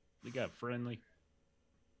friendly.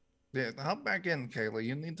 Yeah, hop back in, Kayla.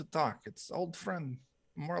 You need to talk. It's old friend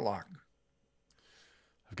Morlock.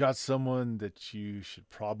 I've got someone that you should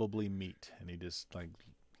probably meet. And he just like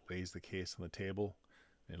lays the case on the table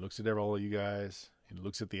and looks at all of you guys. He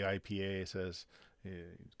looks at the IPA, says,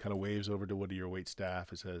 kind of waves over to one of your wait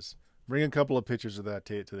staff. It says, "Bring a couple of pictures of that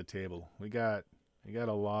to the table. We got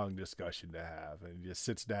a long discussion to have." And he just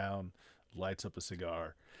sits down, lights up a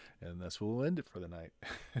cigar, and that's where we'll end it for the night.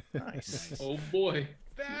 Nice. Oh boy.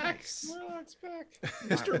 Back. Nice. Morlock's back. I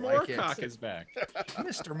Mr. like it. Moorcock is back.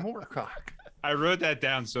 Mr. Moorcock. I wrote that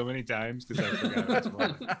down so many times because I forgot it was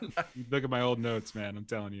one. You look at my old notes, man. I'm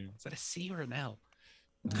telling you. Is that a C or an L?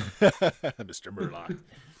 Mr. Murloc.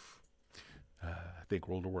 I think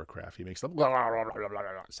World of Warcraft. He makes the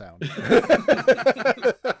sound.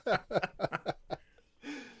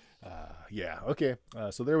 Yeah, okay.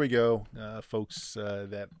 So there we go. Folks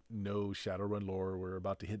that know Shadowrun lore, we're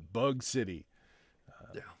about to hit Bug City.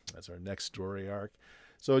 Yeah. That's our next story arc.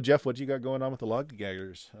 So, Jeff, what you got going on with the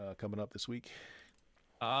Lollygaggers coming up this week?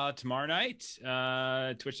 Tomorrow night,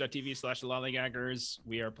 twitch.tv/lollygaggers.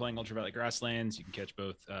 We are playing Ultraviolet Grasslands. You can catch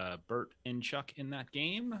both Bert and Chuck in that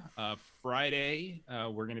game. Friday,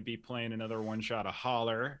 we're going to be playing another one-shot of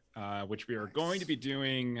Holler, which we are going to be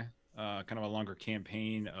doing kind of a longer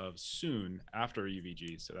campaign of soon after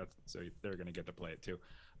UVG. So they're going to get to play it too.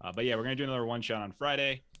 But yeah, we're going to do another one-shot on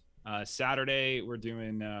Friday. Saturday, we're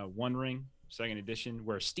doing One Ring, second edition,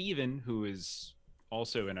 where Steven, who is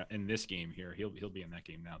also in this game here, he'll be in that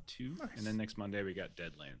game now too. Nice. And then next Monday we got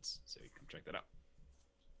Deadlands, so you can check that out.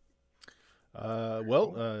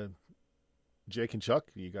 Jake and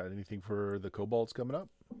Chuck, you got anything for the Kobolds coming up?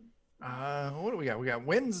 What do we got? We got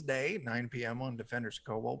Wednesday, 9 p.m. on Defenders of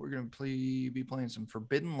Cobalt. We're going to be playing some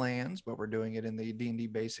Forbidden Lands, but we're doing it in the D&D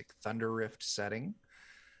basic Thunder Rift setting.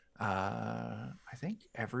 I think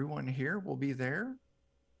everyone here will be there.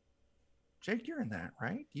 Jake, you're in that,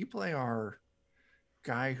 right? You play our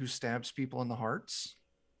guy who stabs people in the hearts.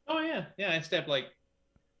 Oh yeah. Yeah, I stabbed like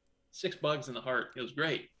 6 bugs in the heart. It was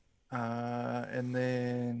great. And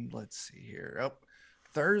then let's see here. Oh,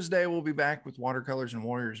 Thursday we'll be back with Watercolors and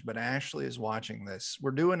Warriors, but Ashley is watching this.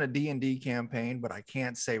 We're doing a D&D campaign, but I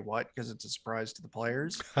can't say what because it's a surprise to the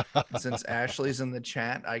players. And since Ashley's in the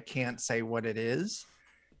chat, I can't say what it is.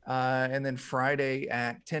 And then Friday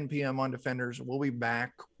at 10 p.m. on Defenders, we'll be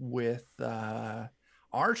back with our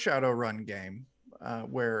Shadowrun game,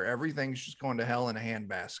 where everything's just going to hell in a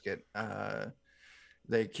handbasket.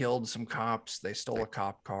 They killed some cops. They stole a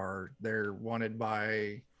cop car. They're wanted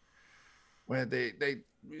by... Well,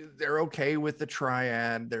 they're okay with the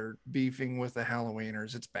Triad. They're beefing with the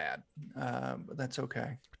Halloweeners. It's bad, but that's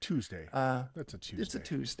okay. Tuesday. That's a Tuesday. It's a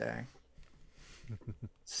Tuesday.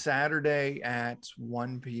 Saturday at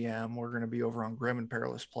 1 p.m. we're going to be over on Grim and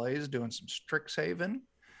Perilous Plays doing some Strixhaven.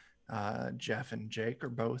 Jeff and Jake are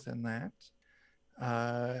both in that.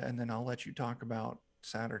 And then I'll let you talk about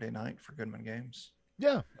Saturday night for Goodman Games.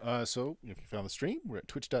 Yeah. So if you found the stream, we're at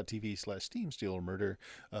twitch.tv/SteamStealerMurder.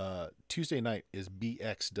 Tuesday night is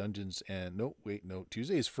BX Dungeons and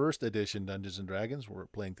Tuesday is first edition Dungeons and Dragons. We're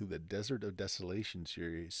playing through the Desert of Desolation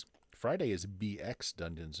series. Friday is BX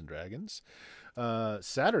Dungeons and Dragons.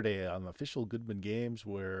 Saturday on the official Goodman Games,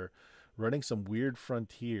 we're running some Weird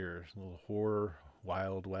Frontier, a little horror,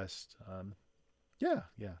 Wild West. Yeah.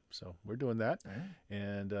 So we're doing that. Right.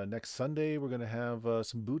 And next Sunday, we're going to have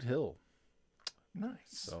some Boot Hill. Nice.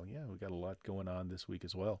 So, yeah, we got a lot going on this week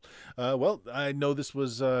as well. Well, I know this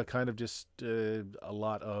was kind of just a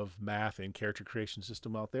lot of math and character creation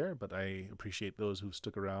system out there, but I appreciate those who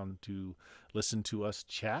stuck around to listen to us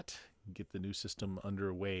chat, get the new system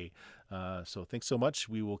underway. So thanks so much.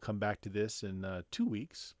 We will come back to this in 2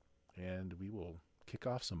 weeks, and we will kick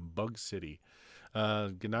off some Bug City.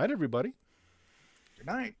 Good night, everybody. Good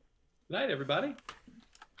night. Good night, everybody.